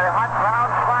 That was a hot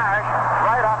ground smash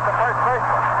right off the first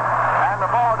baseman. And the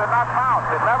ball did not bounce.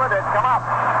 It never did come up.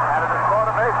 And it is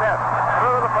scored a base hit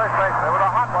through the first baseman. It was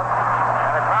a hot one.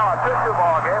 And it's now a 2-2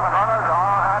 ball game, and runners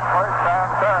are at first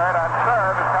and third, and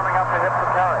third is coming up to hit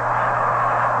the carry.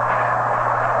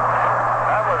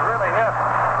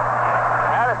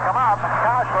 Come up,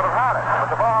 Cash would have had it, but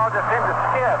the ball just seemed to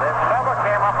skid. It never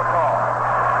came up at all.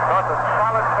 So it's a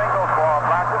solid single for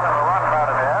Blanchard and a run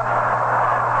batted in.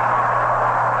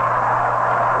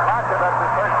 Blanchard, that's his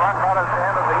first run batted at the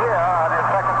end of the year on his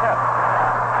second hit.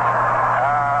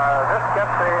 This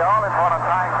gets the all-important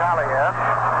tying tally in.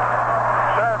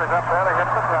 Serve is up there to hit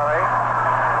the Terry.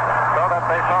 So that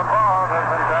base on balls has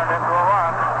been turned into a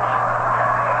run.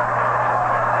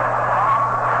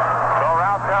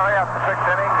 Terry after 6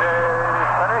 innings is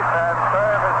finished, and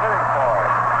Serve is hitting for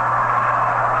it.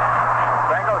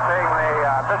 Stengel, seeing the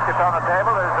biscuits on the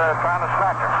table, is trying to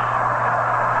snatch him.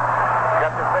 He's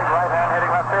got this big right-hand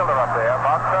hitting left fielder up there,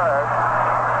 Bob Serve,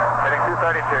 hitting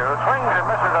 232. Swings and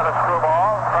misses at a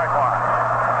screwball, strike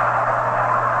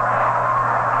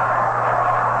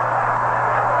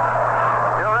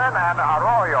 1. Duran and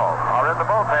Arroyo are in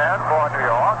the bullpen for New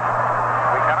York.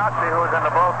 We cannot see who's in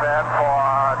the bullpen for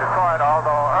Detroit,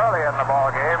 although early in the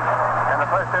ball game, in the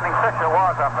first inning, Fisher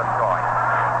was up and going.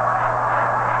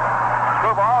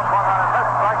 Screwball swung on and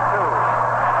missed, strike 2.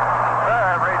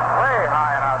 Serve reached way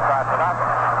high and outside for that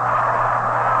one.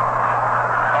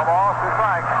 No balls, 2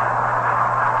 strikes.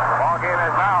 The ball game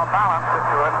is now balanced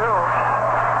at 2-2.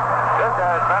 This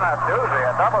has been a doozy,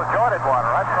 a double-jointed one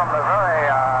right from the very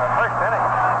first inning.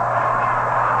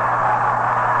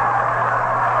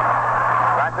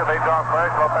 Leads off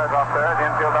first, Lopez off third, the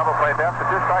infield double play depth, the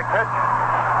 2-strike pitch.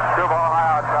 Screwball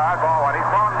high outside, ball 1. He's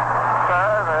thrown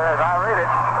Serve, as I read it,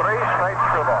 3 straight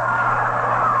screwballs.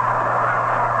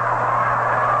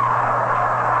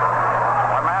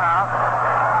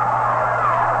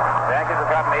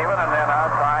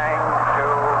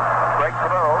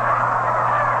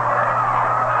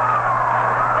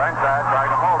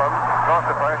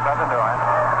 Yost at first, nothing doing.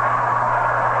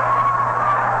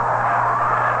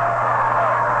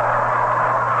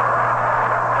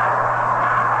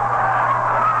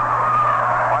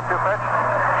 1-2 pitch.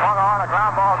 Swung on, a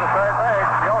ground ball to third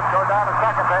base. Yost goes down to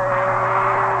second. They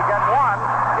get one.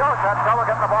 Yost had trouble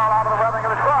getting the ball out of the webbing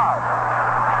of his glove.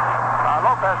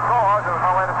 Lopez scores. There was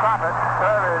no way to stop it.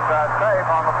 Third is safe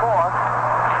on the fourth.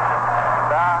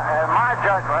 In my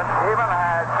judgment, even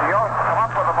had Yost come up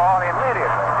with the ball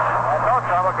immediately, had no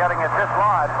trouble getting it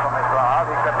dislodged from his glove,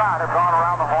 he could not have gone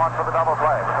around the horn for the double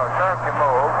play because Serve can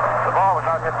move. The ball was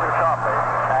not hit too sharply,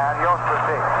 and Yost was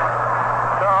deep.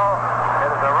 So it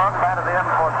is a run batted in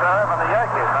for Serve, and the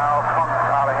Yankees now come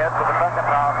out ahead for the second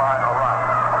time by a run.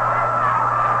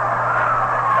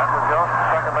 That was Yost, the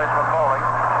second baseman bowling.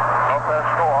 Lopez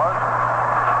scores.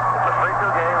 It's a 3-2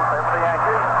 game in favor of the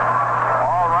Yankees.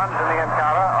 All runs in the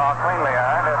encounter are cleanly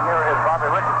earned, and here is Bobby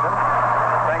Richardson.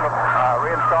 Single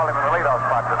reinstalled him in the leadoff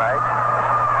spot tonight.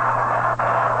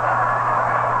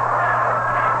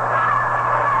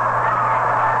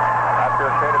 After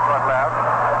a shaded front left,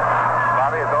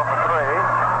 Bobby is 0 for 3.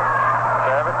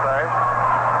 Serve at first.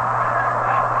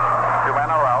 2 men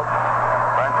are out.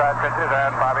 Burnside pitches,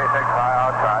 and Bobby takes high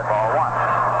outside, ball 1.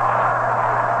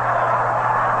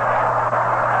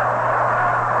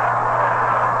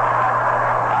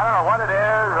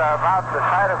 About the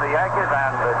side of the Yankees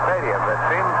and the stadium that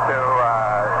seems to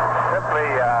simply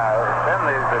send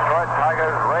these Detroit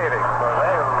Tigers raiding, so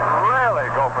they really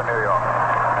go for New York.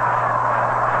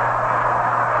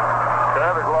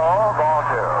 Serve is low, ball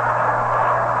 2.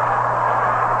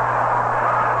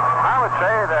 I would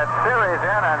say that series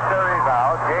in and series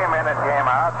out, game in and game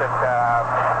out, that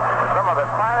some of the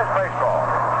finest baseball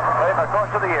played in the course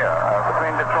of the year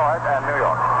between Detroit and New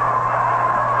York.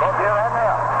 Both year and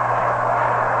now.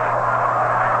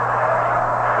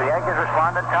 The Yankees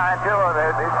responded kind too.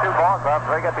 These two ball clubs,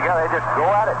 they get together, they just go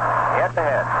at it, head to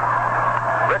head.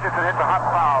 Richardson hits a hot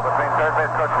foul between third base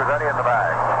coach Rossetti and the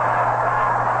bag.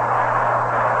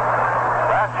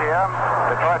 Last year,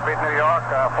 Detroit beat New York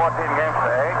 14 games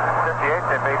to 8. In 58,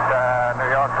 they beat New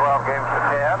York 12 games to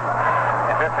 10.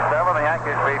 In 57, the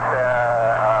Yankees beat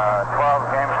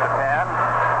 12 games to 10.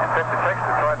 In 56,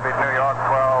 Detroit beat New York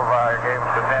 12 games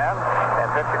to 10.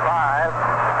 In 55,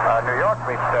 New York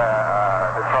beat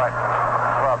Detroit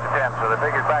 12 to 10. So the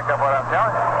figures back up what I'm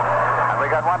telling you. And we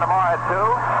got one tomorrow at 2,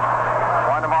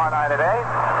 one tomorrow night at 8,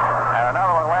 and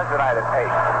another one Wednesday night at 8.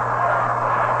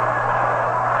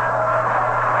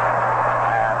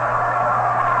 And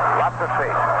lots of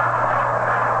speed.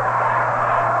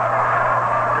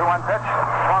 2-1 pitch.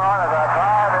 Swung on as a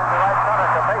drive into right center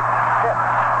to base hit.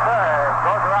 Third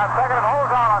goes around second and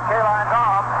holds on K-line's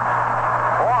arm.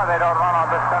 Boy, they don't run on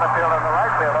this center field and the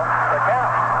right fielder. They can't.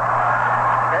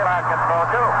 K-line can throw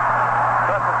too.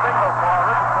 Just a single for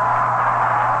Richardson.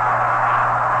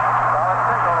 Solid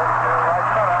single into right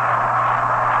center.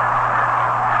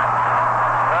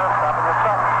 Serve stopping the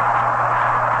stuff.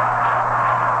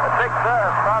 The big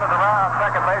serve started around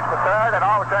second base to third, and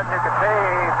all of a sudden you could see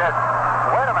he said,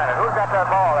 "Wait a minute, who's got that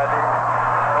ball?" And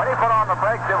when he put on the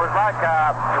brakes, it was like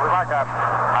a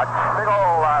big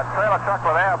old trailer truck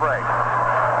with air brakes.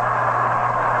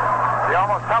 He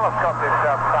almost telescoped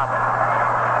himself stopping.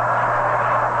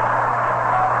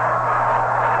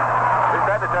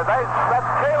 He said, that's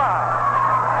K-line.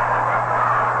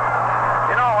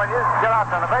 You know, when you get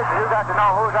out on the bases, you got to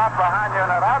know who's out behind you in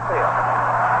that outfield.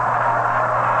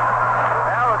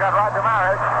 Now we've got Roger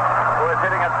Maris, who is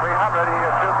hitting at 300. He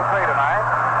is 2 for 3 tonight.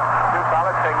 2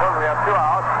 solid singles. We have 2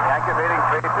 outs. Yankees leading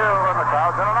 3-2, and the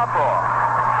crowd's in an uproar.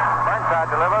 Burnside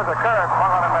delivers a curve,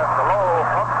 swung on and missed. A low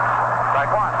hook,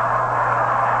 strike 1.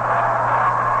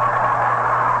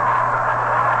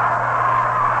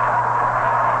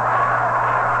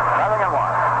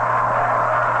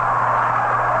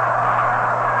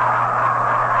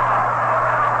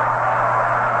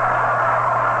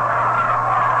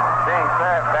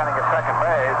 Standing at second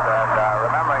base and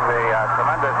remembering the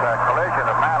tremendous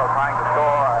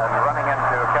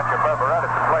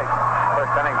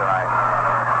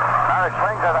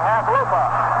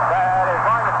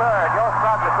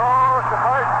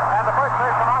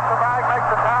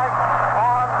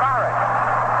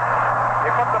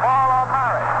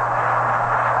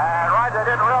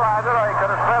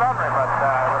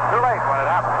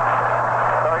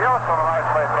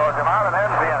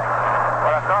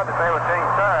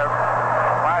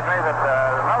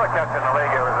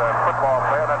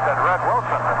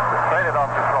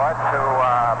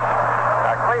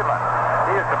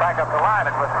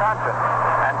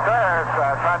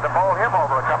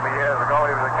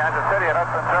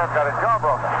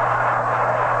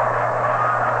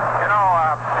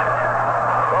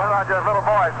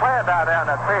boys. Play it down there in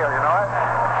that field, you know it?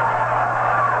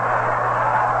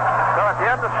 So at the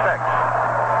end of 6,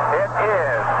 it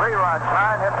is 3 runs,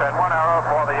 9 hits, and 1 error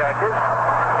for the Yankees,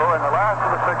 who in the last of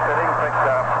the 6th inning picked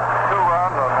up 2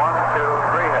 runs on 1, 2,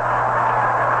 3 hits.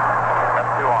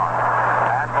 That's 2 on.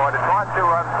 And for Detroit, 2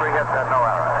 runs, 3 hits, and no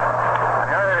error.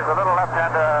 And here is the little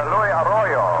left-hander, Luis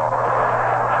Arroyo,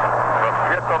 from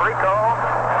Puerto Rico,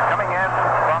 coming in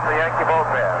from the Yankee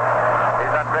bullpen.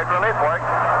 He's done big relief work,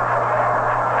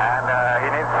 and he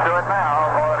needs to do it now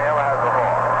more than he ever has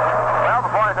before. Well,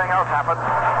 before anything else happens,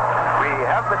 we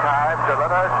have the time to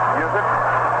let us use it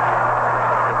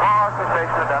to pause the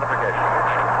station identification.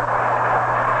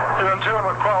 You're in tune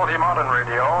with Quality Mountain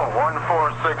Radio,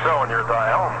 1460 on your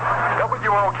dial.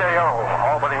 WOKO,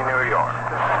 Albany, New York.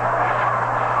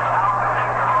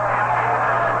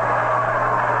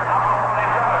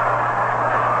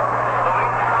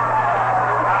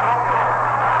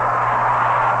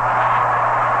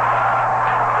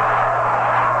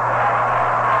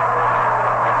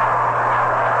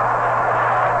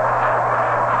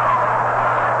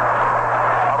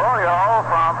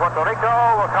 Puerto Rico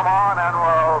will come on and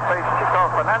will face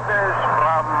Chico Fernandez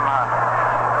from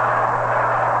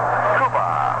Cuba.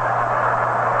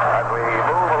 As we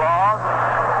move along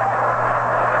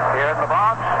here in the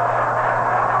Bronx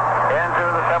into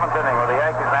the 7th inning with the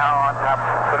Yankees now on top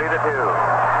 3-2.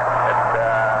 It's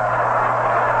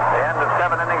the end of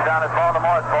 7 innings down at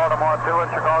Baltimore. It's Baltimore 2 and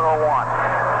Chicago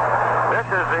 1. This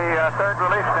is the third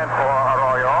relief stint for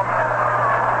Arroyo.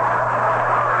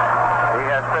 He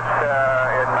has pitched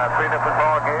in 3 different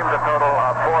ball games, a total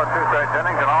of 4 2/3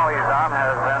 innings, and all he's done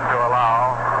has been to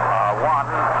allow 1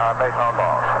 base on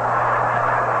balls.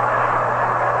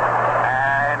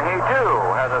 And he too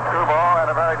has a screwball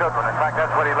and a very good one. In fact,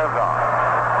 that's what he lives on.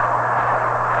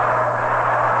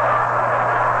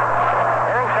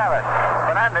 Inning 7.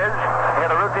 Fernandez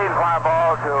hit a routine fly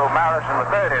ball to Maris in the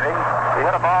 3rd inning. He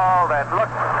hit a ball that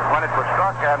looked when it was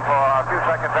struck, and for a few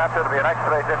seconds after, to be an extra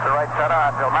base hit to right center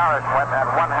until Maris went and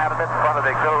one-handed it in front of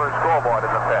the auxiliary scoreboard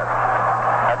in the 5th.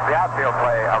 That's the outfield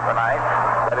play of the night.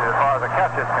 That is as far as the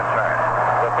catch is concerned.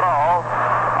 The throw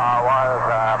was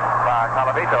by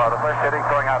Calavito, the first inning,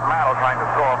 throwing out Mantle, trying to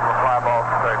score from a fly ball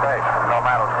to third base. No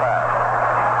Mantle's pass.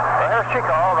 So here's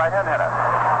Chico, right-hand hitter.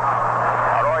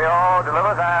 Arroyo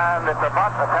delivers, and it's a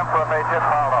bunt, attempt for a base hit,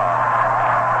 fouled off.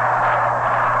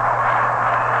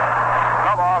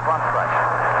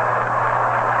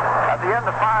 At the end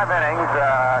of 5 innings,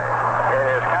 it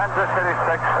is Kansas City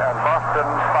 6 and Boston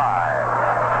 5.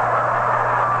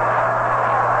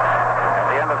 At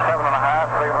the end of 7.5,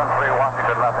 Cleveland 3,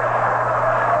 Washington nothing.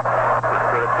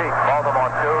 To repeat, Baltimore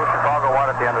 2, Chicago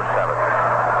 1 at the end of 7.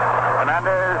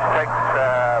 Fernandez takes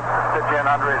pitch in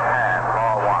under his hand,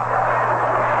 ball 1.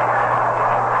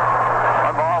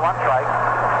 1 ball, 1 strike.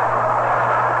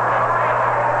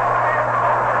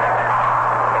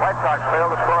 The White Sox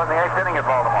failed to score in the 8th inning at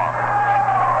Baltimore.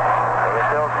 They're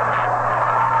still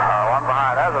 1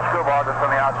 behind. There's a screwball just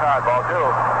on the outside, ball 2.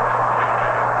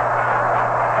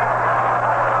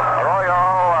 Arroyo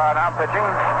now pitching.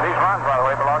 These runs, by the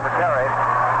way, belong to Terry.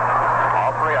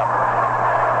 All 3 of them.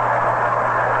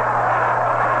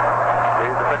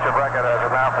 He's the pitch of record as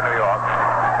of now for New York.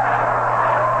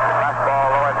 Fastball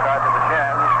low inside to the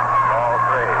chin. Ball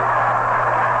 3.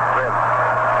 Grim.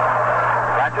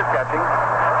 Sanchez catching.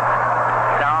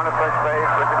 Down at first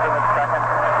base, Richardson at second.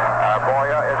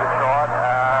 Boyer is at short,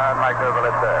 and Mike Newville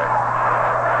at third.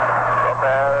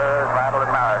 Lopez, Mantle, and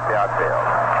Maris the outfield.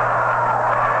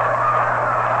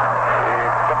 He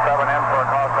slipped up and in for a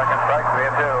call second strike,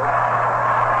 3-2.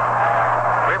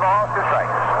 3 balls, 2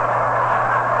 strikes.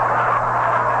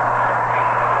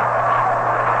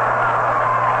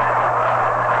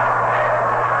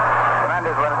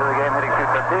 Fernandez went into the game hitting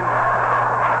 .250.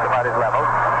 That's about his level.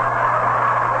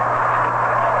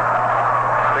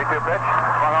 3-2 pitch.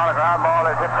 Swung on a ground ball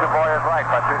is hit to Boyer's right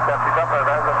by 270 upper.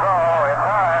 There's a throw in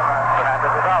time, and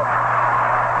Fernandez is out.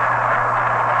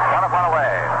 1 up, 1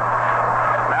 away.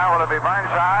 Now will it be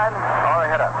Burnside or a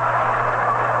hitter?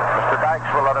 Mr. Dykes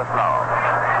will let us know.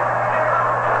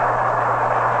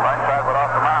 Burnside went off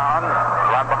the mound,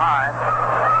 run behind.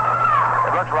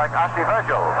 It looks like Ossie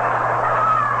Virgil.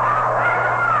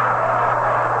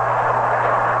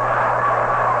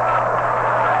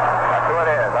 That's who it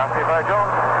is, Ossie Virgil.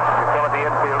 The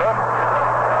infielder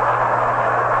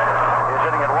is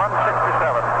hitting at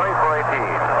 167, 3 for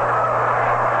 18.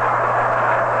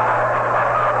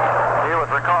 He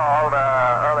was recalled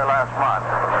early last month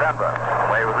from Denver,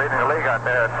 where he was leading the league out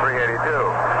there at 382.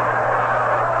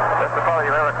 Just the fellow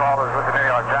you may recall was with the New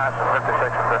York Giants in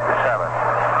 56 and 57.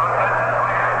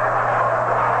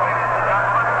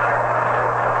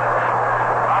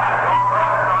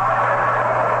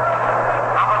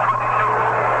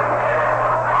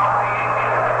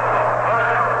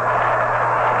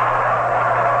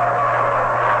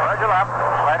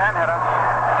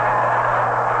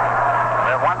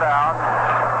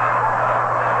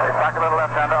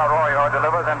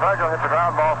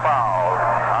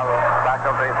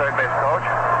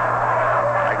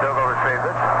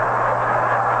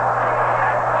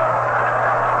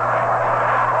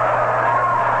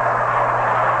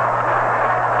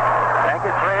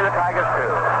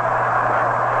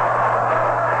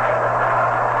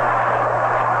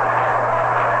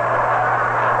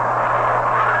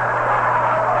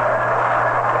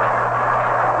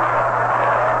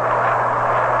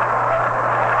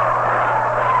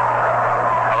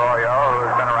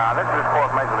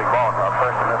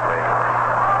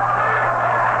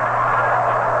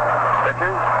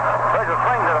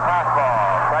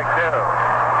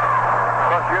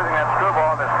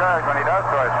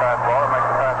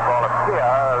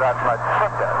 much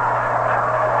Swift does.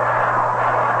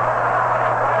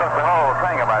 Because the whole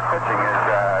thing about pitching is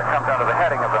comes under the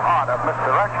heading of the art of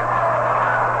misdirection.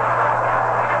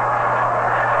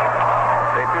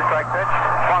 The two-strike pitch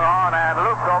swung on and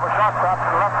looped over shortstop to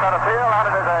the left center field, and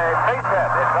it is a base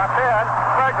hit. It's up in.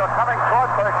 Virgil coming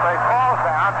towards first base, falls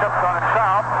down, tips on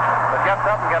himself, but gets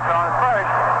up and gets on his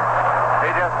first. He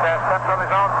just steps on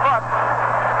his own foot.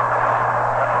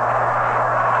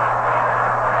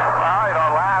 Well, you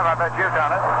don't laugh. I bet you've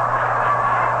done it.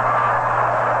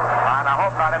 And I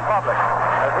hope not in public,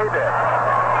 as he did.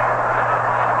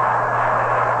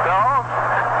 So,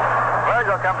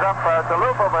 Virgil comes up to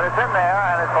Lupo, but it's in there,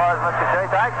 and as far as Mr. Shea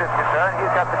Dykes is concerned,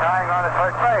 he's got the tying on at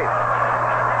first base.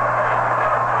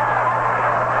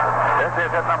 This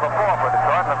is hit number 4 for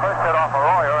Detroit, and the first hit off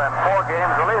Arroyo in 4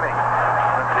 games of leaving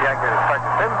since the Yankees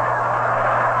purchased him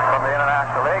from the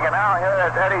International League. And now here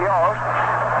is Eddie Yost,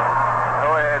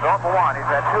 who is 0 for 1. He's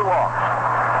had 2 walks.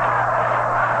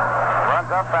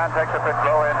 Runs up and takes a pitch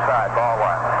low inside, ball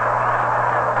 1.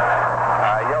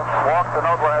 Yost walked to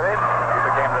noteworthy. He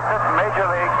became the 5th major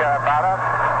league batter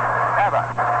ever.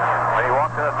 When he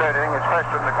walked in the 3rd inning, his first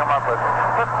one to come up with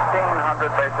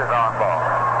 1,500 bases on ball.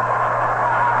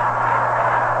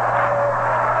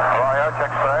 Arroyo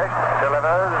checks first,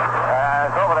 delivers, and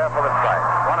it's over there for the strike.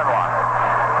 1-1.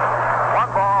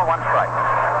 1 ball, 1 strike.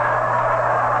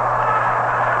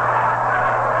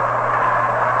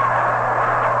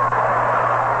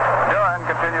 Duran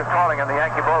continues calling in the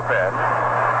Yankee bullpen.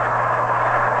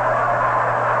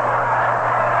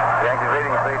 The Yankees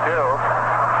leading 3-2.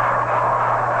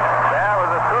 There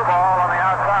was a screwball on the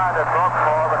outside that broke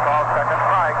for the called second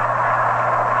strike.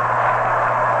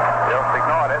 Yost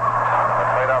ignored it. But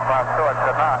played up off to it,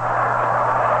 could not.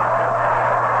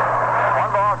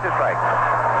 1 ball, 2 strikes.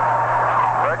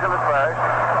 Virgil is first.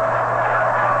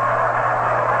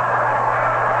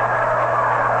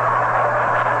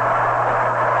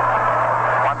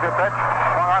 1-2 pitch.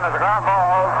 Swung on as a ground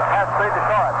ball. Half speed to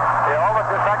short. The over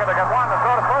to second to get 1. The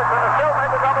throw to first, and it still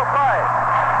made the double play.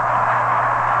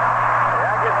 The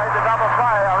Yankees made the double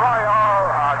play. Arroyo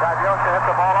got Yost to hit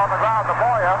the ball on the ground to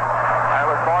Boyer. And it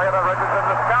was Boyer to Richardson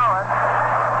to Skowron.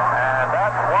 And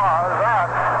that was that.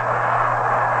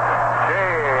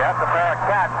 Gee, that's a pair of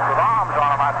cats with arms on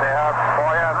them out there,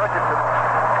 Boyer and Richardson.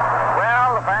 Well,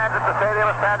 the fans at the stadium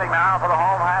are standing now for the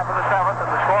home half of the 7th, and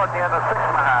the score at the end of 6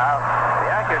 1/2. The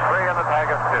Yankees 3 and the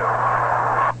Tigers 2.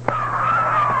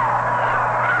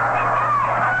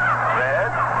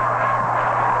 Red.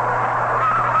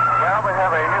 Well, we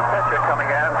have a new pitcher coming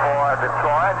in for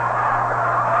Detroit.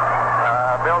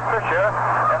 Bill Fisher, Fischer.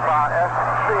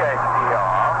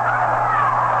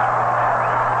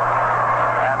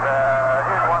 And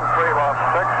he's won 3 of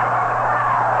 6.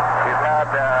 He's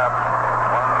had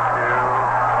 1, 2,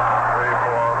 3,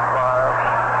 4, 5,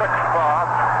 6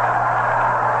 starts.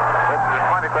 This is his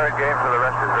 23rd game for the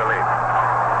rest of his relief.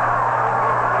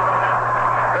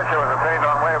 Fisher was obtained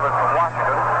on waivers from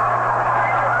Washington,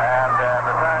 and in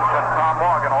return sent Tom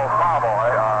Morgan, old plowboy,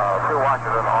 to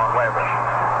Washington on waivers.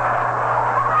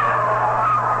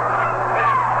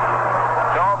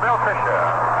 So Bill Fisher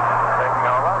taking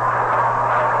over.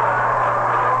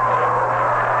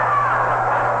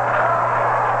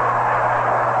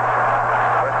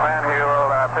 First man he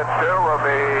will pitch to will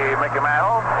be Mickey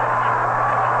Mantle.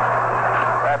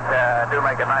 That do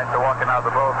make it nice to walk in out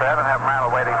of the bullpen and have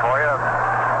Mantle waiting for you.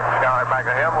 Scout right back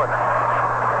of him with him.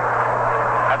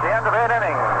 At the end of 8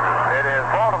 innings, it is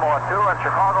Baltimore 2 and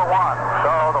Chicago 1.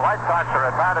 So the White Sox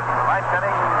are advanced in the 9th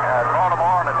inning at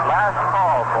Baltimore, and it's last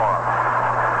call for them.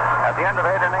 At the end of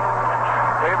 8 innings,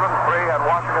 Cleveland 3 and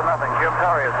Washington 0. Jim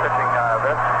Terry is pitching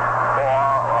this for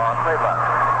Cleveland.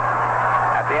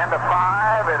 At the end of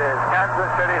 5, it is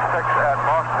Kansas City 6 and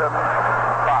Boston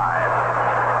 5.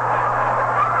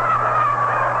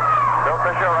 Bill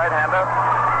Fisher, right-hander,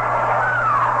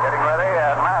 getting ready,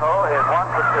 and Mantle is 1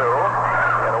 for 2.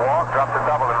 He had a walk, dropped a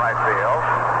double in right field.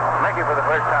 Mickey, for the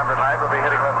first time tonight, will be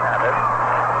hitting left-handed.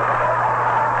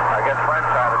 Against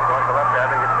Burnside, of course, the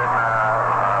left-hander has been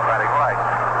batting right.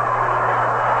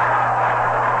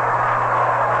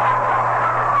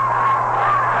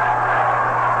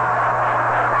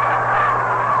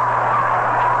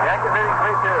 Yankees leading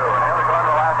 3-2, and here we go in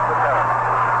the last of the 7th.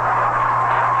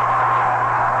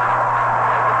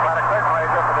 This is quite a curtain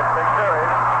raiser for this big series.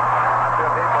 Not too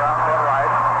deep around to the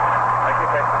right. Mickey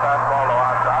takes the fastball low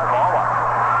outside, ball 1.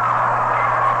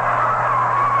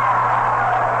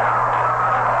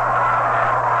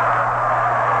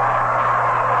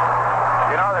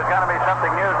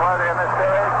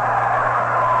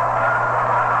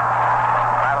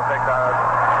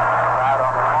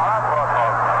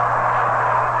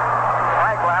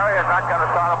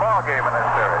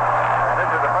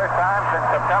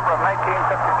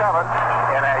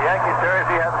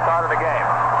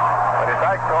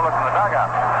 told us in the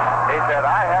dugout. He said,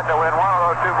 I had to win one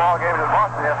of those 2 ball games in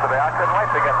Boston yesterday. I couldn't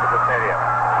wait to get to the stadium.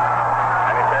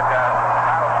 And he said,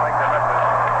 Kyle swings and misses.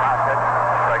 I said,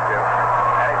 strike 2.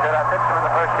 And he said, I pitched him in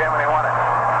the first game and he won it.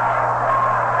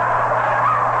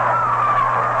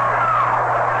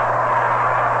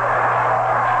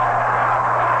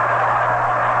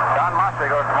 Don Mosley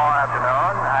goes tomorrow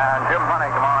afternoon and Jim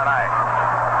Hunting tomorrow night.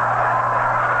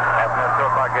 After the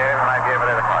 2 o'clock game, and I gave it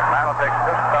 8 o'clock. Mantle takes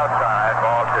just outside,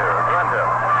 ball 2. 2-2.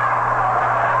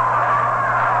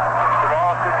 2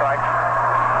 balls, 2 strikes.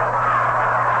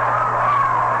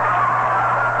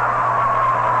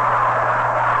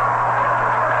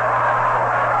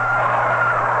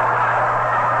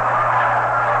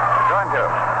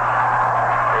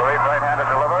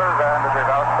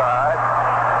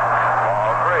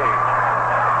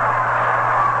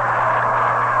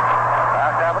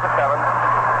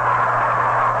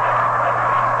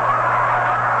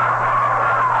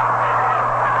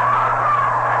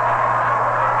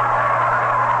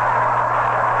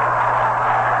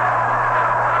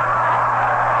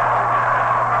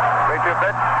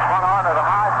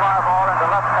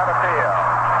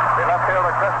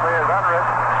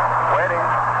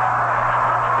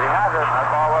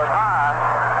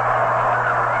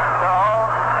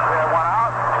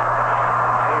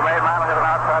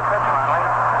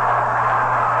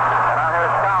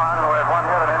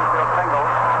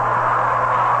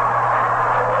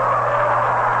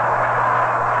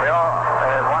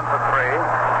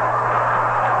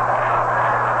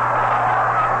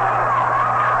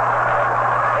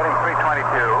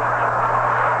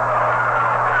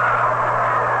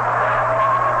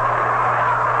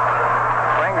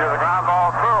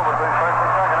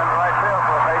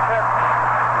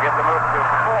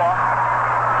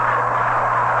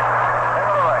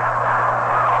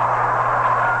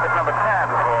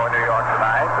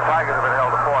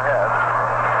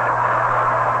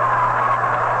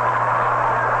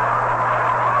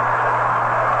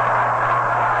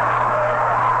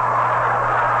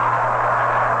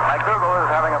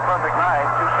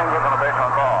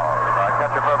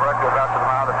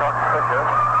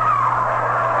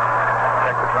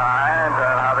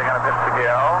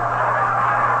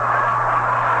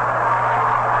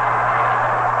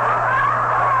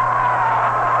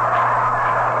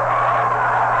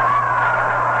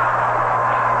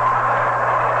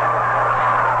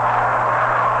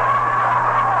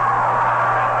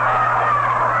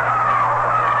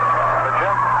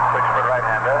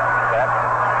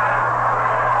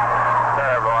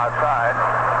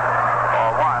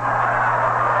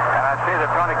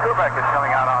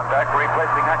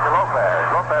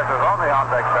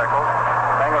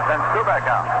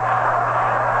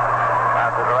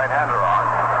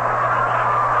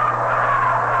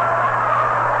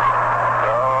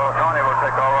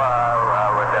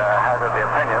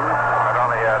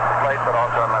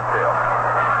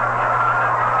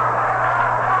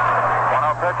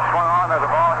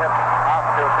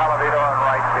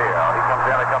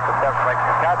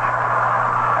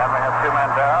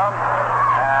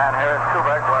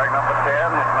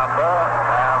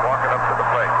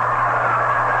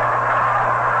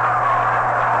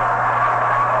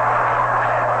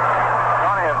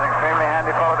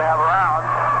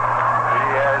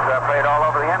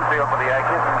 For the Yankees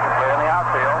and can play in the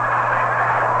outfield.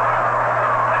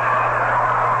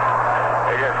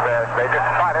 They just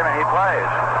fight him and he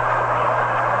plays.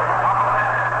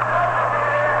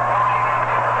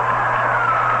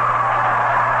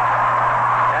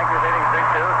 Yankees leading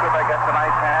 3-2. Kubek gets a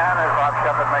nice hand as Bob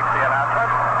Shepard makes the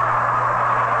announcement.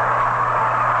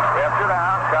 We have 2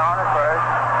 down. Cowan at first.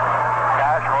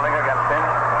 Cash holding against him.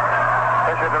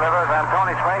 Fisher delivers and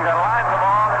Tony swings and lines the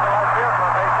ball into right field for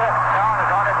a base hit. Cowan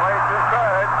is on his way to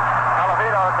third.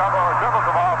 Alavito dribbles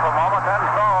the ball for a moment, then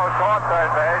throws toward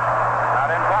third base. Not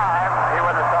in time. He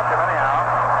wouldn't have stopped him anyhow.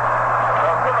 So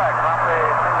Kubek promptly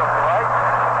singles to right.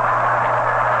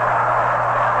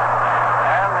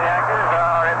 And the Yankees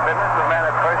are in business with men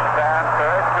at first and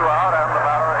third, 2 out, and the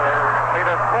batter is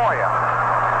Peter Boyer.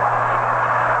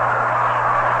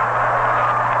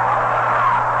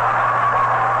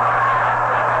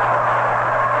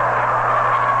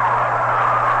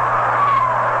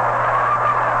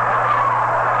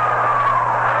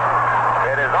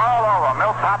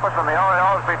 And the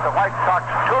Orioles beat the White Sox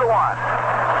 2-1.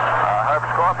 Herb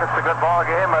Score pitched a good ball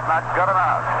game, but not good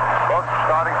enough. Both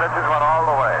starting pitchers went all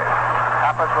the way.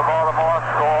 Pappas for Baltimore,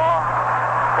 Score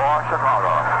for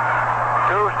Chicago.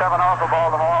 2-7-0 for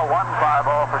Baltimore,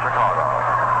 1-5-0 for Chicago.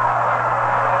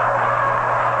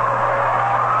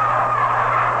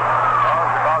 Well,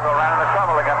 Chicago ran into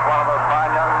trouble against one of those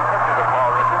fine young pitchers of Paul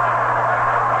Richards.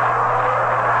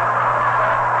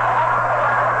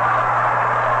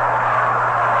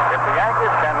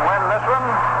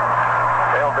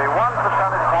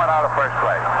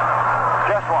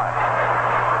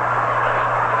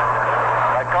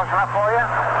 close enough for you?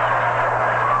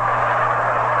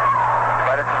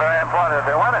 But it's very important that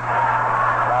they win it.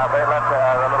 Now, if they let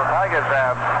the little Tigers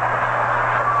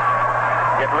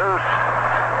get loose,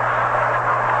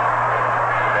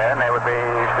 then they would be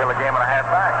still a game and a half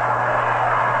back.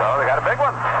 So they got a big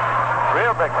one.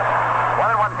 Real big one.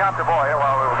 1-1 count to Boyer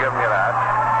while we were giving you that.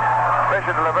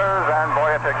 Fisher delivers, and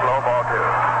Boyer takes low, ball 2.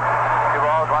 2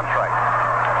 balls, 1 strike.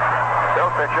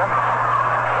 Bill Fisher,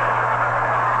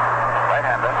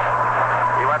 right-hander.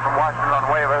 He went from Washington on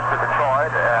waivers to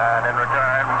Detroit, and in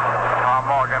return, Tom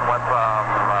Morgan went from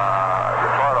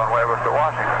Detroit on waivers to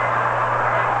Washington.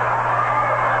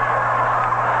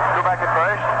 2 back at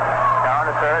first. Down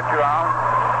to third, 2 out.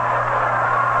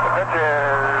 The pitch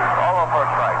is all over for a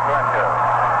strike, 2-2.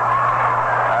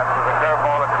 That's with a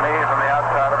curveball at the knees on the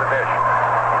outside of the dish.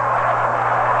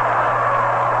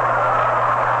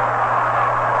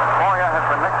 Moya has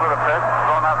been nicked with a pitch,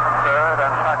 thrown out from third,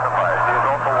 and sacrificed. He is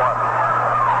 0 for 1.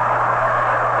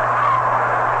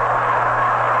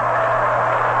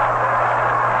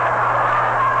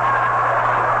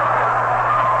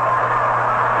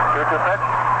 Two-two pitch,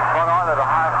 swung on at a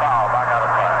high foul, back out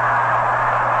of play.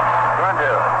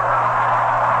 2-2.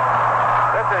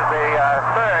 This is the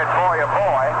third Boyer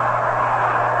boy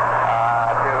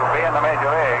to be in the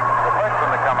major leagues. The first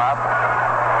one to come up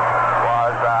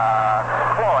was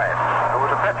Floyd, who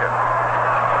was a pitcher.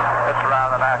 Pitched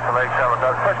around the National League several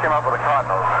times. First came up with the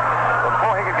Cardinals.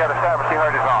 Before he could get established, he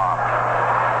hurt his arm.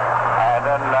 And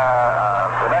then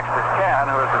the next is Ken,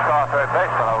 who is the star third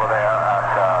baseman over there at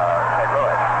St.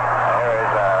 Louis. And here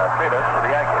is Peters for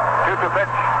the Yankees. 2-2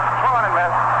 pitch, swung on and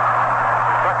missed.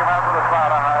 Struck him out with a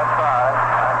slider high side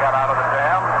and got out of the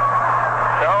jam.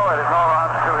 So it is no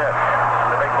runs, 2 hits.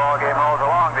 And the big ball game rolls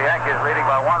along. The Yankees leading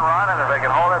by 1 run, and if they can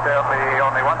hold it, they'll be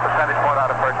only 1 percentage point out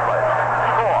of first place.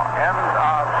 Score, end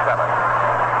of 7.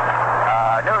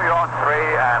 New York 3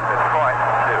 and Detroit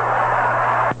 2.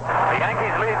 The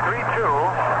Yankees lead 3-2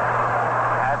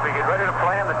 as we get ready to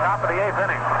play in the top of the 8th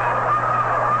inning.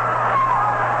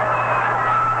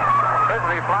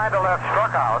 Frizzley fly to left,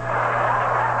 struck out,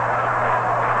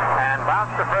 and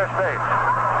bounced to first base.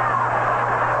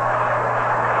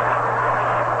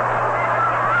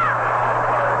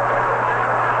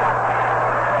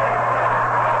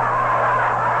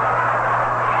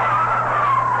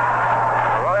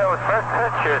 Arroyo's first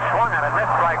pitch is swung at and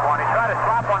missed, strike 1. He tried to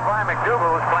slap one by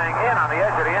McDougal, who's playing in on the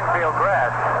edge of the infield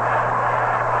grass.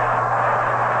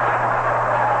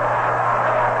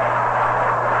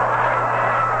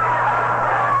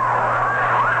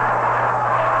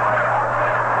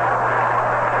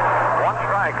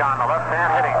 On the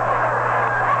left-hand hitting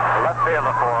left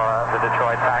fielder for the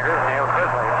Detroit Tigers, Neil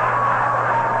Frizzley.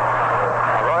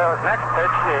 Arroyo's next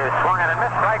pitch is swung and a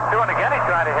missed, strike 2, and again he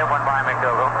tried to hit one by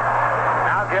McDougal.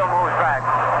 Now Gill moves back.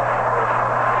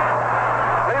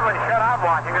 Cleveland shut out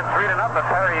Washington 3-0, but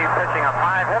Perry pitching a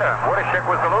 5-hitter. Woodishick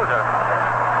was the loser.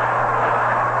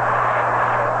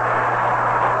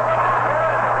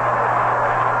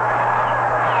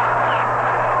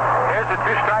 Here's the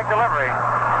 2-strike delivery.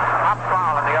 Top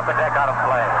foul in the upper deck out of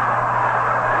play.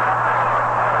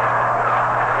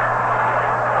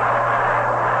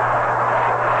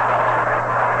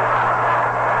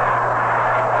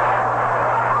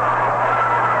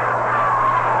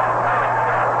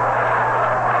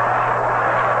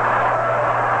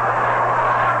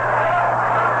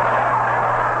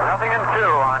 Nothing in 2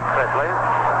 on Frizzley.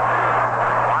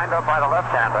 Wind up by the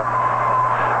left-hander.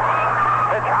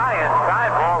 Pitch high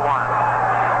inside, ball 1.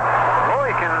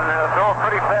 He can throw a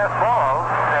pretty fast ball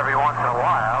every once in a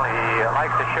while. He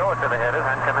likes to show it to the hitters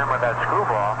and come in with that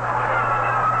screwball.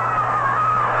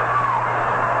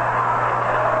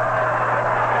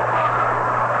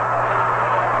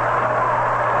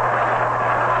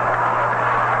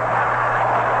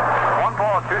 One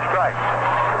ball, 2 strikes.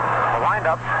 The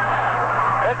windup.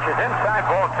 Pitch is inside,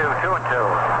 ball 2,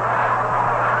 2-2.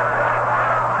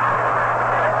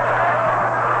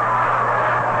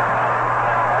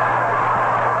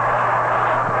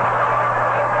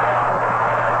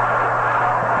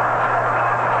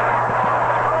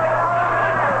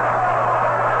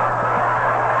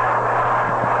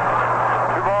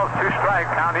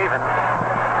 Count even.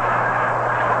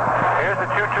 Here's the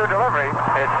 2-2 delivery.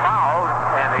 It's fouled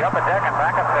in the upper deck and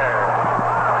back up third.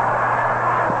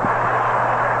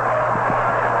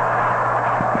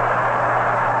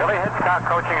 Billy Hitchcock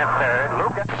coaching at third.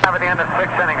 Luke at the end of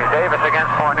 6th inning. Davis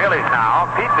against Cornelius now.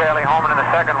 Pete Daly homing in the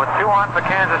second with 2 on for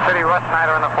Kansas City. Russ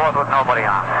Snyder in the 4th with nobody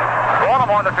on.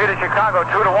 Baltimore defeated Chicago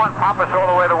 2-1. Pappas all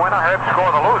the way the winner. Herb score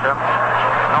the loser.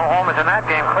 No homers in that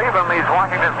game. Cleveland leads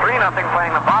Washington 3-0,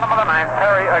 playing the bottom of the 9th.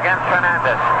 Perry against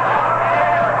Hernandez.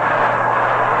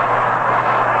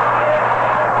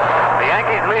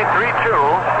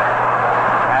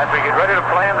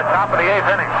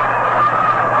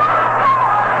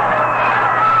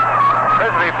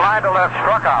 left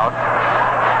struck out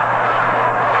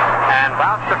and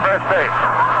bounced to first base.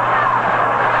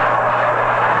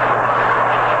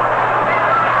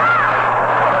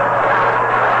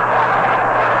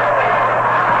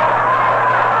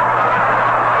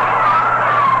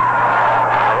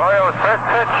 Arroyo's first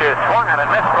pitch is swung at and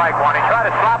missed strike one. He tried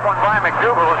to slap one by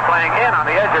McDougal, who's playing in on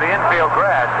the edge of the infield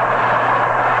grass.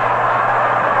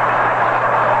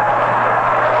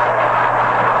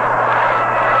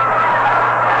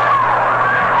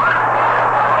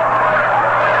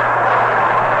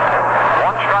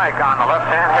 On the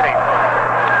left-hand hitting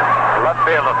left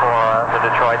fielder for the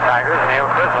Detroit Tigers, Neil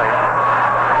Crisley.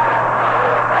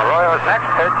 Arroyo's next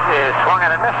pitch is swung at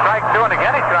and missed, strike two, and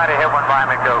again he tried to hit one by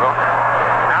McDougal.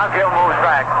 Now Gill moves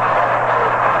back.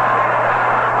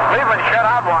 Cleveland shut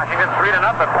out Washington 3-0,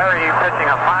 but Perry pitching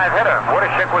a 5-hitter.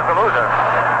 Woodishick was the loser.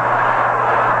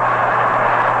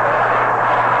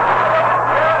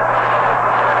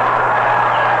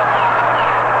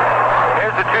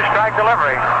 Here's the two-strike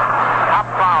delivery.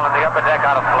 Foul in the upper deck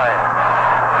out of play.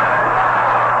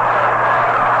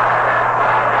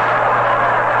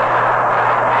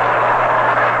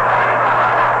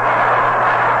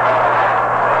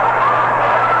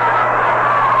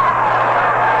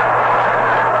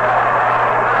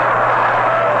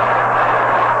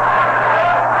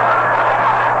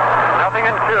 Nothing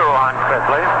in two on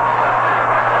Crisley.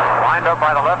 Wind up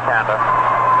by the left-hander.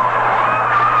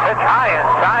 Pitch high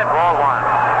inside, ball one.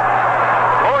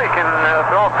 He can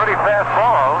throw a pretty fast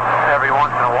ball every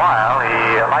once in a while.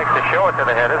 He likes to show it to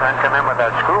the hitters and come in with that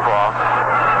screwball.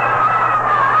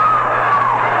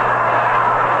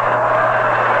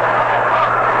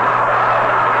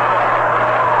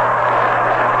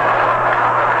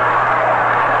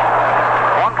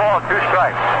 One ball, two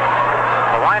strikes.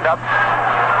 The windup.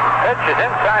 Pitch is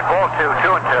inside, ball two,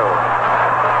 2-2.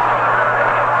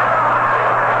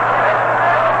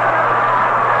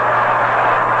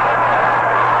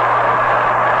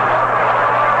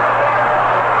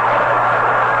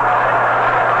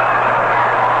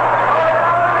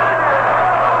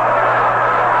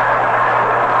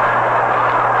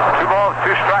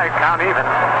 Count even.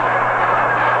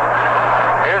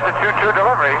 Here's the 2-2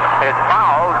 delivery. It's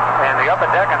fouled in the upper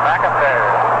deck and back up there.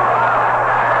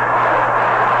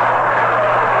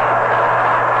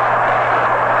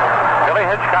 Billy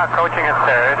Hitchcock coaching at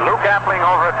third. Luke Appling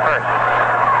over at first.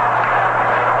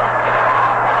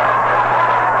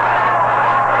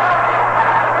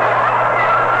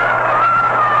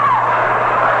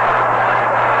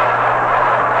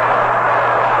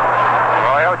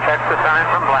 Arroyo checks the sign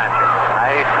from Blanchard.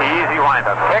 Nice, easy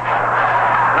windup. Kicks.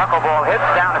 Knuckleball hits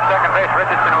down to second base.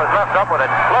 Richardson was left up with it.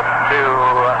 Flip to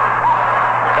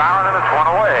Skyland, and it's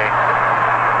one away.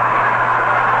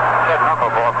 Said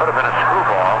knuckleball. Could have been a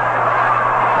screwball.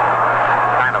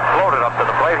 Kind of floated up to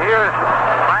the plate. Here's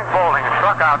Frank Bowling.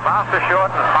 Struck out, bounced to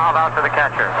short, and fouled out to the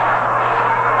catcher.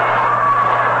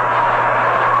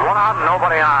 One out and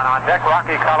nobody on. On deck,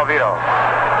 Rocky Colavito.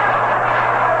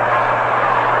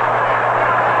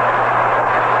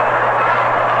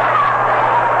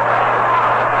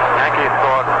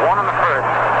 One in the first,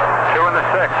 two in the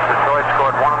sixth. Detroit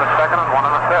scored one in the second and one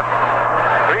in the fifth.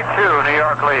 3-2, New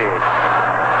York lead.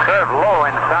 Serve low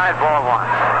inside, ball one.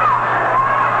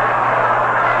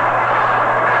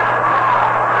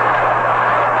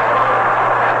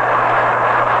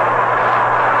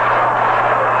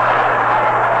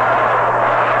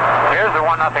 Here's the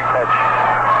 1-0 pitch.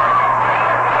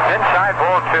 Inside,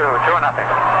 ball two, 2-0.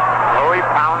 Louis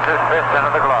pounds his fist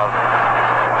into the glove.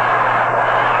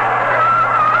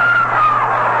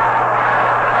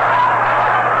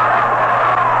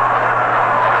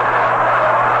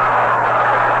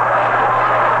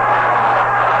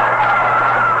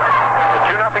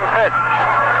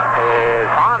 Is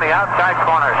on the outside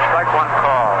corner. Strike one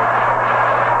call.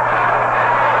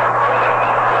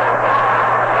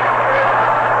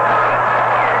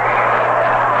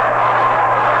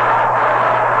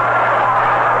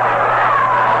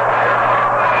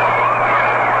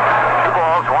 Two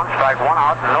balls, one strike, one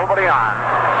out, nobody on.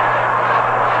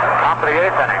 Top of the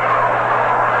eighth inning.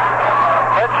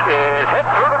 Pitch is hit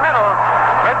through the middle.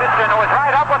 Richardson was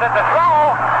right up with it. The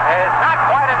throw is not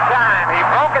quite in time. He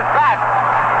broke his bat.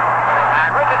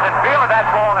 And Richardson fielded that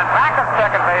ball in back of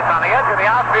second base on the edge of the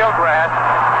outfield grass.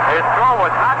 His throw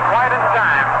was not quite in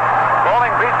time.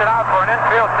 Bowling beats it out for an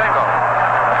infield single.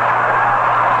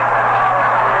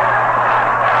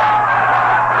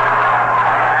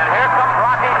 And here comes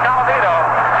Rocky Colavito.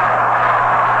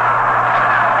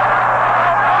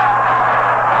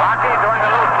 Rocky doing a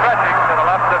little stretching to the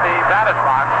left of the batter's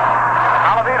box.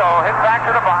 Colavito hit back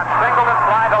to the box, singled and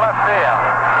fly to left field.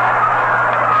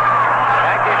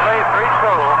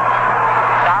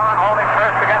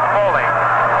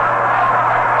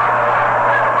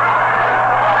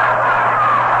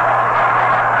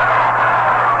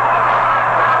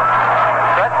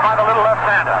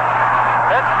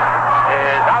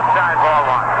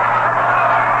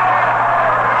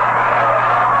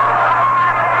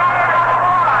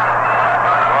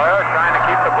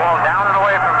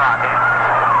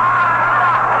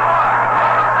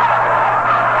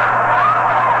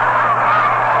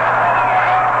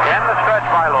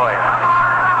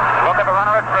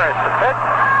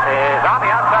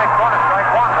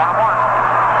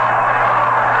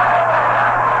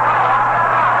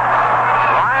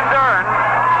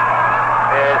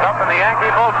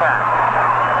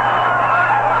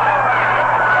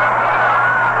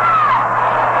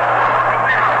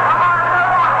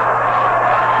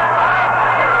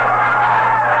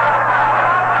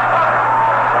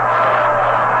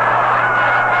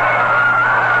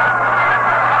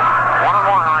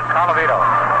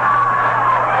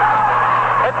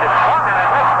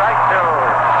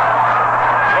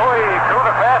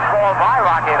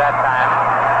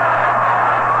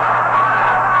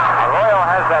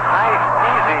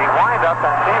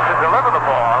 the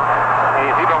ball.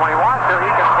 Even when he wants to, he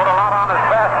can put a lot on his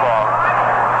fastball.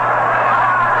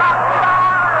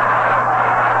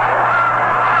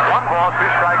 1 ball, 2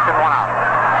 strikes, and 1 out.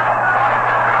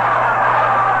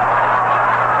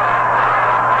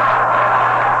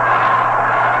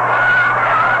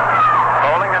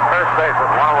 Bowling at first base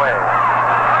with 1 away.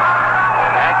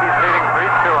 Yankees leading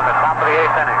 3-2 in the top of the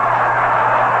 8th inning.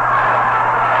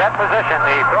 Set position,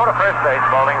 the throw to first base,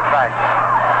 Bowling strike.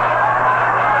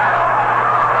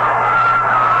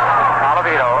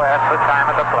 At the time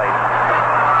at the plate.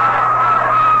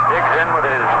 Digs in with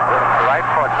his right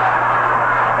foot.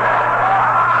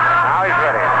 Now he's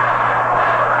ready.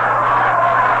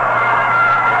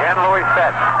 Again, Louis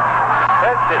set.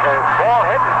 Pitch is a ball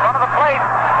hit in front of the plate.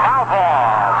 Foul ball.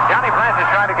 Johnny Blanchard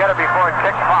trying to get it before it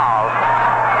kicked foul.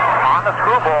 On the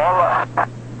screwball,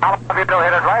 Alavito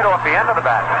hit it right off the end of the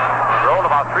bat. Rolled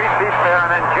about 3 feet there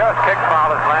and then just kicked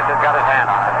foul as Blanchard got his hand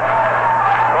on it.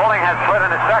 Bowling has split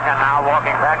in a second now,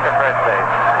 walking back to first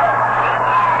base.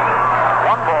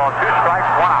 1 ball, 2 strikes,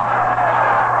 1 out.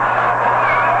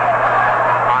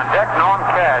 On deck, Norm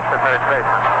Cash, the first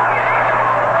baseman.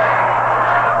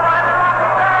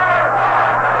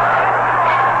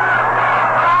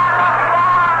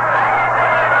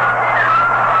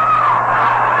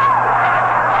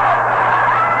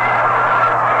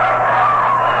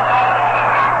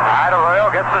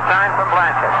 Arroyo gets the sign from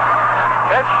Blanchard.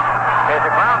 Pitch. There's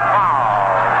a ground foul.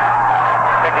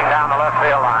 Sticking down the left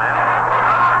field line.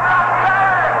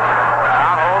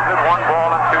 Now holds it 1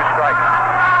 ball and 2 strikes.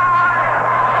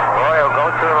 Arroyo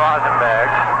goes to the rosin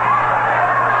bag.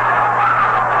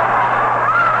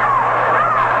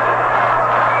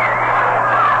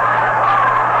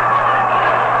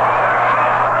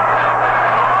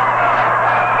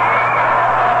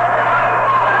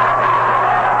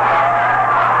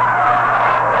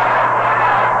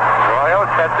 Arroyo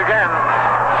sets again.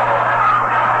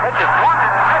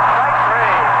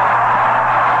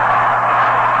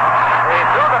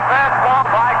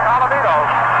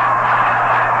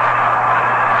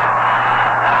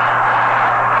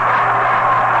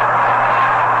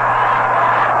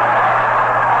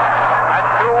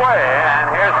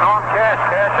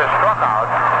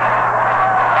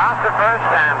 First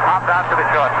and popped out to the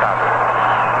shortstop.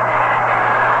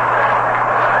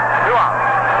 2 out.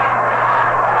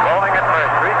 Bowling at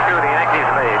first, 3-2, the Yankees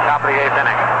lead, top of the 8th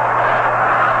inning.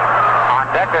 On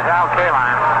deck is Al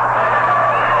Kaline.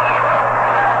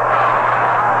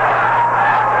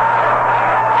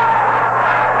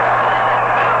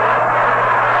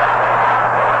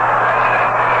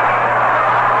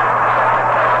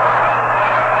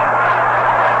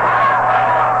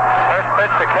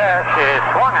 The Cash is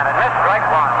swung at it. Missed, strike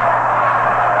 1.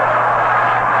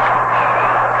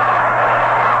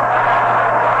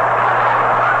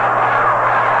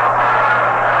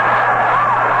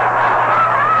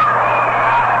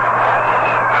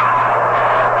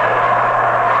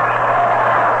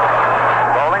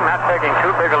 Bowling not taking too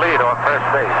big a lead off first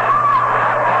base.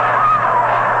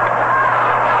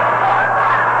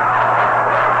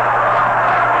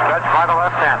 Stretched by the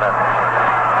left-hander.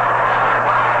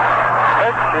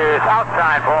 Is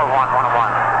outside, ball 1, 1-1.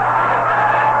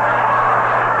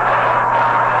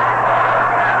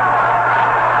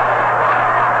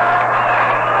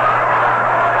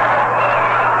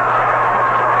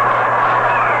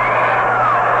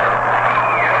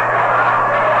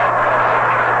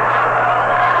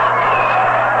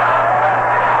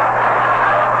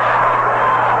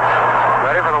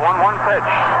 Ready for the 1-1 pitch.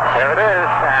 There it is,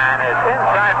 and it's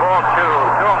inside, ball 2,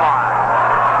 2-1.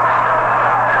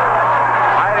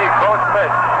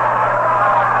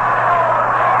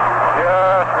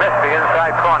 Just missed the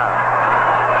inside corner.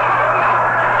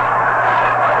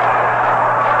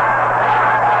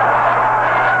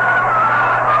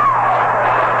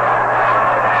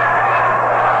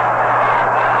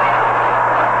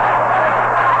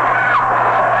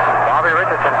 Bobby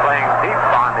Richardson playing deep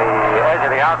on the edge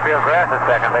of the outfield grass at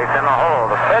second base in the hole.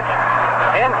 The pitch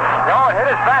in. No, it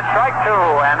hit his bat, strike 2,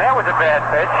 and there was a bad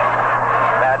pitch.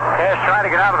 That Cash trying to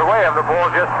get out of the way of the ball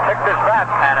just picked his bat,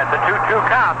 and it's a 2-2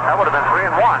 count. That would have been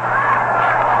 3-1.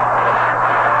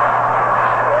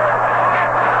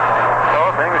 So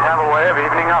things have a way of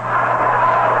evening up.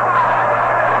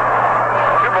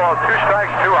 2 balls, 2 strikes,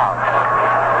 2 outs.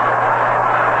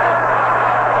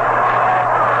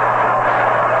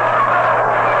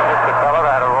 This is the fellow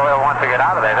that Arroyo wants to get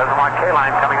out of there. Doesn't want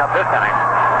Kaline coming up this inning.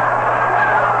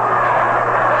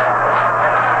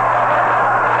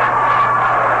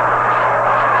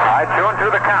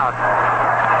 2-2 the count.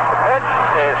 The pitch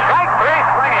is strike 3,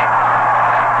 swinging.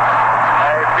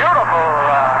 A beautiful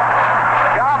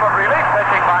job of relief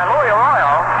pitching by Louis Arroyo.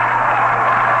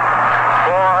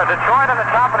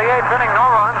 the eighth inning, no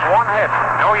runs, one hit,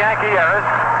 no Yankee errors.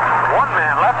 One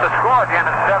man left to score at the end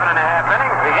of 7.5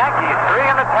 innings. The Yankees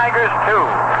 3 and the Tigers 2.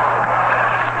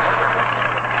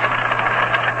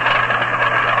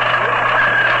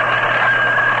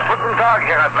 Guten Tag,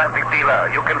 Herr Atlantic Dealer.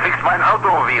 You can fix mein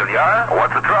Automobile, ja?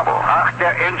 What's the trouble? Ach,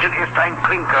 der Engine ist ein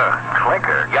Klinker.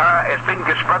 Klinker? Ja, es bin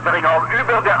gesputtering all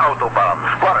über der Autobahn.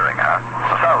 Spluttering, huh?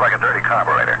 Sounds like a dirty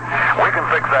carburetor. We can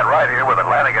fix that right here with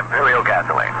Atlantic Imperial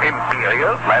gasoline.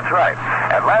 Imperial? That's right.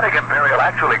 Atlantic Imperial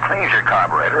actually cleans your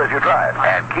carburetor as you drive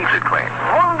and keeps it clean.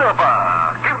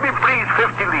 Wunderbar. Give me please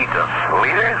 50 liters.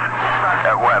 Liters?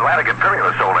 Well, Atlantic Imperial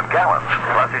is sold in gallons.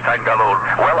 Was ist ein Gallon?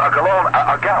 Well, a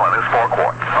gallon is 4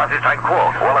 quarts. Was ist ein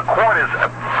Quart? Well, a quart is...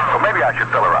 well, maybe I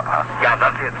should fill her up, huh? Ja,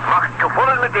 das ist... Macht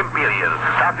gefüllt mit Imperial.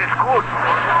 Das ist gut.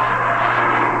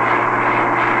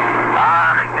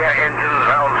 Ach, der Engine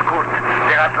sounds good.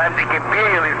 Der Atlantic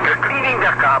Imperial is cleaning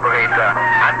the carburetor.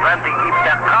 Atlantic keeps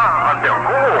the car on the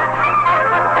go.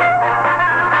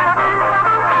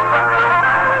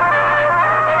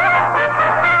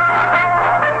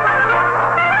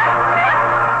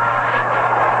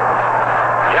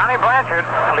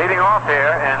 Leading off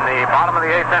here in the bottom of the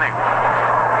eighth inning.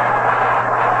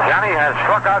 Johnny has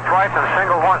struck out twice and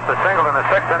singled once. The single in the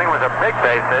sixth inning was a big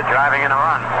base hit, driving in a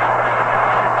run.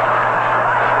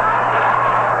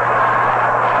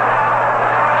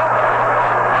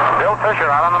 Bill Fisher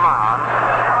out on the mound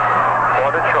for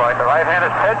Detroit. The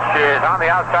right-handed pitch is on the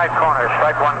outside corner.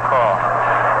 Strike one call.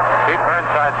 Pete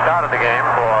Burnside started the game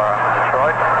for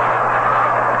Detroit.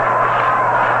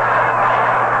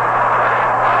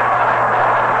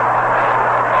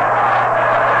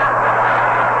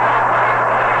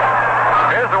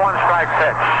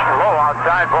 Pitch. Low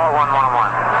outside, ball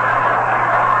 1-1-1.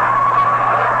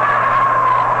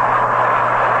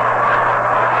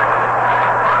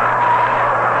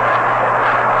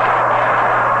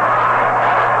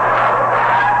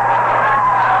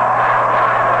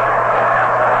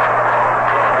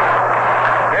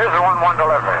 Here's the 1-1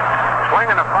 delivery. Swing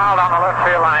and a foul down the left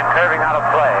field line, curving out of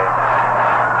play.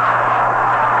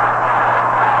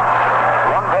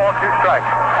 1 ball, 2 strikes.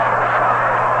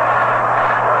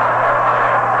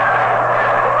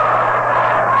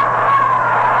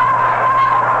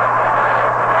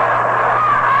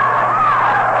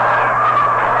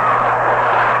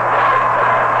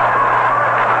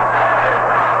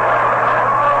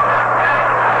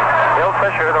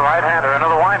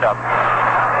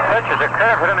 Is a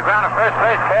curve hit in the ground at first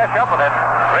base. Cash up with it.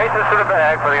 Races to the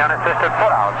bag for the unassisted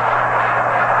putout.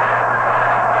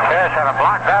 Cash had to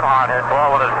block that hard hit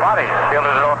ball with his body.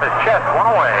 Fielded it off his chest.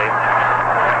 One away.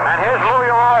 And here's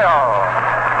Louis Arroyo.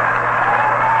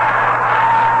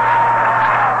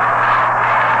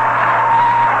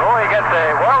 Louis gets a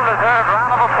well-deserved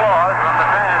round of applause from the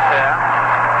fans here.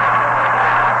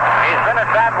 He's been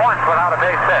at bat once without a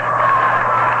base hit.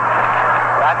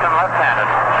 Batsman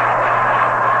left-handed.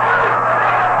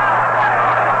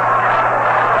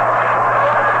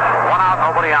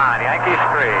 On. Yankees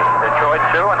 3, Detroit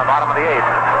 2 in the bottom of the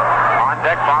eighth. On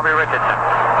deck, Bobby Richardson.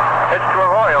 Pitch to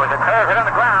Arroyo is a curve hit on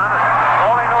the ground.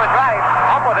 Falling to his right.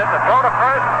 Up with it. The throw to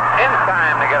first. In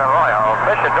time to get Arroyo.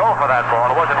 Fisher dove for that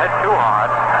ball. It wasn't hit too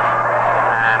hard.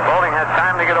 And Bowling had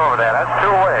time to get over there. That's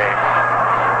 2-away.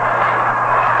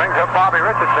 Brings up Bobby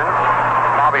Richardson.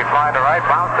 Bobby fly to right,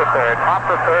 bounce to third. Pop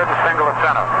to third and single to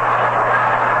center.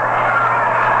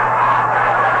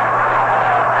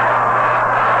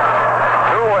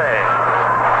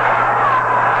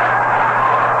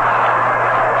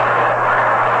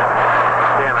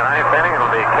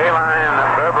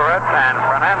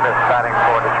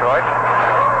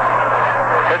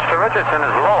 Richardson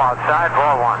is low outside,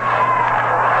 ball 1.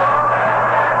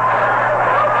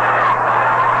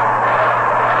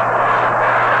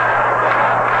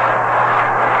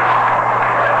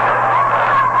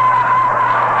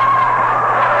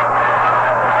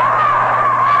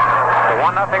 The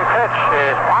 1-0 pitch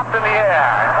is popped in the air.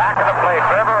 Back of the plate,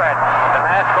 Berberette. The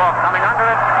mask off coming under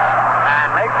it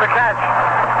and makes the catch.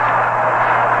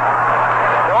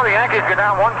 So the Yankees go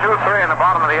down 1-2-3 in the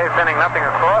bottom of the eighth inning, nothing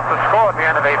across. The score at the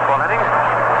end of 8 full innings.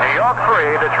 New York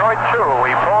 3, Detroit 2.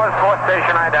 We pause for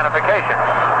station identification.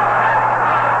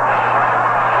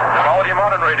 Quality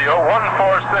Modern Radio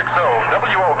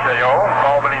 1460 WOKO,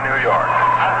 Albany, New York.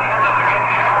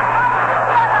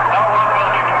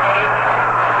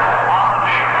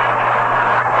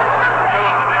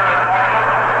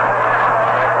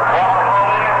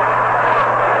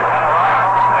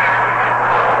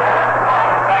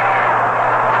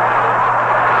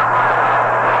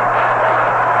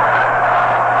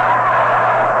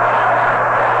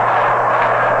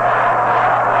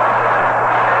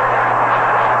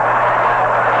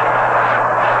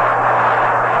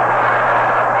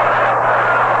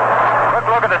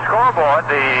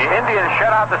 But the Indians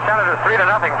shut out the Senators 3-0.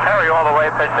 Terry all the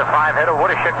way pitched a 5-hitter.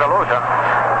 Woody Schick the loser.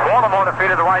 Baltimore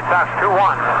defeated the White Sox 2-1.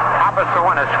 Hoppus the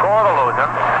winner, score the loser.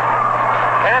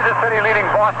 Kansas City leading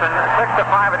Boston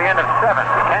 6-5 at the end of 7.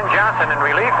 Ken Johnson in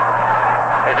relief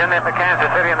is in there for Kansas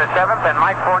City in the 7th, and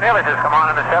Mike Fornielis has come on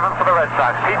in the 7th for the Red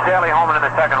Sox. Pete Daly Holman in the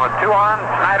 2nd with 2 on.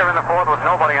 Snyder in the 4th with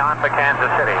nobody on for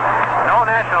Kansas City. No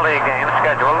National League games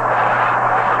scheduled.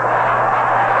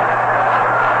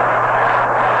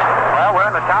 Well, we're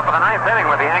in the top of the 9th inning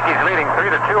with the Yankees leading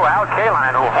 3-2. Al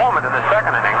Kaline, who homered in the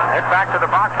 2nd inning, hit back to the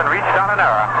box and reached on an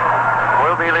error,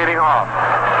 will be leading off.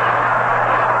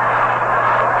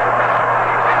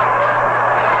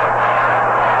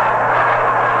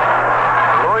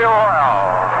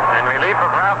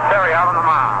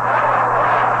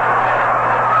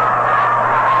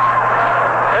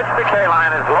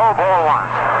 K-line is low, ball 1.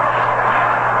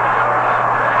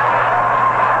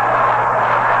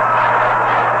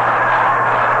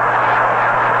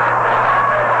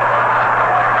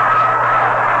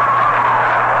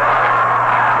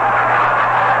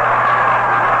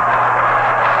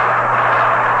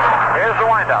 Here's the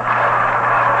windup.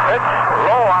 Pitch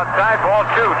low outside, ball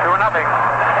 2, 2-0.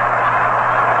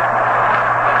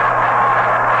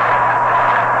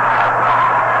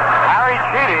 Harry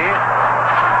Cheedy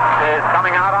is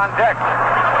coming out on deck.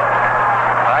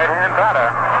 Right-hand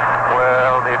batter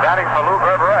will be batting for Lou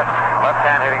Berberette,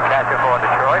 left-hand hitting catcher for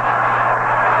Detroit.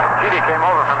 Cheedy came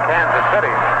over from Kansas City.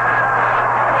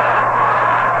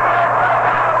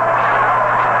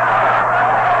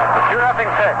 The 2-0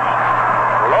 pitch.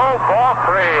 Low, ball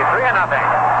 3,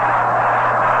 3-0.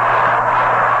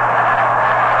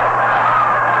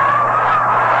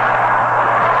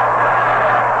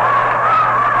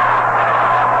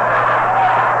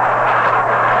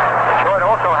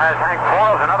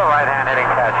 Another right-hand hitting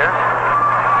catcher.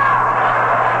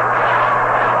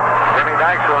 Jimmy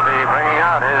Dykes will be bringing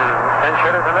out his pinch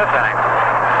hitters in this inning.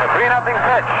 A 3-0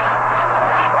 pitch.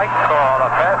 Strike call. A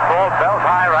fastball bells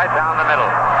high right down the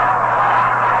middle.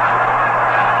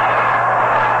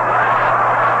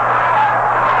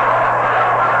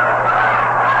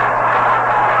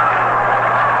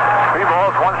 Three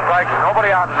balls, 1 strike,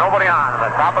 nobody out and nobody on at the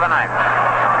top of the 9th.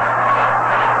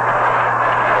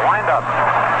 Wind up.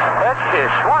 Pitch is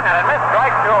swung and it missed,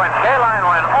 strike 2, and K-line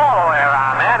went all the way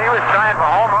around, man. He was trying for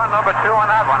home run number 2 on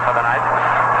that one for the night.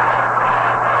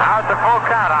 Now it's a full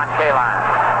count on K-line.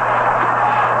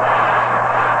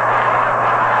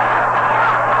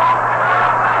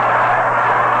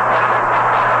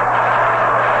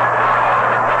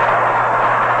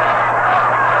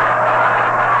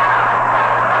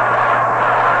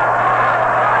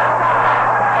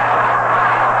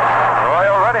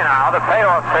 Royal ready now, the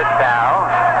payoff pitch now.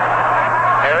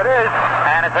 Here it is,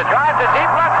 and it's a drive to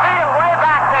deep left field, way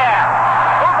back there.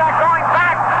 Kubek going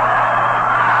back,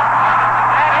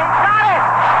 and he got it.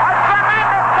 A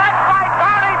tremendous catch by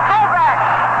Tony Kubek.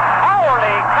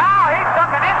 Holy cow, he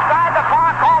took it inside the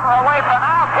park homer away from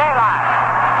Al Kaline.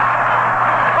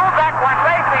 Kubek went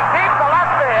racing deep to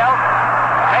left field,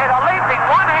 made a leaping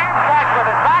one-hand catch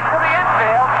with his back to the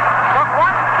infield, took 1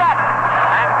 step,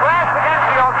 and crashed against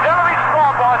the auxiliary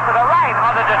scoreboard to the right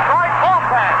on the Detroit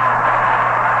bullpen.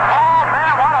 Oh,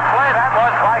 man, what a play that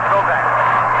was by Kubek.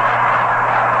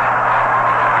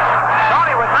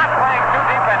 Tony was not playing too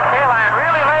deep, and Kaline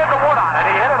really laid the wood on it.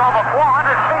 He hit it over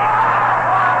 400 feet.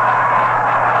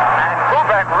 And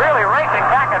Kubek really racing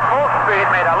back at full speed,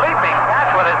 made a leaping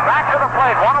catch with his back to the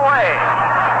plate, one away.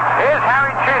 Here's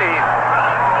Harry Cheedy.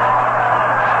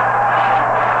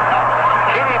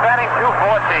 Cheedy batting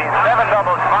 .214, 7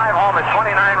 doubles, 5 homers,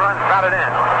 29 runs batted in.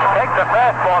 Takes the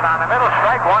fastball down the middle,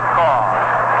 strike 1 call.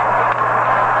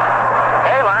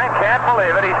 K-line can't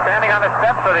believe it. He's standing on the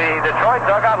steps of the Detroit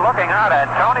dugout looking out at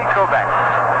Tony Kubek.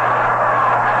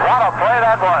 What a play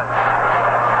that was.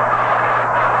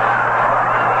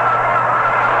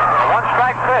 The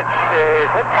 1-strike pitch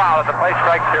is hit foul at the plate,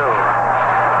 strike 2.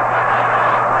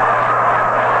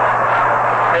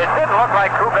 It didn't look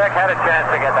like Kubek had a chance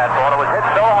to get that ball. It was hit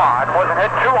so hard, wasn't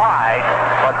hit too high,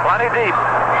 but plenty deep.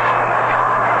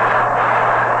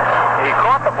 He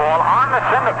caught the ball on the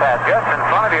cinder pad just in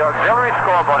front of the auxiliary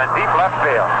scoreboard in deep left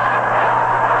field.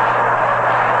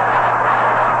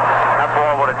 That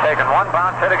ball would have taken 1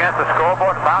 bounce, hit against the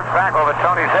scoreboard, bounced back over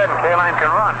Tony's head, and K-line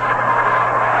can run.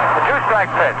 The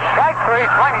 2-strike pitch. Strike 3,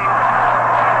 swinging.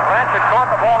 Blanchard caught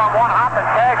the ball on 1 hop and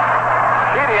tagged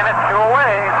Cheedy, and it's 2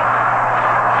 away.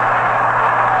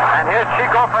 And here's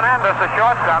Chico Fernandez, the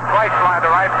shortstop. Twice slide to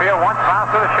right field, 1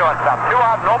 bounce to the shortstop. 2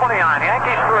 out, nobody on.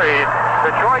 Yankees 3,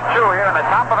 Detroit 2 here in the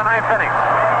top of the 9th inning.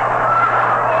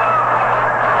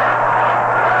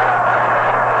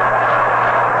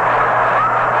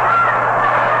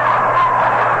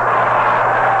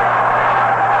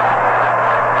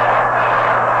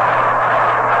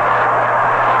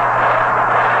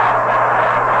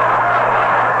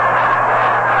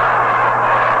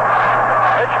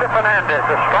 is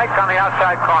a strike on the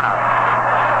outside corner.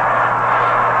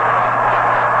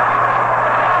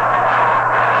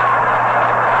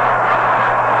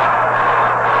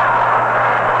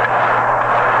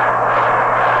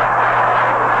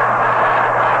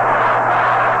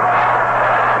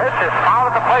 This is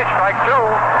foul at the plate, strike 2.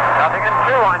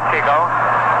 0-2 on Chico.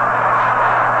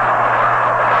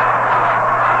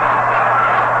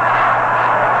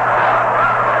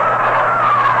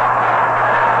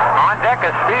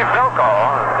 Is Steve Vilko,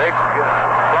 big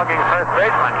slugging first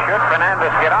baseman. Should Fernandez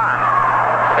get on,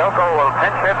 Vilko will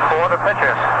pinch hit for the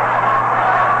pitcher.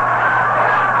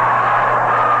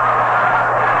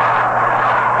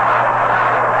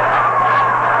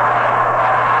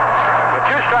 The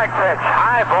two-strike pitch,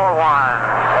 high ball one.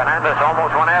 Fernandez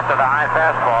almost went after the high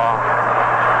fastball.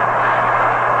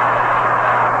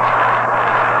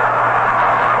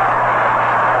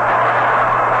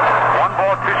 One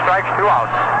ball, two strikes, two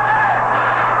outs.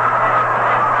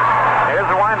 Here's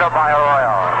the windup by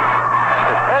Arroyo.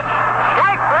 His pitch,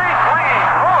 strike 3, swinging.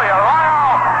 Boy,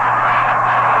 Arroyo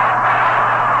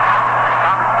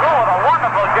comes through with a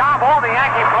wonderful job. All the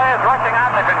Yankee players rushing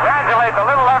out to congratulate the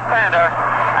little left-hander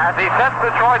as he sets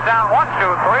Detroit down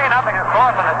 1-2, 3-0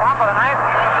 across in the top of the ninth.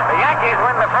 The Yankees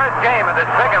win the first game of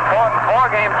this big, important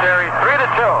four-game series,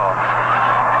 3-2.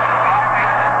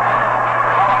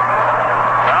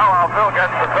 Phil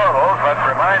gets the totals. Let's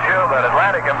remind you that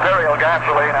Atlantic Imperial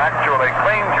gasoline actually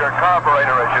cleans your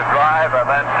carburetor as you drive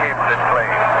and then keeps it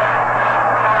clean.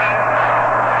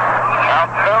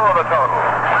 Now, Phil with the total.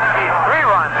 He's 3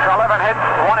 runs, 11 hits,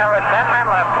 1 error, 10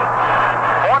 men left.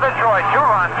 For Detroit, 2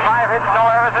 runs, 5 hits, no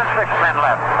errors, and 6 men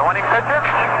left. The winning pitcher,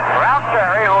 Ralph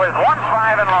Terry, who has won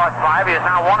 5 and lost 5. He is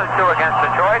now 1-2 against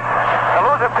Detroit. The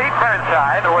loser, Pete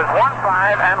Burnside, who has won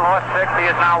 5 and lost 6. He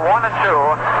is now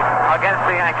 1-2 against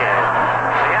the Yankees.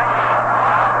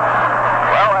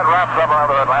 Well, that wraps up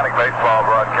another Atlantic baseball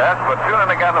broadcast, but tune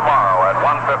in again tomorrow at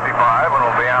 1:55 when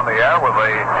we'll be on the air with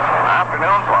the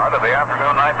afternoon part of the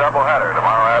afternoon night doubleheader.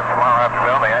 Tomorrow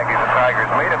afternoon, the Yankees and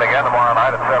Tigers meet, and again tomorrow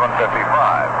night at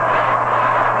 7:55.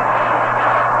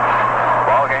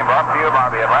 Ball game brought to you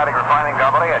by the Atlantic Refining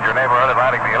Company and your neighborhood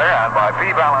Atlantic dealer, and by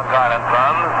P. Valentine and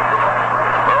Sons,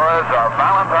 brewers of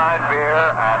Valentine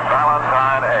beer and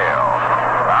Valentine ale.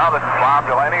 Now, this is Bob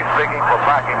Delaney speaking for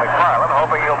Blackie McFarland,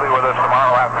 hoping you'll be with us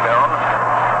tomorrow afternoon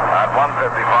at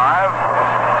 1:55.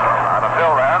 And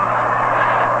until then,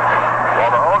 for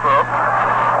the whole group,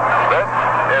 this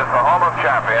is the Home of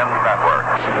Champions Network.